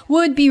Christ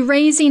would be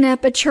raising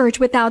up a church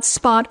without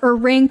spot or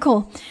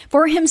wrinkle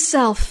for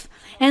himself.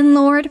 And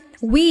Lord,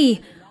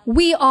 we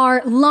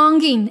are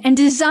longing and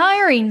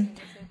desiring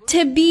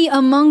to be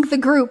among the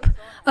group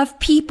of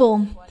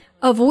people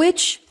of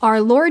which our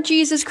Lord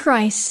Jesus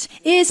Christ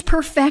is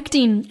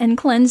perfecting and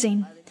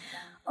cleansing.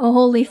 O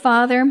Holy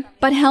Father,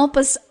 but help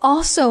us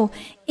also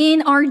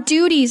in our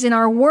duties, in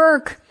our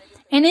work,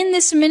 and in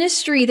this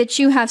ministry that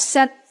you have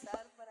set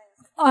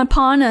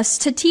upon us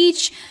to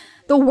teach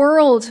the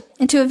world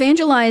and to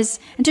evangelize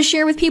and to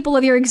share with people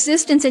of your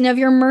existence and of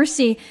your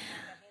mercy.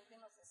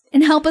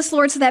 And help us,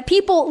 Lord, so that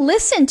people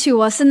listen to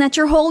us and that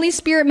your Holy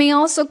Spirit may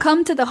also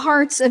come to the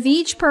hearts of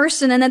each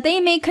person and that they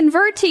may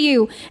convert to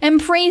you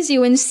and praise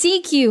you and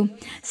seek you.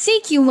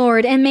 Seek you,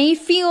 Lord, and may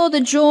feel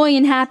the joy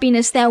and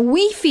happiness that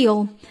we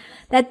feel,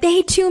 that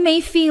they too may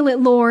feel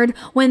it, Lord,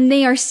 when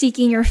they are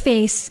seeking your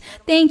face.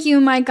 Thank you,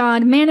 my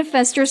God.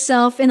 Manifest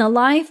yourself in the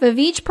life of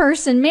each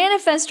person.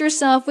 Manifest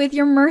yourself with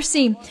your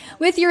mercy,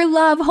 with your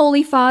love,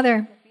 Holy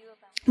Father.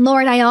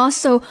 Lord, I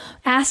also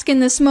ask in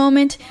this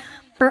moment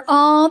for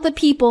all the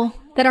people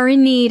that are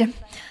in need.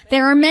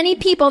 There are many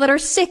people that are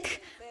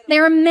sick.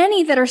 There are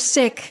many that are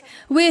sick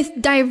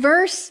with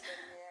diverse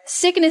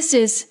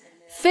sicknesses,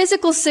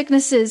 physical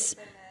sicknesses,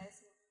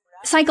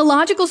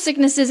 psychological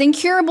sicknesses,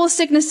 incurable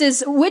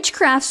sicknesses,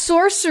 witchcraft,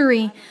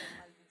 sorcery,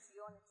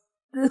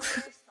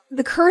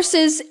 the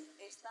curses,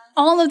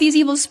 all of these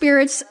evil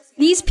spirits.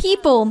 These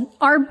people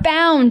are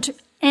bound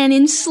and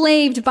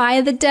enslaved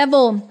by the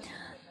devil.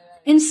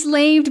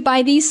 Enslaved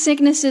by these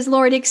sicknesses,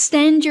 Lord,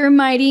 extend your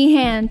mighty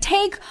hand.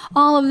 Take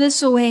all of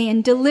this away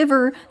and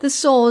deliver the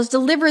souls.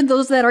 Deliver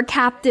those that are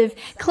captive.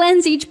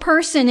 Cleanse each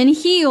person and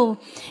heal.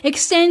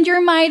 Extend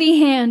your mighty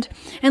hand.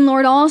 And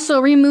Lord,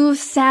 also remove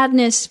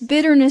sadness,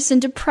 bitterness,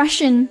 and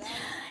depression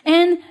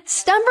and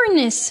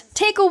stubbornness.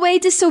 Take away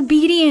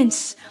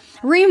disobedience.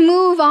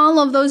 Remove all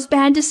of those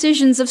bad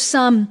decisions of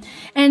some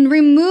and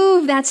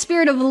remove that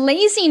spirit of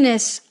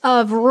laziness,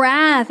 of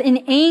wrath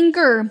and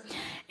anger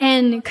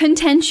and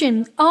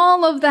contention,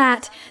 all of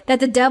that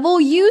the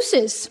devil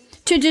uses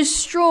to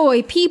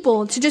destroy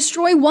people, to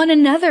destroy one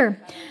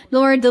another.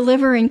 Lord,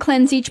 deliver and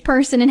cleanse each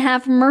person and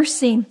have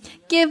mercy.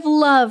 Give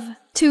love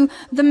to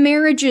the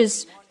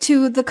marriages,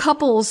 to the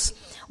couples,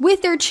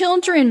 with their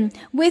children,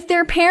 with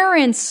their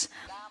parents.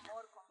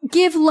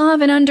 Give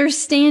love and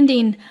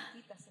understanding.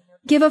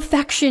 Give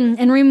affection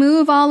and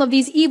remove all of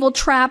these evil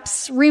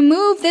traps.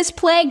 Remove this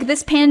plague,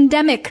 this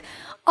pandemic.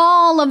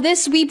 All of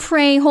this we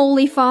pray,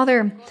 Holy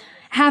Father.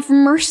 Have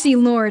mercy,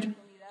 Lord.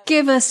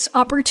 Give us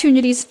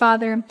opportunities,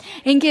 Father,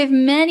 and give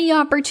many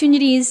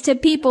opportunities to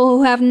people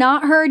who have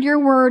not heard your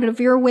word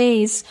of your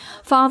ways.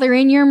 Father,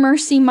 in your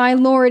mercy, my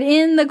Lord,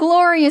 in the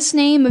glorious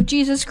name of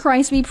Jesus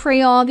Christ, we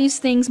pray all these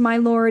things, my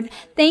Lord.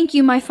 Thank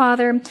you, my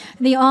Father.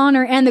 The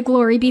honor and the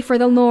glory be for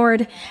the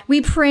Lord. We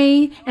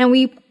pray and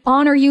we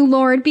honor you,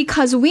 Lord,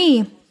 because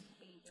we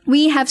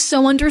have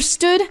so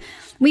understood,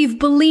 we've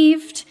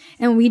believed,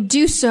 and we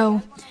do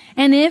so.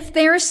 And if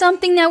there is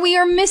something that we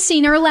are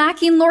missing or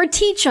lacking, Lord,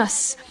 teach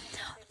us.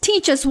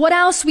 Teach us what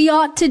else we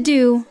ought to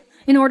do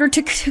in order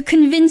to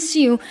convince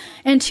you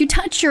and to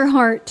touch your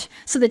heart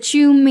so that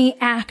you may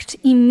act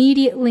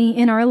immediately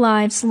in our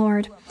lives,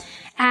 Lord.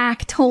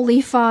 Act,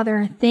 Holy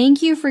Father.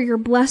 Thank you for your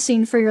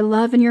blessing, for your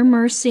love and your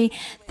mercy.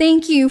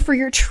 Thank you for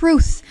your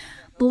truth.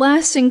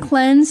 Bless and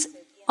cleanse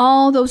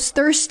all those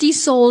thirsty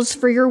souls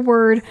for your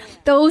word,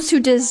 those who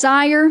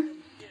desire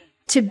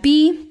to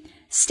be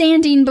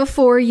standing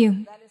before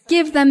you.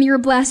 Give them your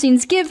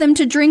blessings. Give them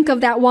to drink of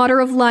that water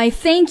of life.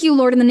 Thank you,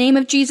 Lord, in the name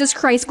of Jesus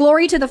Christ.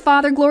 Glory to the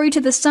Father, glory to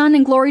the Son,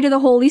 and glory to the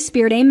Holy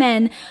Spirit.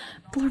 Amen.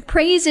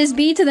 Praises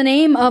be to the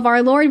name of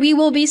our Lord. We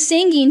will be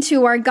singing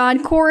to our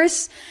God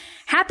chorus,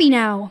 Happy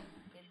Now.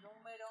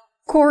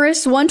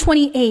 Chorus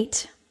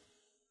 128.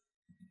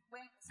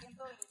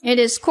 It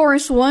is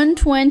chorus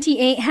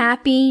 128,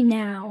 Happy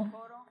Now.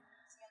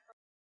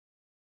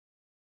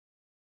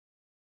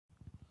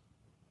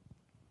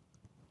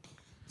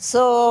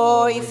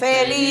 Soy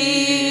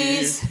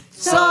feliz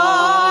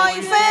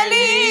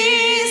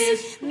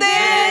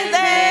de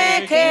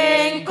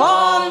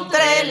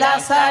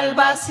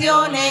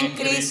salvación en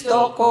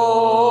Cristo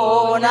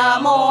con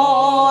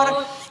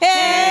amor.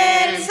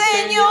 El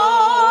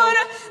Señor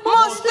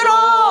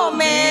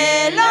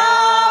mostróme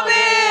la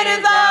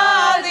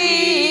verdad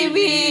y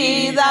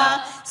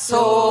vida.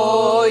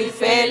 Soy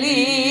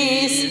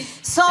feliz,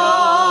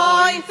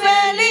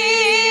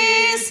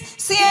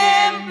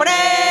 siempre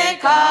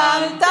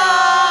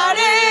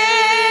cantaré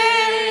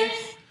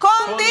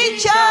con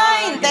dicha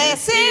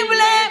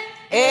indecible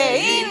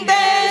e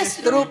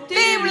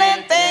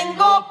indestructible.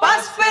 Tengo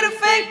paz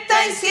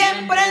perfecta y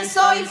siempre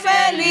soy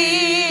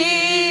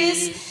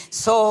feliz.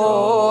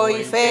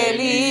 Soy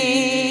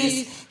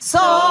feliz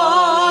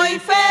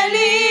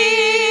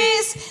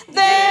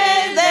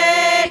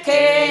desde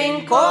que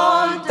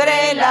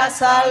encontré la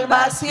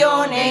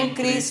salvación en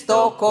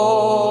Cristo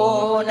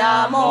con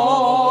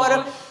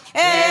amor.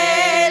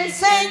 El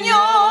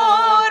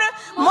Señor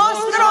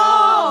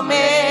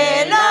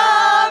mostróme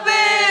la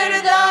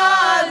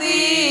verdad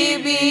y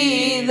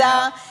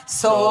vida.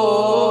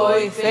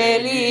 Soy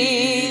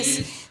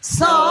feliz,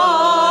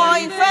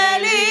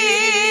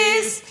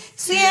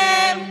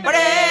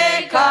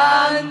 siempre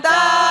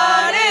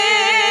cantaré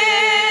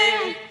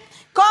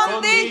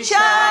con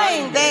dicha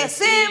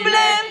indecible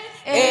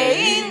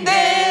e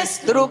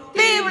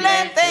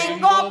indestructible.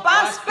 Tengo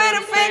paz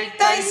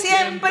perfecta y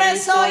siempre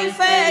soy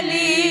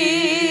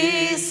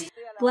feliz.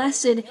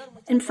 Blessed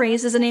and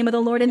praised is the name of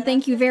the Lord, and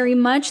thank you very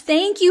much.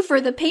 Thank you for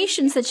the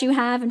patience that you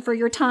have and for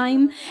your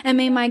time, and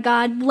may my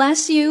God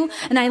bless you,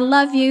 and I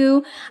love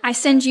you. I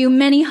send you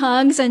many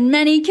hugs and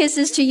many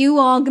kisses to you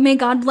all. May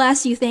God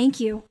bless you. Thank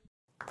you.